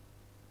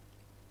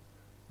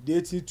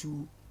 Dating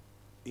too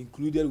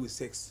included with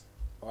sex,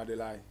 or the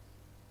lie.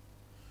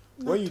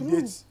 When you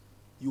date,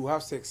 you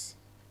have sex.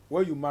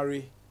 When you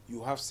marry,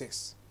 you have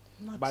sex.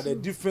 But the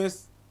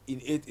difference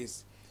in it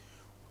is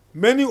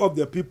many of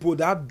the people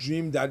that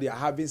dream that they are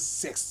having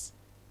sex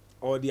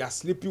or they are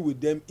sleeping with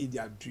them in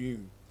their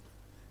dream,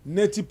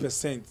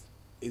 90%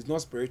 is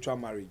not spiritual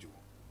marriage.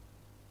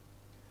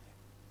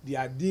 They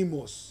are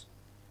demons.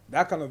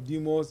 That kind of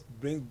demons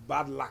bring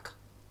bad luck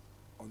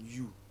on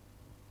you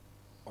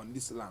on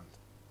this land.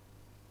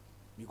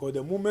 Because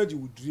the moment you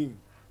will dream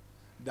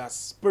that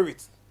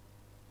spirit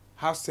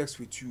have sex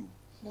with you,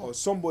 or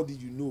somebody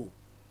you know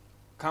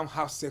come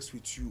have sex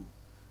with you,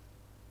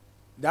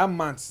 that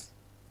month,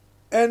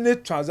 any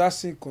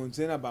transaction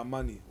concerning about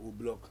money will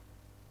block.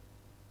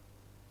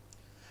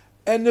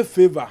 Any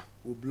favor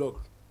will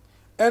block.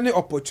 Any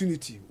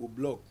opportunity will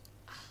block.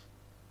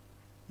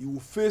 You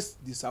will face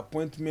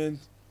disappointment,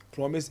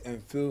 promise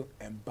and fail,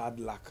 and bad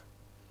luck.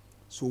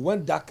 So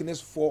when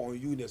darkness fall on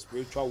you in the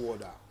spiritual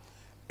world,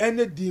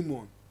 any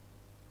demon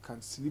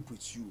can sleep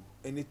with you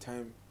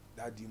anytime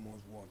that demon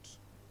wants.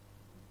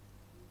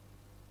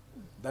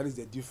 That is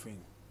the difference.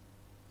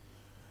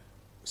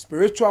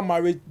 Spiritual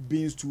marriage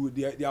beings too,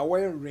 they are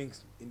wearing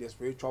rings in the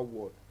spiritual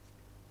world.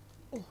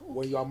 Oh, okay.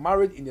 When you are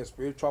married in the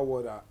spiritual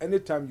world,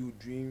 anytime you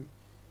dream,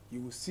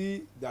 you will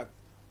see that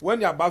when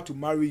they are about to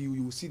marry you,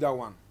 you will see that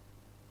one.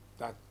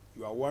 That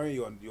you are wearing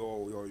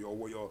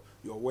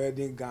your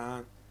wedding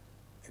gown,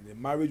 and the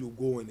marriage will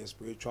go in the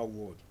spiritual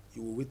world.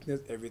 You will witness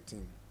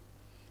everything.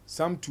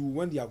 Some too,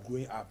 when they are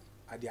growing up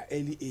at their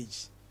early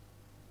age,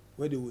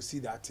 where they will see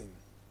that thing.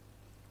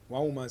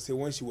 One woman said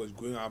when she was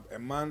growing up, a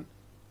man,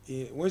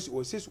 when she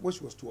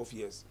was 12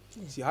 years,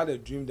 she had a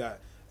dream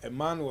that a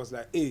man was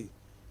like, "Hey,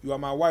 you are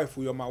my wife,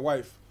 or you are my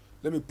wife.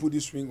 Let me put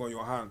this ring on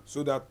your hand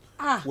so that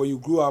when you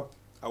grow up,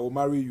 I will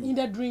marry you." In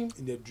the dream.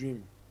 In the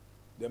dream,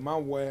 the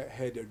man wear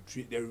her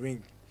the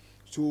ring.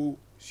 So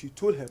she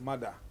told her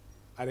mother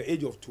at the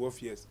age of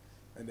 12 years,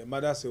 and the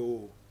mother said,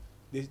 "Oh,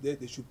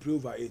 they should pray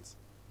over it."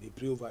 They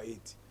pray over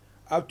it.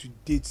 Up to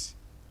date,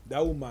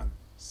 that woman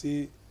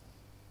say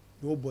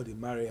nobody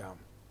marry him.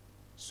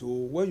 So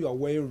when you are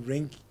wearing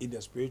ring in the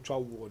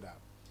spiritual world,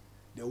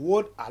 the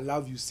world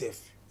allow you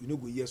safe. You no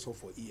go hear so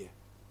for ear.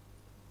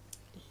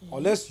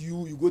 Unless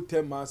you go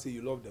tell man say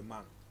you love the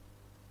man.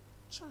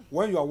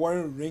 When you are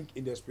wearing ring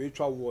in the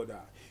spiritual world,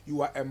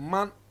 you are a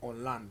man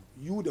on land.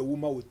 You, the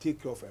woman, will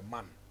take care of a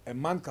man. A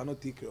man cannot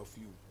take care of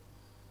you.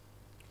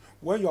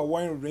 When you are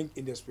wearing ring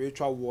in the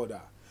spiritual world,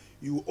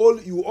 you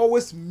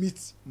always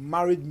meet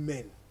married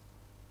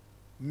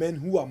men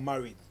who are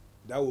married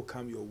that will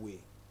come your way,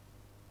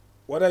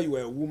 whether you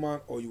are a woman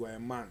or you are a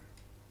man,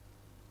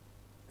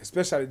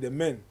 especially the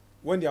men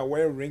when they are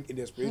wearing ring in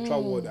the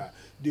spiritual world,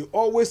 they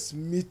always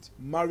meet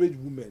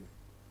married women,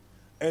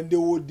 and they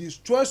will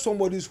destroy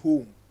somebody's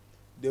home.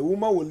 The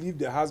woman will leave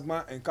the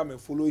husband and come and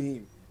follow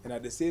him, and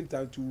at the same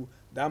time too,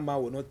 that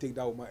man will not take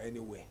that woman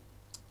anywhere.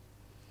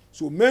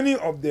 So many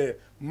of the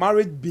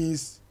married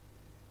beings,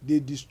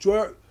 they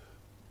destroy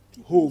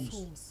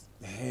homes.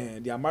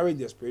 They are married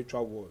in the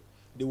spiritual world.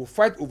 They will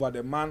fight over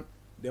the man.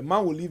 The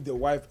man will leave the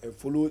wife and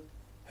follow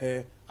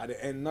her. At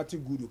the end,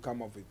 nothing good will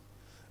come of it.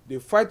 They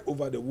fight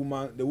over the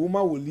woman. The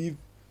woman will leave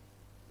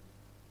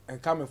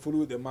and come and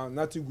follow the man.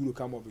 Nothing good will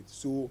come of it.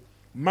 So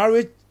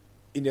marriage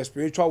in the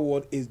spiritual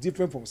world is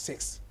different from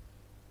sex.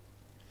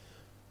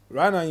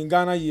 Right now in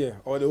Ghana here,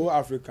 or the whole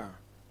Africa,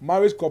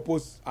 married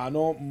couples are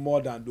not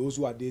more than those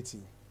who are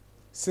dating.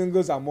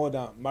 Singles are more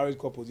than married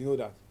couples. You know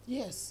that?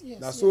 Yes.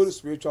 That's so the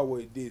spiritual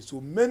world it is. So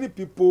many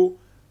people,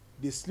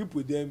 they sleep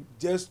with them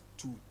just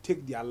to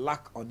take their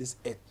luck on this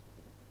earth.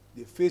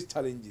 They face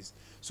challenges.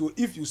 So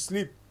if you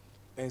sleep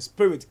and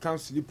spirit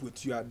comes sleep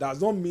with you,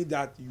 does not mean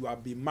that you are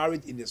being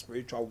married in the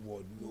spiritual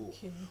world. No.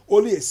 Okay.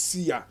 Only a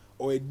seer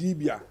or a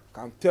dibia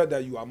can tell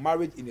that you are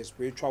married in the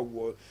spiritual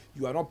world.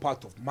 You are not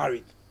part of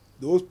married.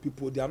 Those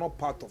people, they are not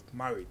part of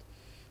married.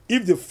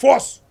 If they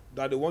force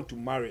that they want to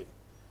marry,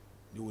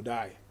 they will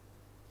die.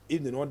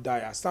 If they not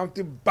die,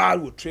 something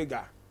bad will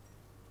trigger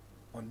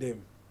on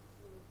them.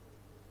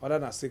 Other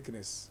than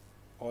sickness,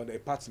 or the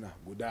partner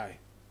will die,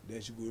 then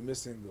she will remain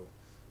single.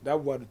 That's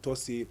what the thought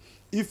say.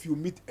 If you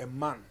meet a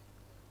man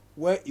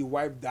where a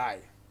wife die,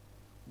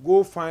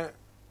 go find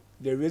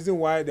the reason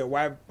why the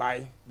wife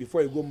die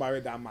before you go marry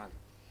that man.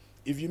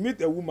 If you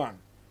meet a woman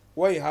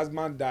where a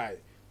husband die,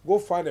 go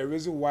find the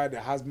reason why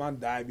the husband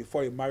died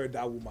before you marry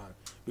that woman.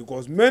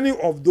 Because many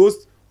of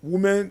those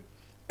women,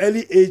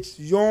 early age,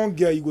 young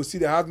girl, you go see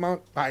the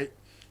husband die.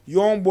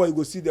 Young boy, you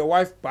go see the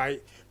wife die.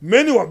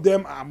 Many of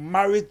them are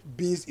married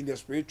beings in the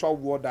spiritual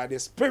world that the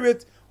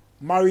spirit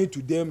marrying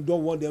to them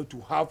don't want them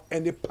to have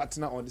any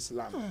partner on this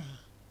land.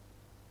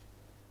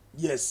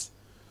 Yes.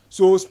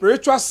 So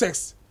spiritual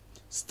sex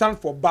stand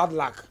for bad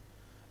luck.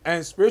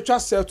 And spiritual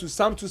sex to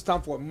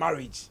stand for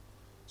marriage.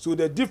 So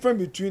the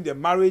difference between the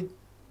marriage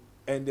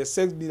and the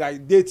sex be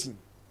like dating.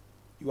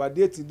 You are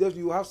dating, then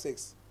you have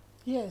sex.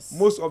 Yes.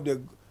 Most of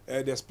the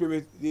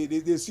spirit,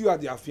 they see you as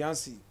their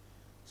fiancé.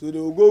 So they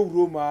will go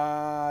roam,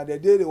 the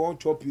day they won't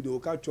chop you, they will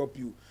can't chop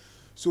you.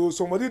 So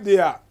somebody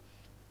there,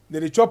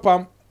 they chop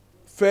them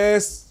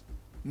first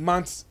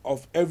month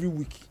of every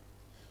week.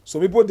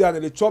 Some people there,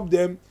 they chop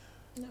them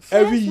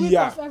every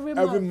year,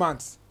 every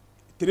month.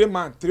 3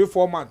 months,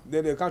 3-4 months,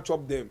 then they can't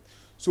chop them.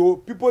 So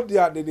people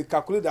there, they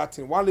calculate that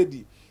thing. One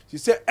lady, she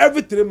said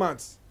every 3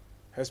 months,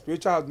 her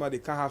spiritual husband, they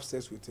can't have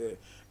sex with her.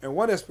 And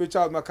when the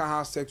spiritual husband can't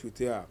have sex with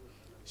her,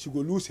 she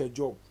will lose her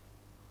job.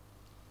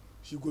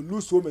 She will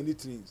lose so many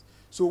things.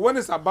 So when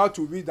it's about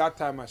to reach that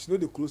time, she know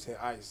they close her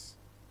eyes.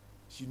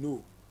 She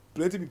know.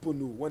 Plenty people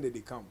know when they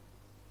come.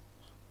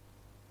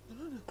 They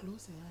know they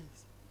close her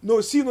eyes.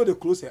 No, she know they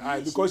close her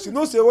eyes because she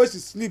knows when she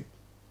sleep,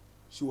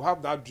 she will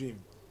have that dream.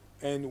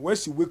 And when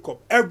she wake up,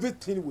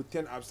 everything will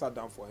turn upside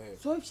down for her.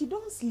 So if she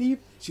don't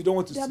sleep, she don't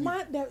want to sleep.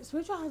 The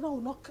spiritual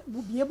husband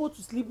will be able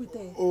to sleep with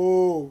her.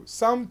 Oh,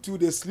 some too,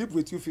 they sleep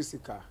with you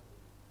physical.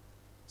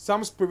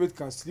 Some spirit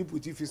can sleep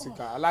with you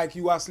physical. Oh. Like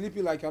you are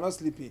sleeping, like you're not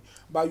sleeping.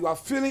 But you are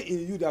feeling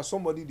in you that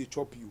somebody, they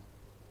chop you.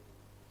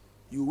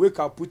 You wake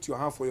up, put your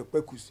hand for your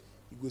pekus.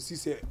 You go see,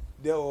 say,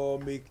 they all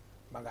make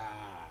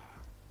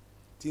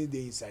things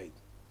they inside.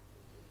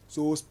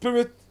 So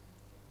spirit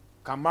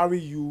can marry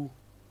you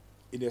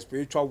in the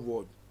spiritual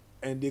world,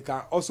 and they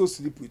can also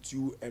sleep with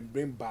you and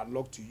bring bad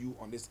luck to you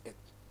on this earth.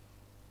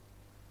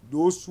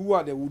 Those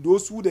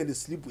who then they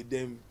sleep with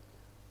them,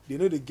 they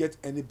know they get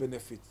any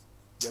benefit.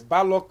 The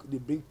bad luck, they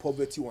bring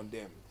poverty on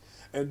them.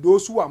 And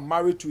those who are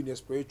married to in the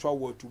spiritual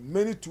world, too,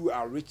 many too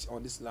are rich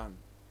on this land.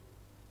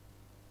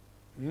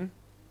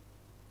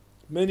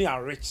 Many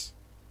are rich.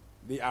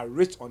 They are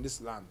rich on this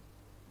land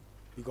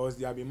because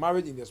they have been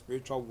married in the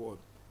spiritual world.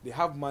 They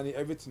have money,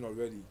 everything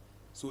already.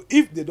 So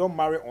if they don't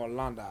marry on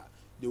land,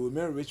 they will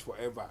remain rich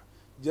forever.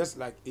 Just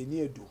like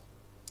Eniedo.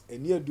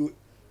 Eniedo,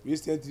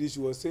 recently she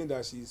was saying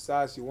that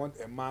she wants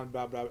a man,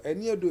 blah, blah.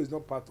 Eniedo is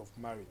not part of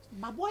marriage.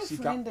 My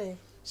boyfriend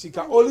she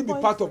can only be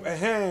part of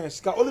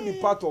she can only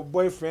be part of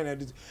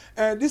boyfriend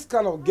and this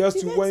kind of girls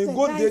too. When you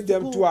go date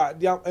them to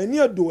they are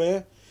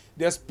Eniedo,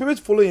 their spirit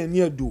follow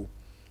Eniedo.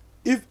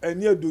 If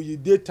Eniedo you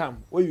date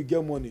them where you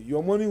get money,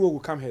 your money will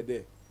come here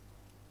there.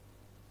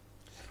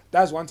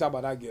 That's one thing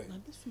about that girl.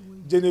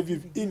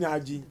 Genevieve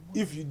Inaji,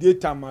 if you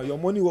date them, your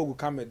money will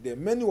come here there.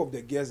 Many of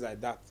the girls like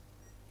that.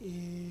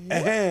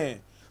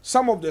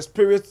 Some of the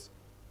spirits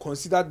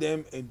consider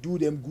them and do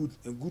them good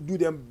and do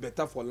them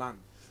better for land.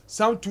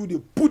 Some too, they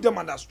put them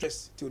under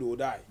stress till they will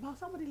die. But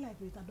somebody like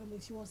Rita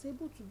Dominic, she was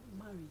able to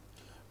marry.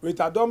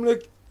 Rita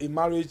Dominic in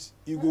marriage,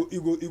 you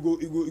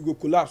go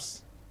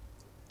collapse.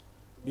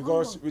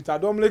 Because with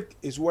Adomlik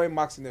is wearing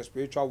marks in the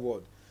spiritual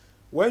world.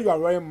 When you are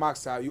wearing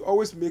marks, you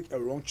always make a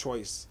wrong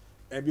choice.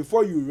 And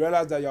before you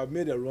realize that you have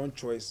made a wrong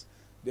choice,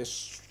 the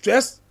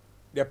stress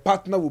the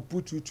partner will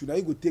put you to, now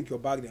you go take your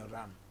bag and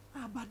run.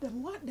 But the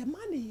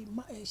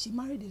man she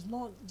married is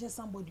not just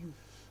somebody.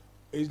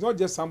 It's not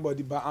just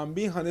somebody, but I'm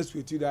being honest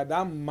with you that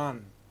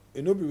man,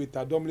 you know, with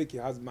Adomlik, he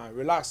has man.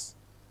 Relax.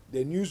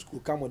 The news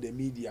could come on the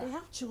media. They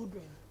have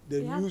children.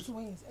 They have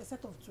twins, a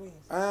set of twins.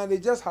 And they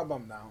just have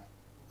them now.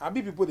 I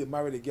mean, people they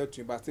marry, they get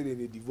twins, but still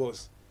they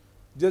divorce.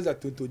 Just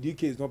that Tonto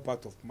DK is not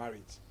part of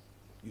marriage.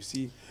 You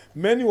see,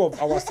 many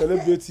of our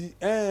celebrity.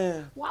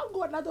 One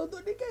God, that Tonto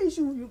DK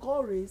issue you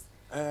call race.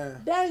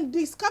 Then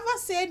discover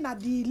say that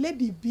the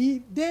lady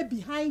be there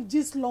behind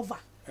this lover.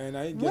 And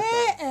I get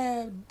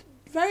where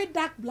very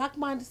dark black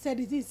man said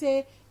it. He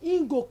say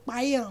he go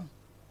payam.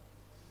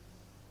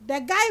 The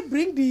guy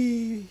bring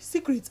the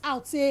secrets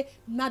out. Say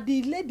na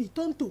the lady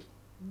Tonto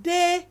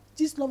they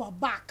this lover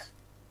back.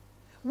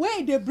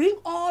 Where they bring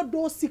all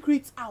those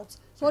secrets out.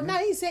 So now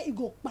he say he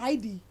go buy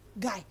the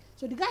guy.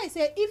 So the guy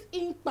say if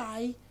he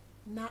buy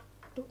na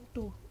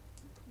Tonto.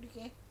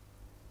 Okay.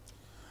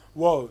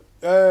 Well,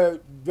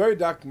 very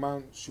dark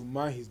man should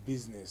mind his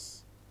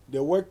business.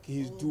 The work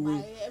he's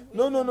doing.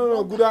 No.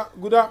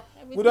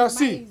 Gooda.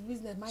 See,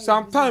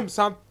 sometimes,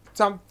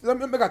 let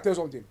me make I tell you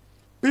something.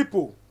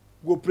 People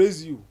will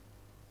praise you.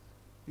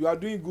 You are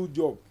doing good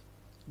job.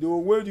 They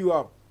will wake you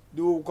up.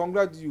 They will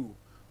congratulate you.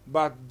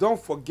 But don't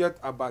forget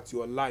about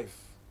your life.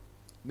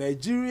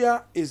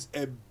 Nigeria is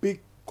a big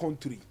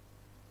country.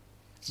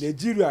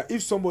 Nigeria,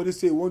 if somebody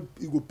say he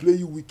will play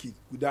you wicked,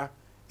 Gooda,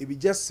 it be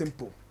just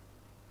simple.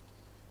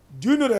 Do you know that